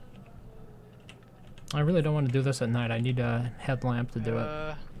 I really don't want to do this at night. I need a headlamp to do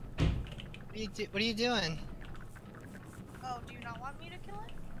it. What are you doing? Oh, do you not want me to kill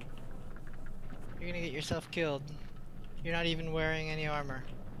it? You're gonna get yourself killed. You're not even wearing any armor.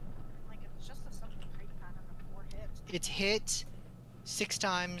 Like, it's just a simple kite pattern of 4 hits. It's hit 6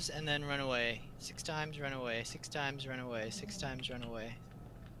 times and then run away. 6 times, run away. 6 times, run away. 6 times, run away.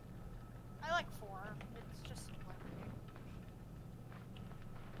 I like 4. It's just simpler.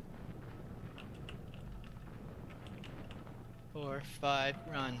 4, 5,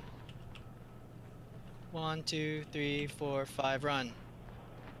 run. 1, 2, 3, 4, 5, run.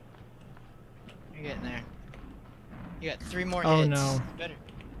 You're getting there. You got 3 more hits. Oh no.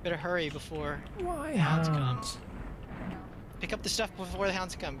 Better hurry before Why hounds hounds? come. Pick up the stuff before the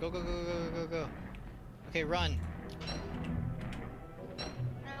hounds come. Go, go, go, go, go, go. Okay, run.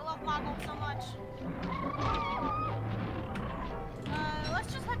 I love Moggle so much.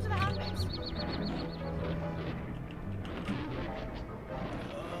 Let's just head to the hound base.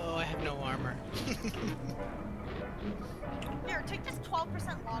 Oh, I have no armor. Here, take this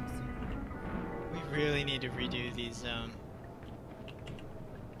 12% log suit. We really need to redo these How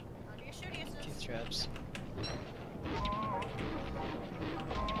do you shoot uses? teeth traps.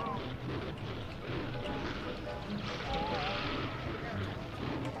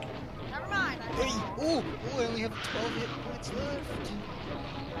 Never mind. Hey! Ooh! I only have 12 hit points left.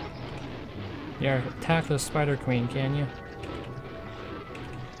 Yeah, attack the spider queen, can you?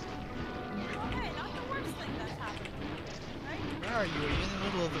 Okay, not the worst thing that's happened. Right? Where are you? Are you in the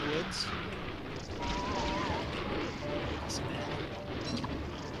middle of the woods?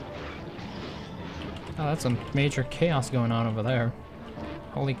 Oh, that's some major chaos going on over there.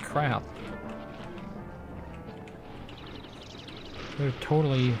 Holy crap. They're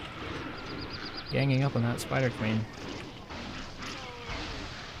totally ganging up on that spider queen.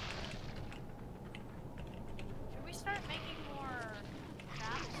 Should we start making more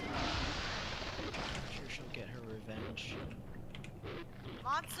traps? I'm sure she'll get her revenge.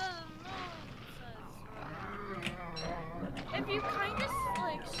 Lots of if you kind of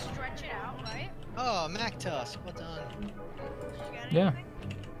like stretch it out, right? Oh, Mac Tusk, well done. Did you get Yeah. anything?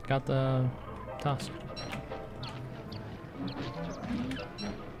 Got the tusk.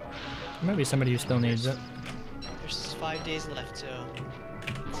 Maybe somebody who still needs it. There's 5 days left, so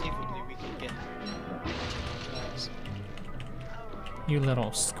conceivably we can get jobs. You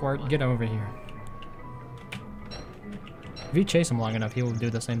little squirt, get over here. If you chase him long enough, he will do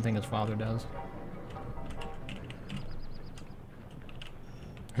the same thing his father does.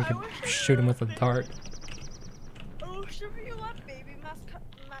 You could shoot him with a dart. Oh, should you let baby Matt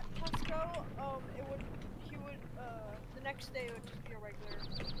Tusk go? He would, the next day it would just be a regular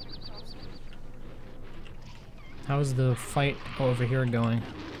Tusk. How's the fight over here going?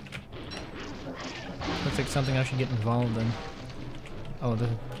 Looks like something I should get involved in. Oh,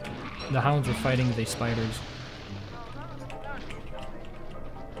 the hounds are fighting the spiders.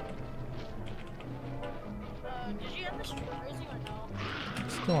 Did you end the stream raising or no?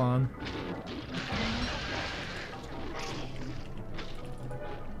 Still on.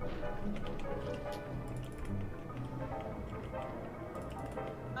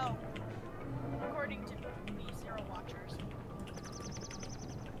 Oh. According to the 0 watchers.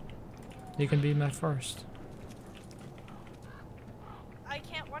 You can be my first. I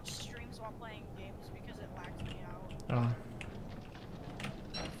can't watch streams while playing games because it lags me out. Oh.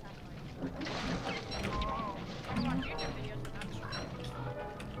 I watch YouTube videos and not streams.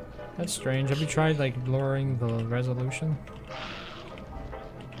 That's strange. Have you tried like lowering the resolution?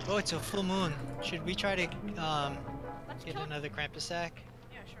 Oh, it's a full moon. Should we try to Let's get kill. another Krampus sack?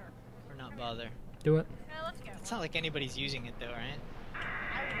 Yeah, sure. Or not bother? Do it. Yeah, let's go. It's not like anybody's using it though, right?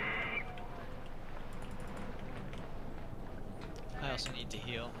 I also need to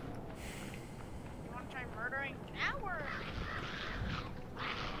heal. You want to try murdering? Now we're.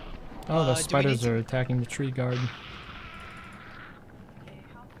 Oh, the do we spiders need to- are attacking the tree guard. Okay,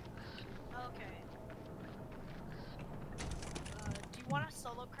 okay. Do you want to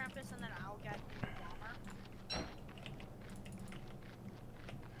solo Krampus and then I'll get the bomber?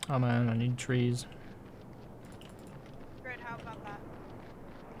 Oh man, I need trees. Great, how about that?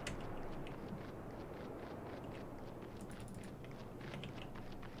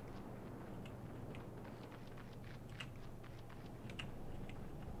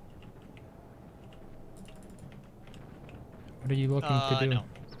 What are you looking to do? No.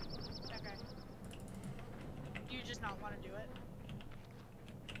 Okay. Do you just not want to do it?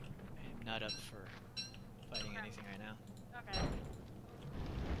 I'm not up for fighting anything right now. Okay.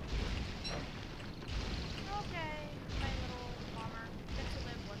 Okay, my little bomber. Get to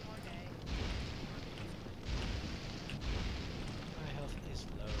live one more day. My health is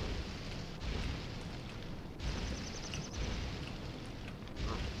low.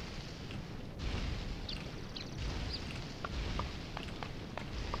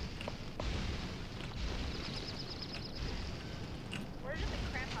 Where did the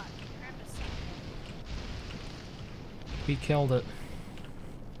Krampus sack We killed it.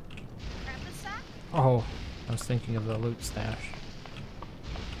 go? Krampus sack? Oh, I was thinking of the loot stash.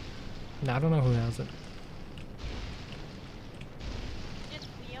 No, I don't know who has it. Did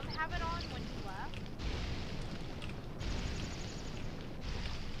Liam have it on when he left?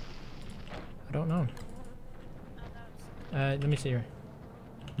 I don't know. Oh, that was... Let me see here.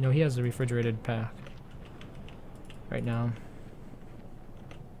 No, he has the refrigerated pack. Right now.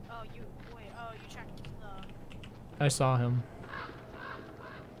 Oh, you checked the... I saw him.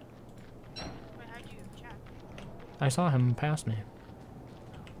 Wait, how'd you check? I saw him pass me.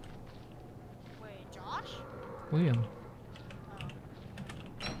 Wait, Josh? William. Oh.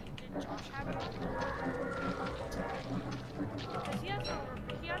 Did Josh have it on? Because we have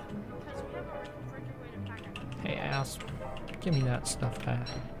a refrigerated pack. Hey, ass. Give me that stuff back.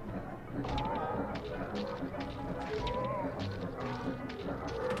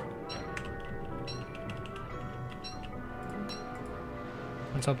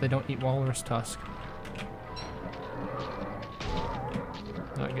 Let's hope they don't eat walrus tusk.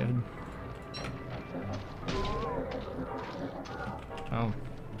 Not good. Oh.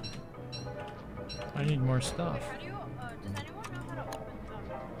 I need more stuff. How do you, does anyone know how to open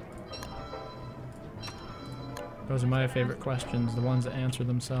them? Those are my favorite questions, the ones that answer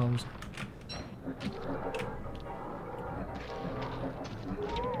themselves.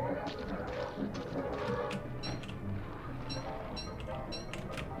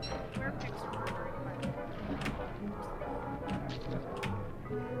 Where pigs are murdering my...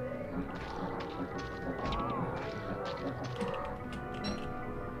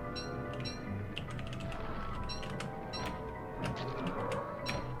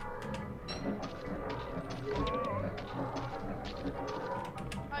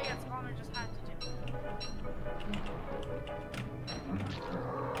 Oh yeah, Spawner just had to do.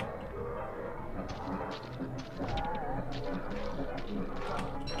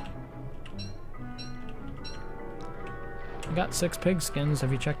 I got 6 pig skins.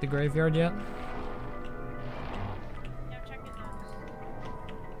 Have you checked the graveyard yet? Yeah, check his nose.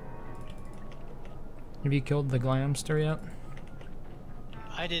 Have you killed the glamster yet?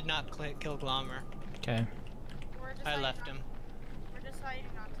 I did not kill Glommer. Okay. We're I deciding left not- him. We're deciding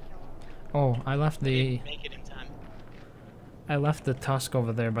not to kill him. Oh, I left the Didn't make it in time. tusk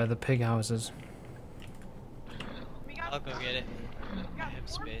over there by the pig houses. We got, I'll go get it. we I got have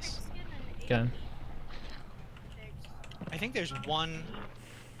 4 pig space. skin and 8 Okay. pigs. I think there's one.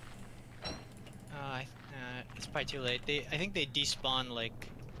 It's probably too late. I think they despawn like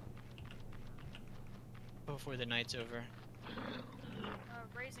before the night's over.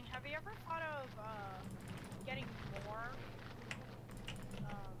 Raising, have you ever thought of getting more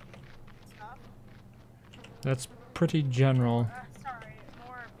stuff? That's pretty general. Sorry,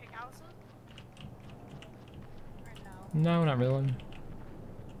 more pig houses? Or no? No, not really.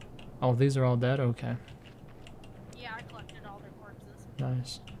 Oh, these are all dead? Okay. Yeah, I collected all their corpses.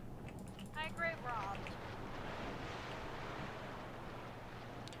 Nice. Hi, Great Rob.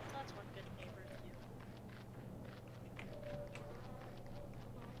 That's what good neighbors do.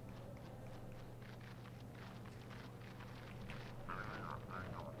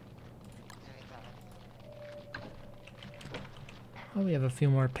 Oh, we have a few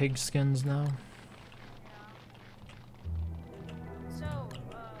more pig skins now. Yeah. So,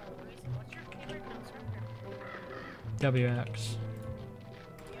 Reason, what's your favorite constructor? WX.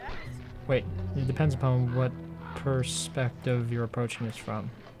 Yes? Wait, it depends upon what perspective you're approaching this from.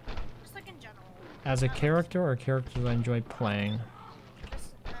 Just like in general. As a character or characters I enjoy playing? Just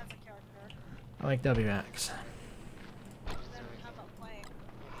as a character. I like WX. Then how about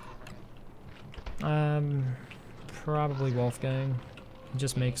playing? Probably Wolfgang. It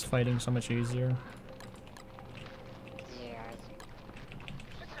just makes fighting so much easier. The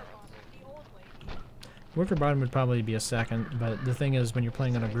old lady. Worker Bottom would probably be a second, but the thing is, when you're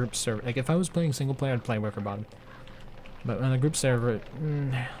playing on a group server, like if I was playing single player, I'd play Worker Bottom. But on a group server,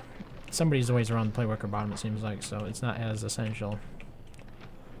 somebody's always around to play Worker Bottom, it seems like, so it's not as essential.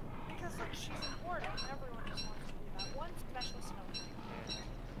 Because like she's important, and everyone just wants to do that one special snowflake.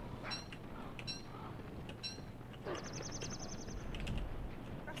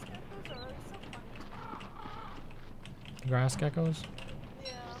 Grass geckos are so funny. Grass geckos?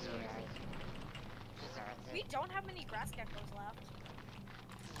 Yeah. We don't have many grass geckos left.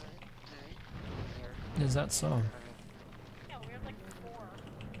 Is that so? Yeah, we have like 4.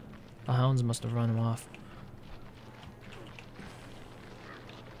 The hounds must have run them off.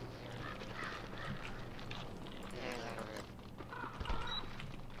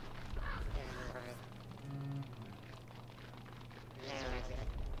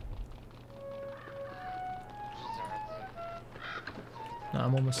 No,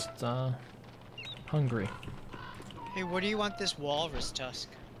 I'm almost hungry. Hey, where do you want this walrus tusk?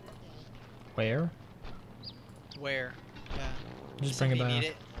 Where? Where? Yeah. Just bring it Somebody back. need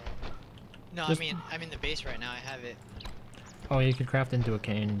it? No, Just- I mean, I'm in the base right now. I have it. Oh, you could craft into a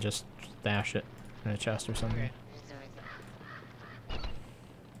cane and just stash it in a chest or something. Okay.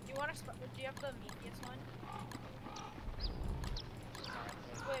 Do you have the meatiest one?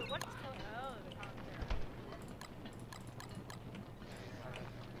 Wait, what's killing? Oh, the counter.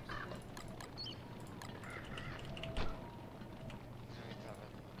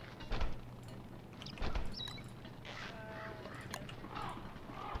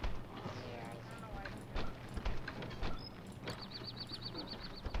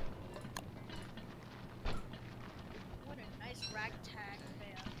 What a nice ragtag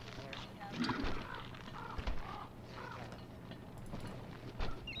band.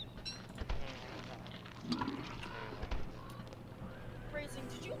 Racing,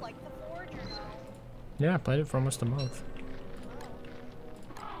 did you like the Forge or no? Yeah, I played it for almost a month.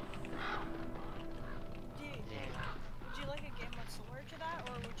 Would you like a game that's similar to that,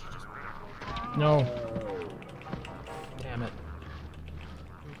 or would you just want to No. Damn it.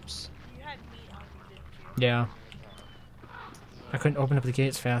 Oops. You had meat on you, didn't you? Yeah. I couldn't open up the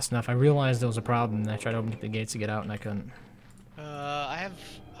gates fast enough. I realized there was a problem, and I tried to open up the gates to get out, and I couldn't.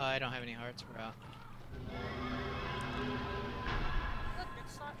 I don't have any hearts, bro. Look,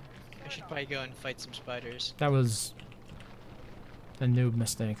 it's not. I should probably go and fight some spiders. That was a noob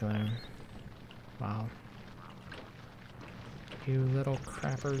mistake there. Wow. You little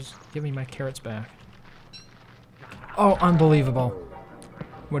crappers. Give me my carrots back. Oh, unbelievable.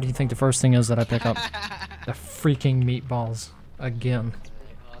 What do you think the first thing is that I pick up? The freaking meatballs. Again.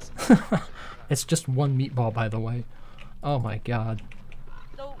 Pretty awesome. It's just one meatball, by the way. Oh my god.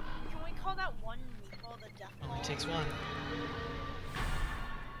 So, can we call that one meatball the death ball? Only takes one.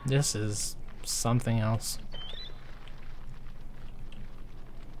 This is something else.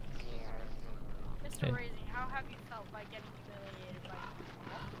 Mr. Hey. Raising, how have you felt by getting humiliated by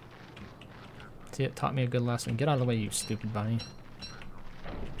See, it taught me a good lesson. Get out of the way, you stupid bunny.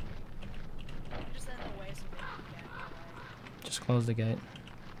 just in the way so they can get in the way? Just close the gate.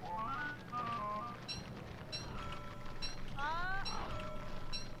 I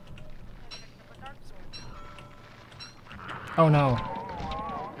picked up a dark sword. Oh no.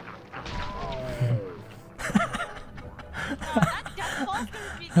 That death ball's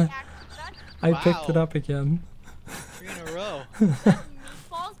gonna be the act. That I picked it Wow. up again. 3 in a row.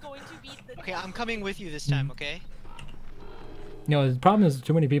 meatball's going to be the. Okay, I'm coming with you this time, okay? No, the problem is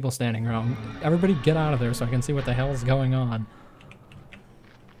too many people standing around. Everybody get out of there so I can see what the hell is going on.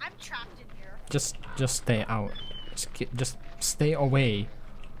 I'm trapped in here. Just stay out. Just stay away.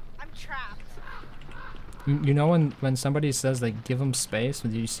 I'm trapped. You know when somebody says they give them space,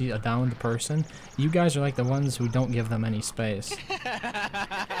 when you see a downed person, you guys are like the ones who don't give them any space.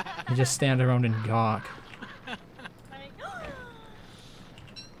 You just stand around and gawk. Like,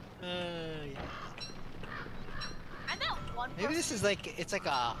 Yeah. I'm that one Maybe person. this is like it's like a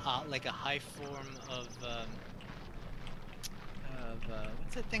high form of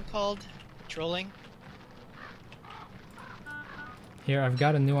what's that thing called? Trolling. Here, I've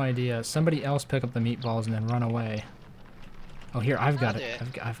got a new idea. Somebody else pick up the meatballs and then run away. Oh, here, I've got I'll it. do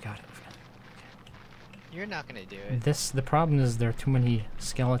it. I've got it. You're not gonna do it. The problem is there are too many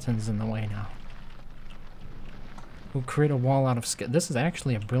skeletons in the way now. We'll create a wall out of this is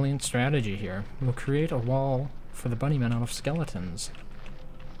actually a brilliant strategy here. We'll create a wall for the bunnymen out of skeletons.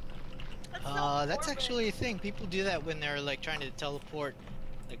 That's actually a thing. People do that when they're like trying to teleport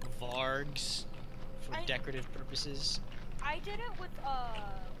like vargs for decorative purposes. I did it with what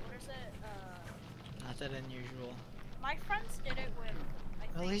is it? Not that unusual. My friends did it with.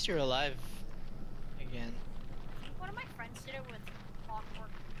 Well, at least you're alive again. I think one of my friends did it with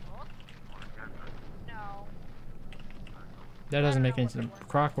Clockwork Book. No. That doesn't I make don't any know what sense. they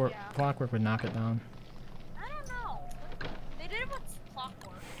were. Clockwork, Yeah. clockwork would knock it down. I don't know. They did it with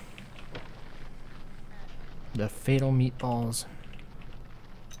Clockwork. The fatal meatballs.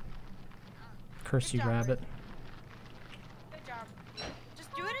 Curse Good you, job, rabbit. Good job.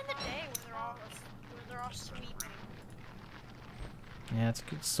 Just do it in the day where they're all sweet. Yeah, it's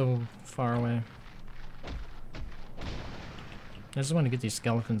so far away. I just want to get these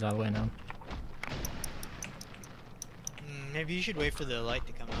skeletons out of the way now. Maybe you should wait for the light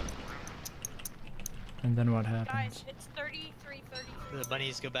to come up. And then what Guys, happens? it's 33:33. The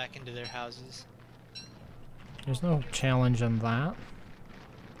bunnies go back into their houses. There's no challenge on that.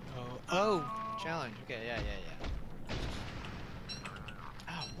 Oh, challenge. Okay, yeah.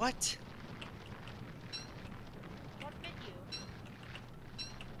 Oh, what? What did you?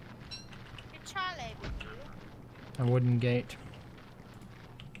 Good Charlie with you. A wooden gate.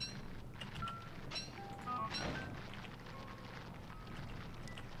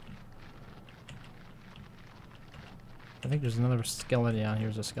 I think there's another skeleton. Yeah,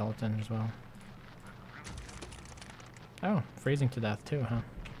 here's a skeleton as well. Oh, freezing to death too, huh?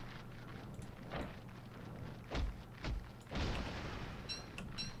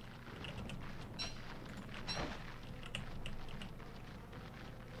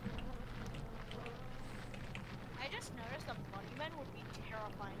 I just noticed the bunnymen would be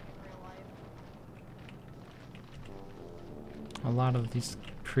terrifying in real life. A lot of these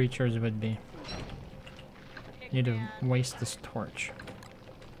creatures would be. Need to Pigman. waste this torch.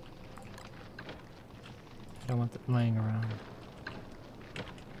 I don't want it laying around.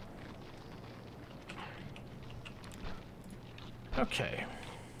 Okay.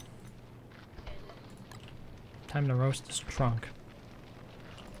 Time to roast this trunk.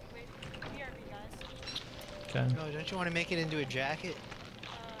 Wait, BRB guys. Okay. Oh, don't you want to make it into a jacket?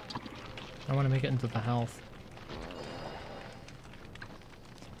 I want to make it into the health.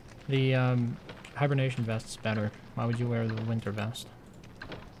 The hibernation vest's better. Why would you wear the winter vest? I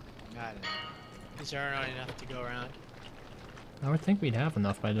don't know. Because there aren't enough to go around. I would think we'd have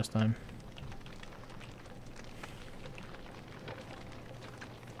enough by this time.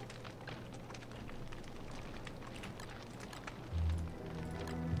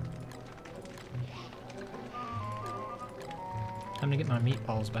 Time to get my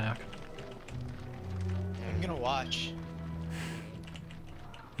meatballs back. I'm gonna watch.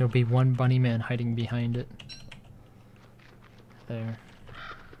 There'll be one bunny man hiding behind it. There.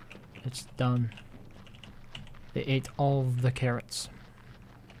 It's done. They ate all of the carrots.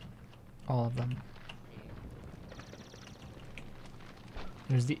 All of them.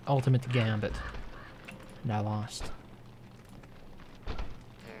 It was the ultimate gambit. And I lost.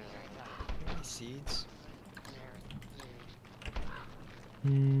 Any seeds?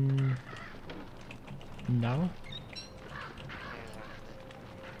 No.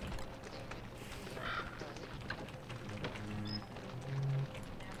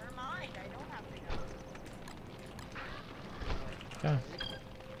 Never mind, I don't have to go. Okay.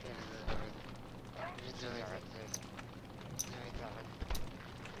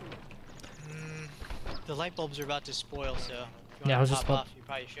 The light bulbs are about to spoil, so if you Yeah, I want was to just pop about- off, you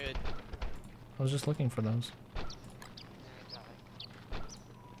probably should. I was just looking for those.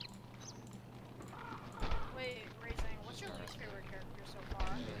 Wait, Raising, what's your least favorite character so far?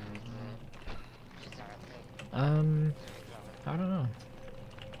 I don't know.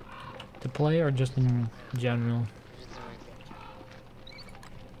 To play or just in general?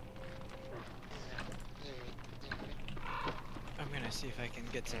 I'm gonna see if I can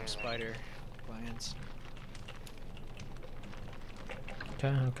get some spider glands. Okay,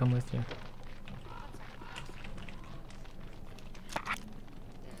 I'll come with you.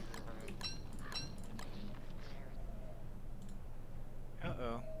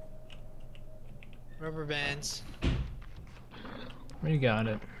 Uh-oh. Rubber bands. We got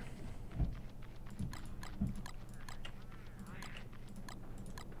it.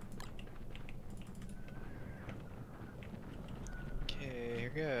 Okay,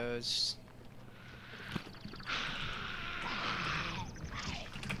 here goes.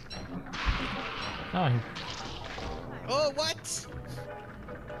 Oh, Oh, what?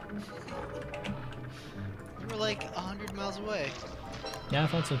 You were like 100 miles away. yeah, I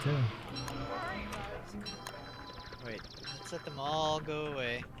thought so too. Where are you guys? Wait, let's let them all go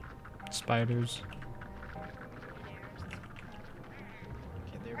away. spiders.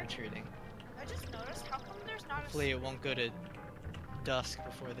 Okay, they're retreating. I just noticed how come there's not Hopefully it won't go to dusk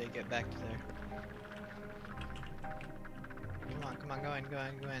before they get back to there. Come on, go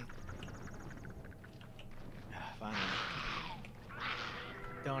in. Ah, finally.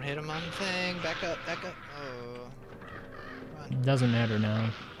 Don't hit him on the thing. Back up. Oh. Run. It doesn't matter now.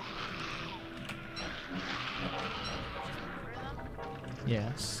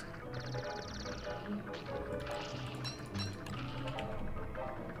 Yes.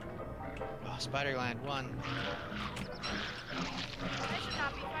 Oh, spider gland, one. I should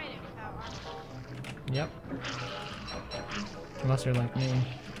not be fighting without armor. Yep. Unless you're like me.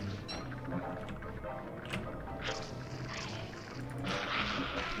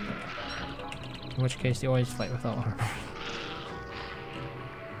 In which case you always fight without armor.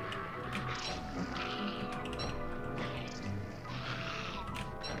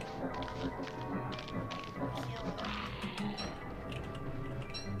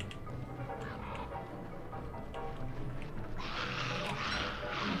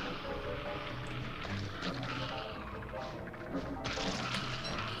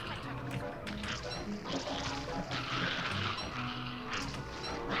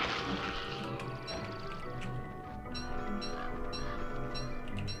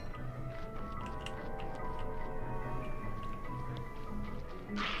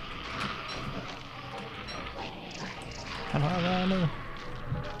 I don't have armor.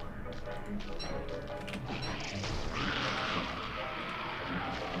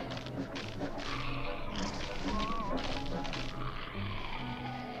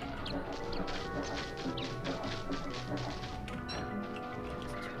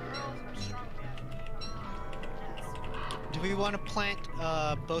 Do we want to plant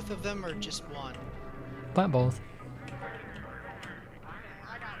both of them or just one? Plant both.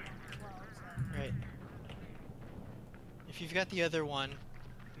 I got one as well, so. Right. If you've got the other one,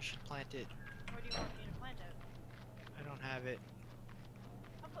 you should plant it. Where do you want me to plant it? I don't have it.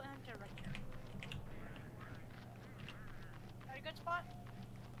 I'll plant it right here. Got a good spot?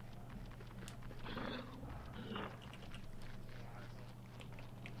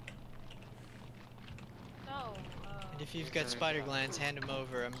 So, And if you've got spider glands, hand them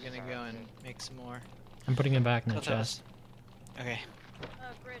over. I'm gonna go and make some more. I'm putting it back in the Thought that was- chest. Okay.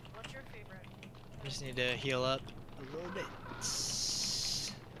 Grid, what's your favorite? I just need to heal up a little bit.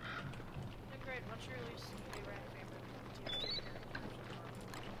 Grid, what's your least favorite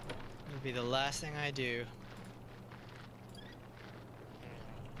It'll be the last thing I do.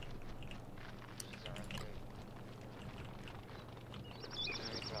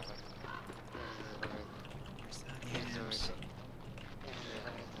 Where's the yams?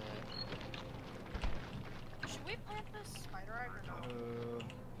 Should we plant this spider egg or not? Oh,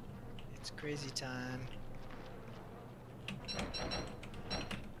 it's crazy time.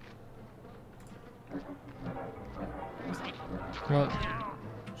 Well,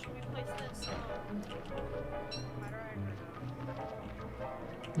 Should we place this spider egg or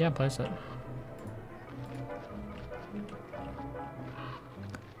not? yeah, place it.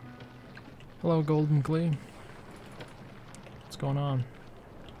 Hello, Golden Glee. What's going on?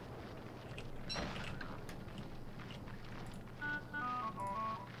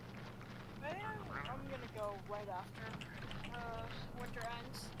 I think I'm gonna go right after winter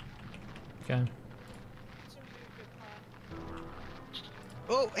ends. Okay. Seems to be a good plan.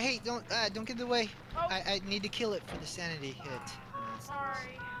 Oh, hey, don't get in the way. Oh. I need to kill it for the sanity hit. Sorry.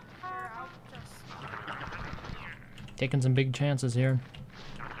 Here, I'll just. Taking some big chances here.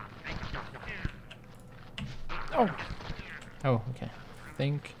 Oh. Oh, okay. Do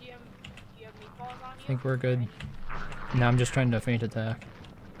you have meatballs on you? I think we're good. Now I'm just trying to feint attack.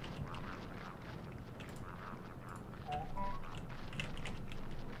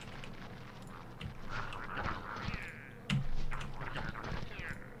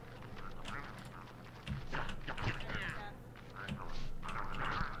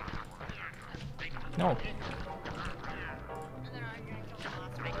 No. And then I'm gonna kill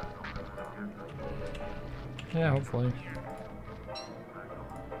the last one. Yeah, hopefully.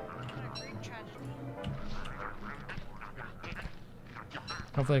 What a great tragedy.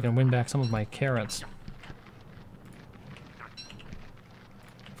 Hopefully I can win back some of my carrots.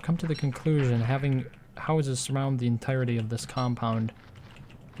 I've come to the conclusion having houses surround the entirety of this compound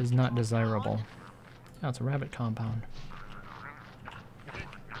is not desirable. Yeah, it's a rabbit compound.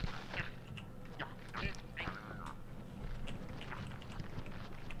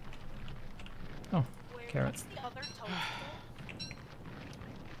 Oh, Wait, carrot. what's the other toadstool?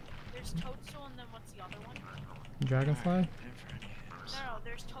 There's toadstool and then what's the other one? Dragonfly? No,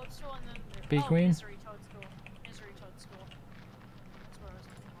 there's Toadstool and then there's... Bee oh, Queen? Misery Toadstool. Misery Toadstool. That's what I was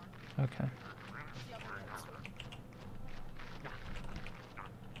looking for. Okay. The other Toadstool.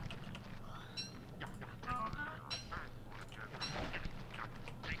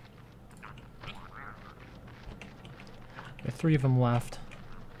 There are 3 of them left.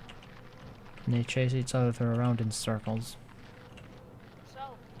 And they chase each other around in circles. So,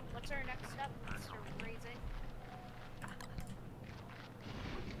 what's our next step, Mr. Raising?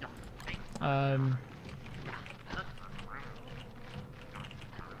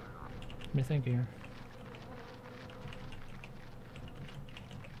 Let me think here.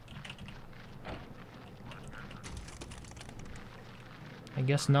 I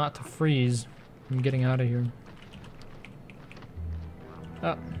guess not to freeze. I'm getting out of here.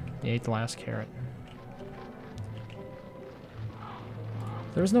 Oh, he ate the last carrot.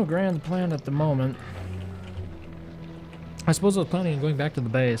 There's no grand plan at the moment. I suppose I was planning on going back to the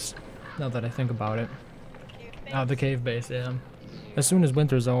base, now that I think about it. The cave base, yeah. As soon as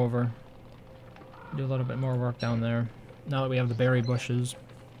winter's over. Do a little bit more work down there. Now that we have the berry bushes.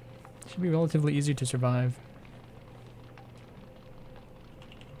 Should be relatively easy to survive.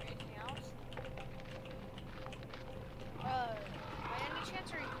 Anything else? By any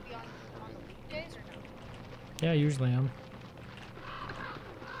chance are you gonna be on the weekdays or no? Yeah, usually am.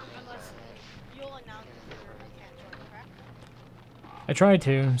 Unless you'll announce if you can't join, correct? I try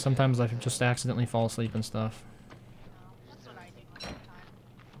to. Sometimes I just accidentally fall asleep and stuff. No, that's what I do most of the time.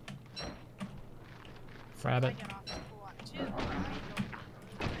 Rabbit. I get off school at 2, but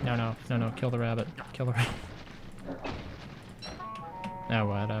I don't... No, kill the rabbit. Kill the rabbit. Oh,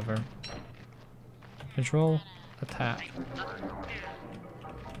 whatever. Control, attack.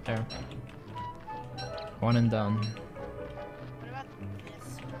 There. One and done. What about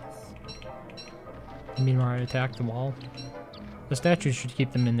this mess? You mean where I attack the wall? The statues should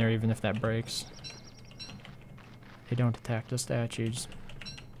keep them in there even if that breaks. They don't attack the statues.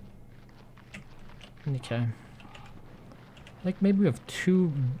 Okay. Like maybe we have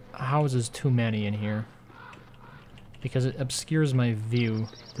 2 houses too many in here. Because it obscures my view.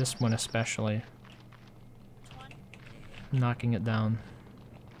 This one especially. Which one? Knocking it down.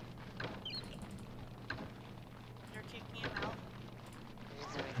 You're kicking him out?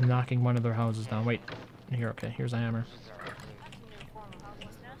 I'm knocking one of their houses down. Wait. Here, okay. Here's a hammer. That's a new form of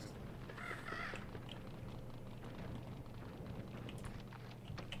helplessness.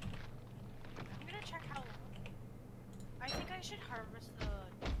 I'm gonna check how... I think I should harvest the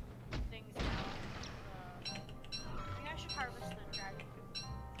things now. I think I should harvest the dragon fruit.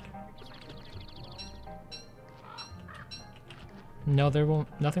 Because I think they're gonna grow. No, there won't.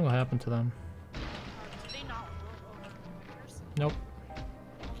 Nothing will happen to them. Do they not grow over winters? Nope.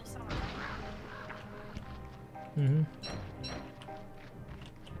 Only summer.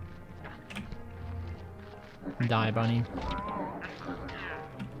 Die, bunny.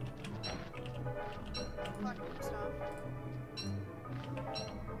 Collecting stuff.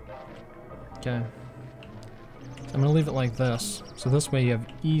 Okay. I'm gonna leave it like this. So this way you have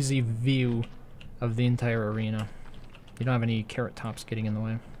easy view of the entire arena. You don't have any carrot tops getting in the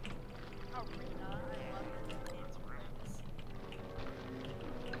way. Arena. I love the dance rings.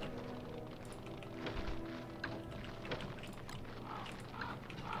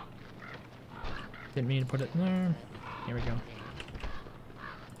 Didn't mean to put it in there. Here we go.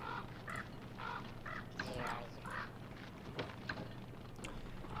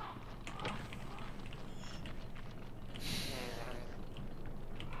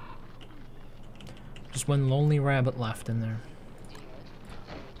 Just one lonely rabbit left in there.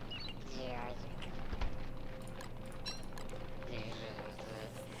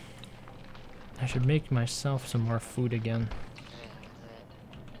 I should make myself some more food again.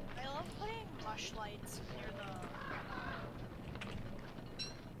 I love putting mush lights near the. What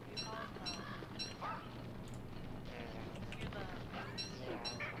do you call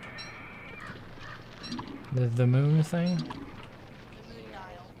it? Near The moon thing? the moon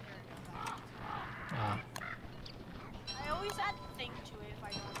dial. There, Ah. I always add thing to it if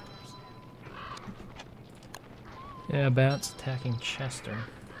I don't understand. Yeah, bats attacking Chester.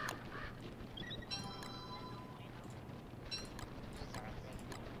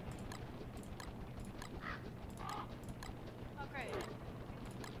 Oh, great.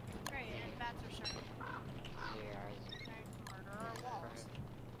 Great, and bats are starting to murder our walls.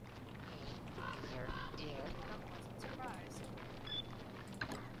 I wasn't surprised.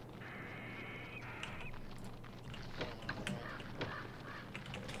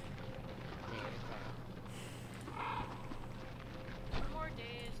 One more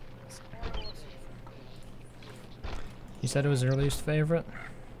day said it was your least favorite?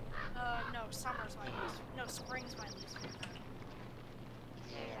 No, summer's my least. No, spring's my least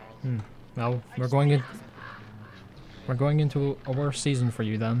favorite. Well, I we're just going find in. it We're going into a worse season for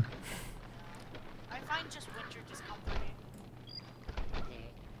you then. I find just winter discomforting.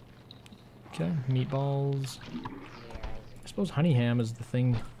 Okay, meatballs. I suppose honey ham is the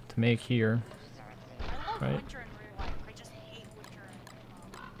thing to make here. I love Right. winter in real life. I just hate winter in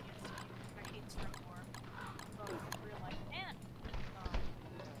PSC. I hate spring more. Both real life and whatever.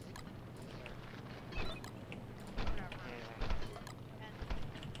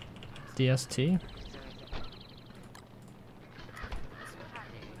 And DST? this would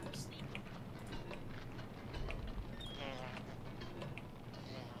happen when I was sleeping.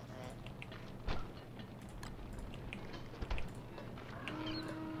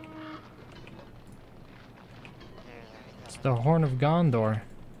 It's the Horn of Gondor.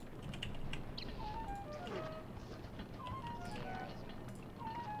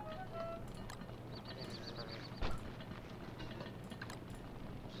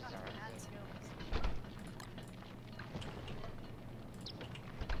 Mad skills.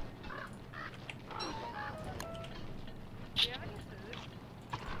 Do you have any food?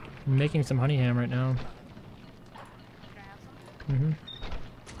 I'm making some honey ham right now. Can I have some? Mm-hmm.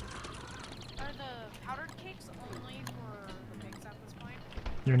 Are the powdered cakes only for the pigs at this point?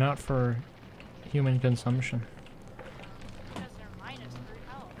 They're not for human consumption. Because they're minus 3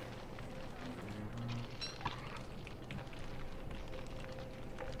 health.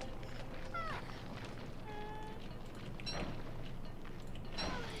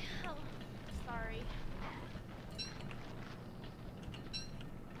 Oh, sorry.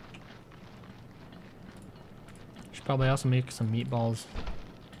 Should probably also make some meatballs.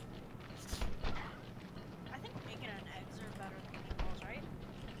 I think bacon and eggs are better than meatballs, right?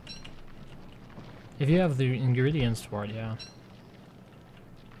 If you have the ingredients for it, yeah.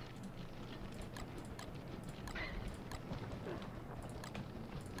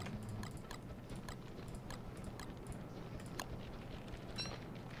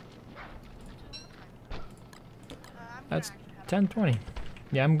 I'm That's gonna actually have 10:20.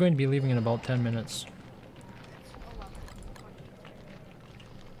 Yeah, I'm going to be leaving in about 10 minutes. it's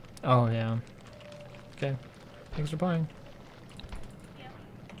 11:20. Oh, yeah. Okay. Thanks for playing. Yeah.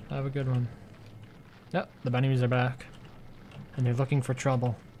 Have a good one. Yep, the bunnies are back. And they're looking for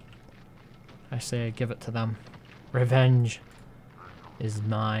trouble. I say I give it to them. Revenge is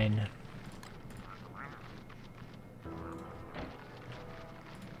mine.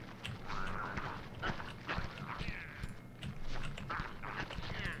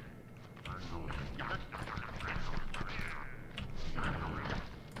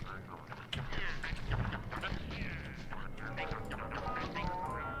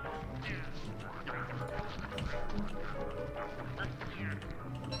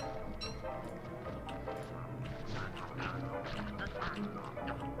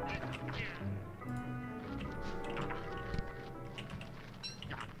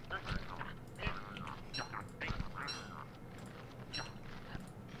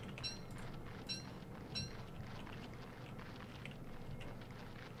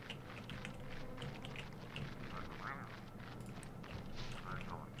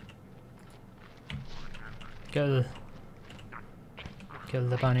 Kill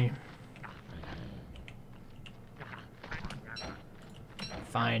the bunny.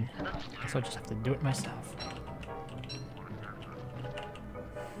 Fine. So I just have to do it myself.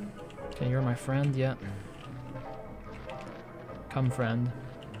 Okay, you're my friend, yep. Come, friend.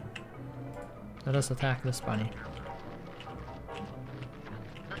 Let us attack this bunny.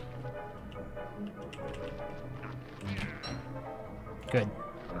 Good.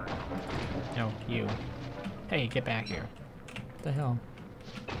 No, you. Hey, get back here. What the hell?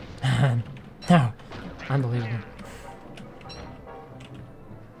 No! Unbelievable.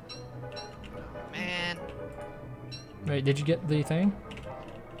 Man. Wait, did you get the thing?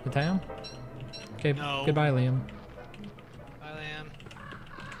 The town? Okay, No. goodbye, Liam. Bye, Liam.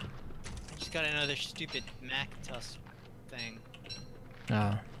 I just got another stupid Macintosh thing.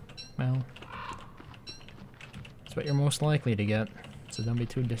 Ah, well. That's what you're most likely to get, so don't be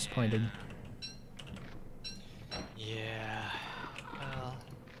too disappointed. Yeah. Well.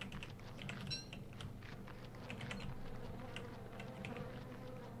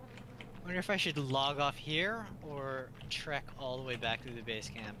 Wonder if I should log off here or trek all the way back to the base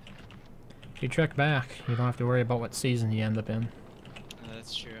camp. If you trek back, you don't have to worry about what season you end up in. Oh,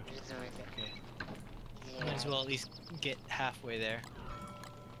 that's true. Okay. Might as well at least get halfway there.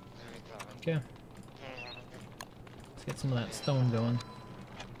 Okay. Let's get some of that stone going.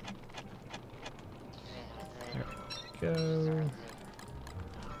 There. go.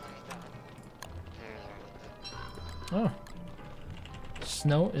 Oh.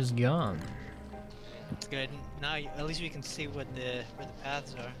 Snow is gone. It's good. Now at least we can see where the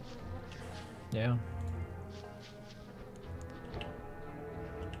paths are. Yeah.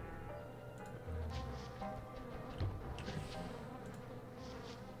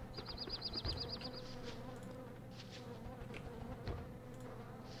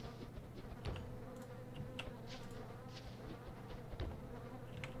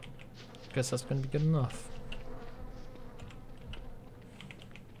 Guess that's gonna be good enough.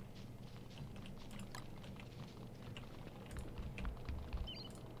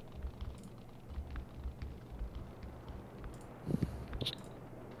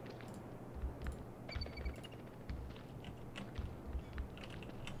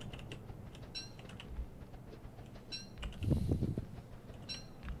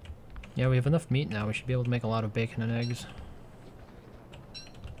 Yeah, we have enough meat now. We should be able to make a lot of bacon and eggs.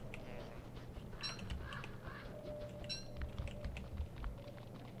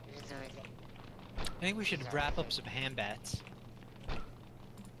 I think we should wrap up some ham bats.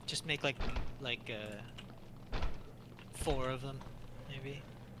 Just make like 4 of them, maybe.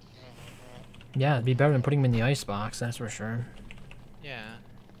 Yeah, it'd be better than putting them in the ice box, that's for sure. Yeah.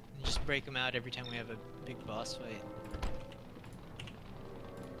 And just break them out every time we have a big boss fight.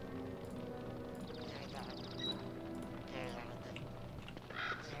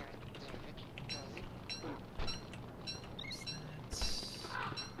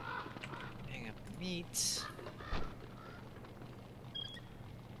 Hang up the meat.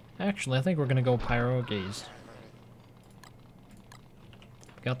 Actually, I think we're gonna go pierogies.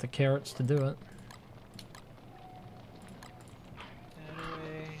 Got the carrots to do it. That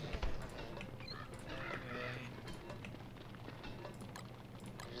away. That away.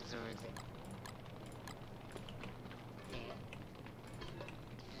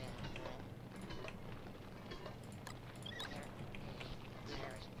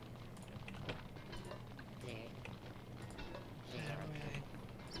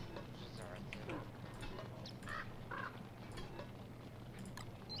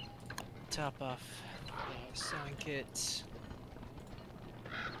 Top off the sewing kit.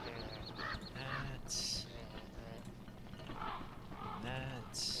 That's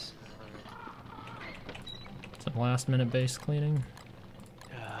Some last minute base cleaning.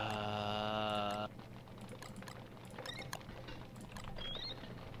 Head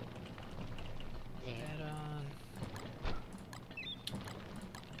on.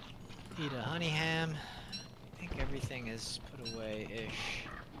 Eat a honey ham. I think everything is put away-ish.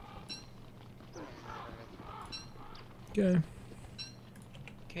 Okay.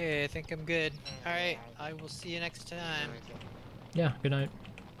 Okay, I think I'm good. Alright, I will see you next time. Yeah, good night.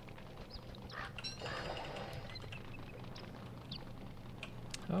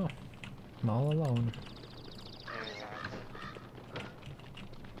 Oh, I'm all alone.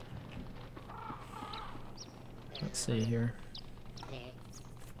 Let's see here.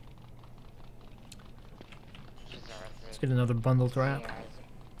 Let's get another bundled wrap.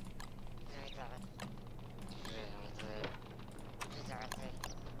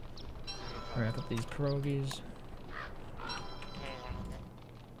 Wrap up these pierogies.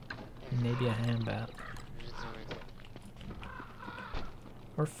 Maybe a ham bat.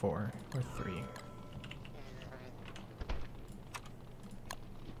 Or 4, or 3.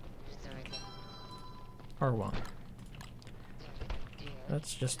 Or 1.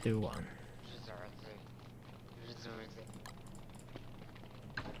 Let's just do 1.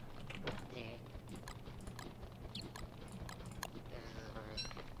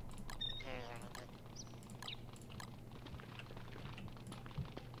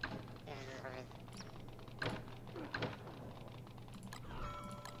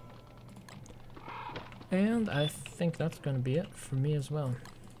 And I think that's going to be it for me as well.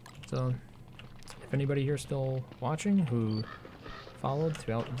 So, if anybody here is still watching who followed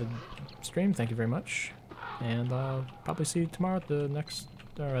throughout the stream, thank you very much. And probably see you tomorrow at the next,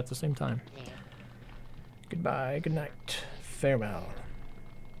 or at the same time. Goodbye, good night, farewell.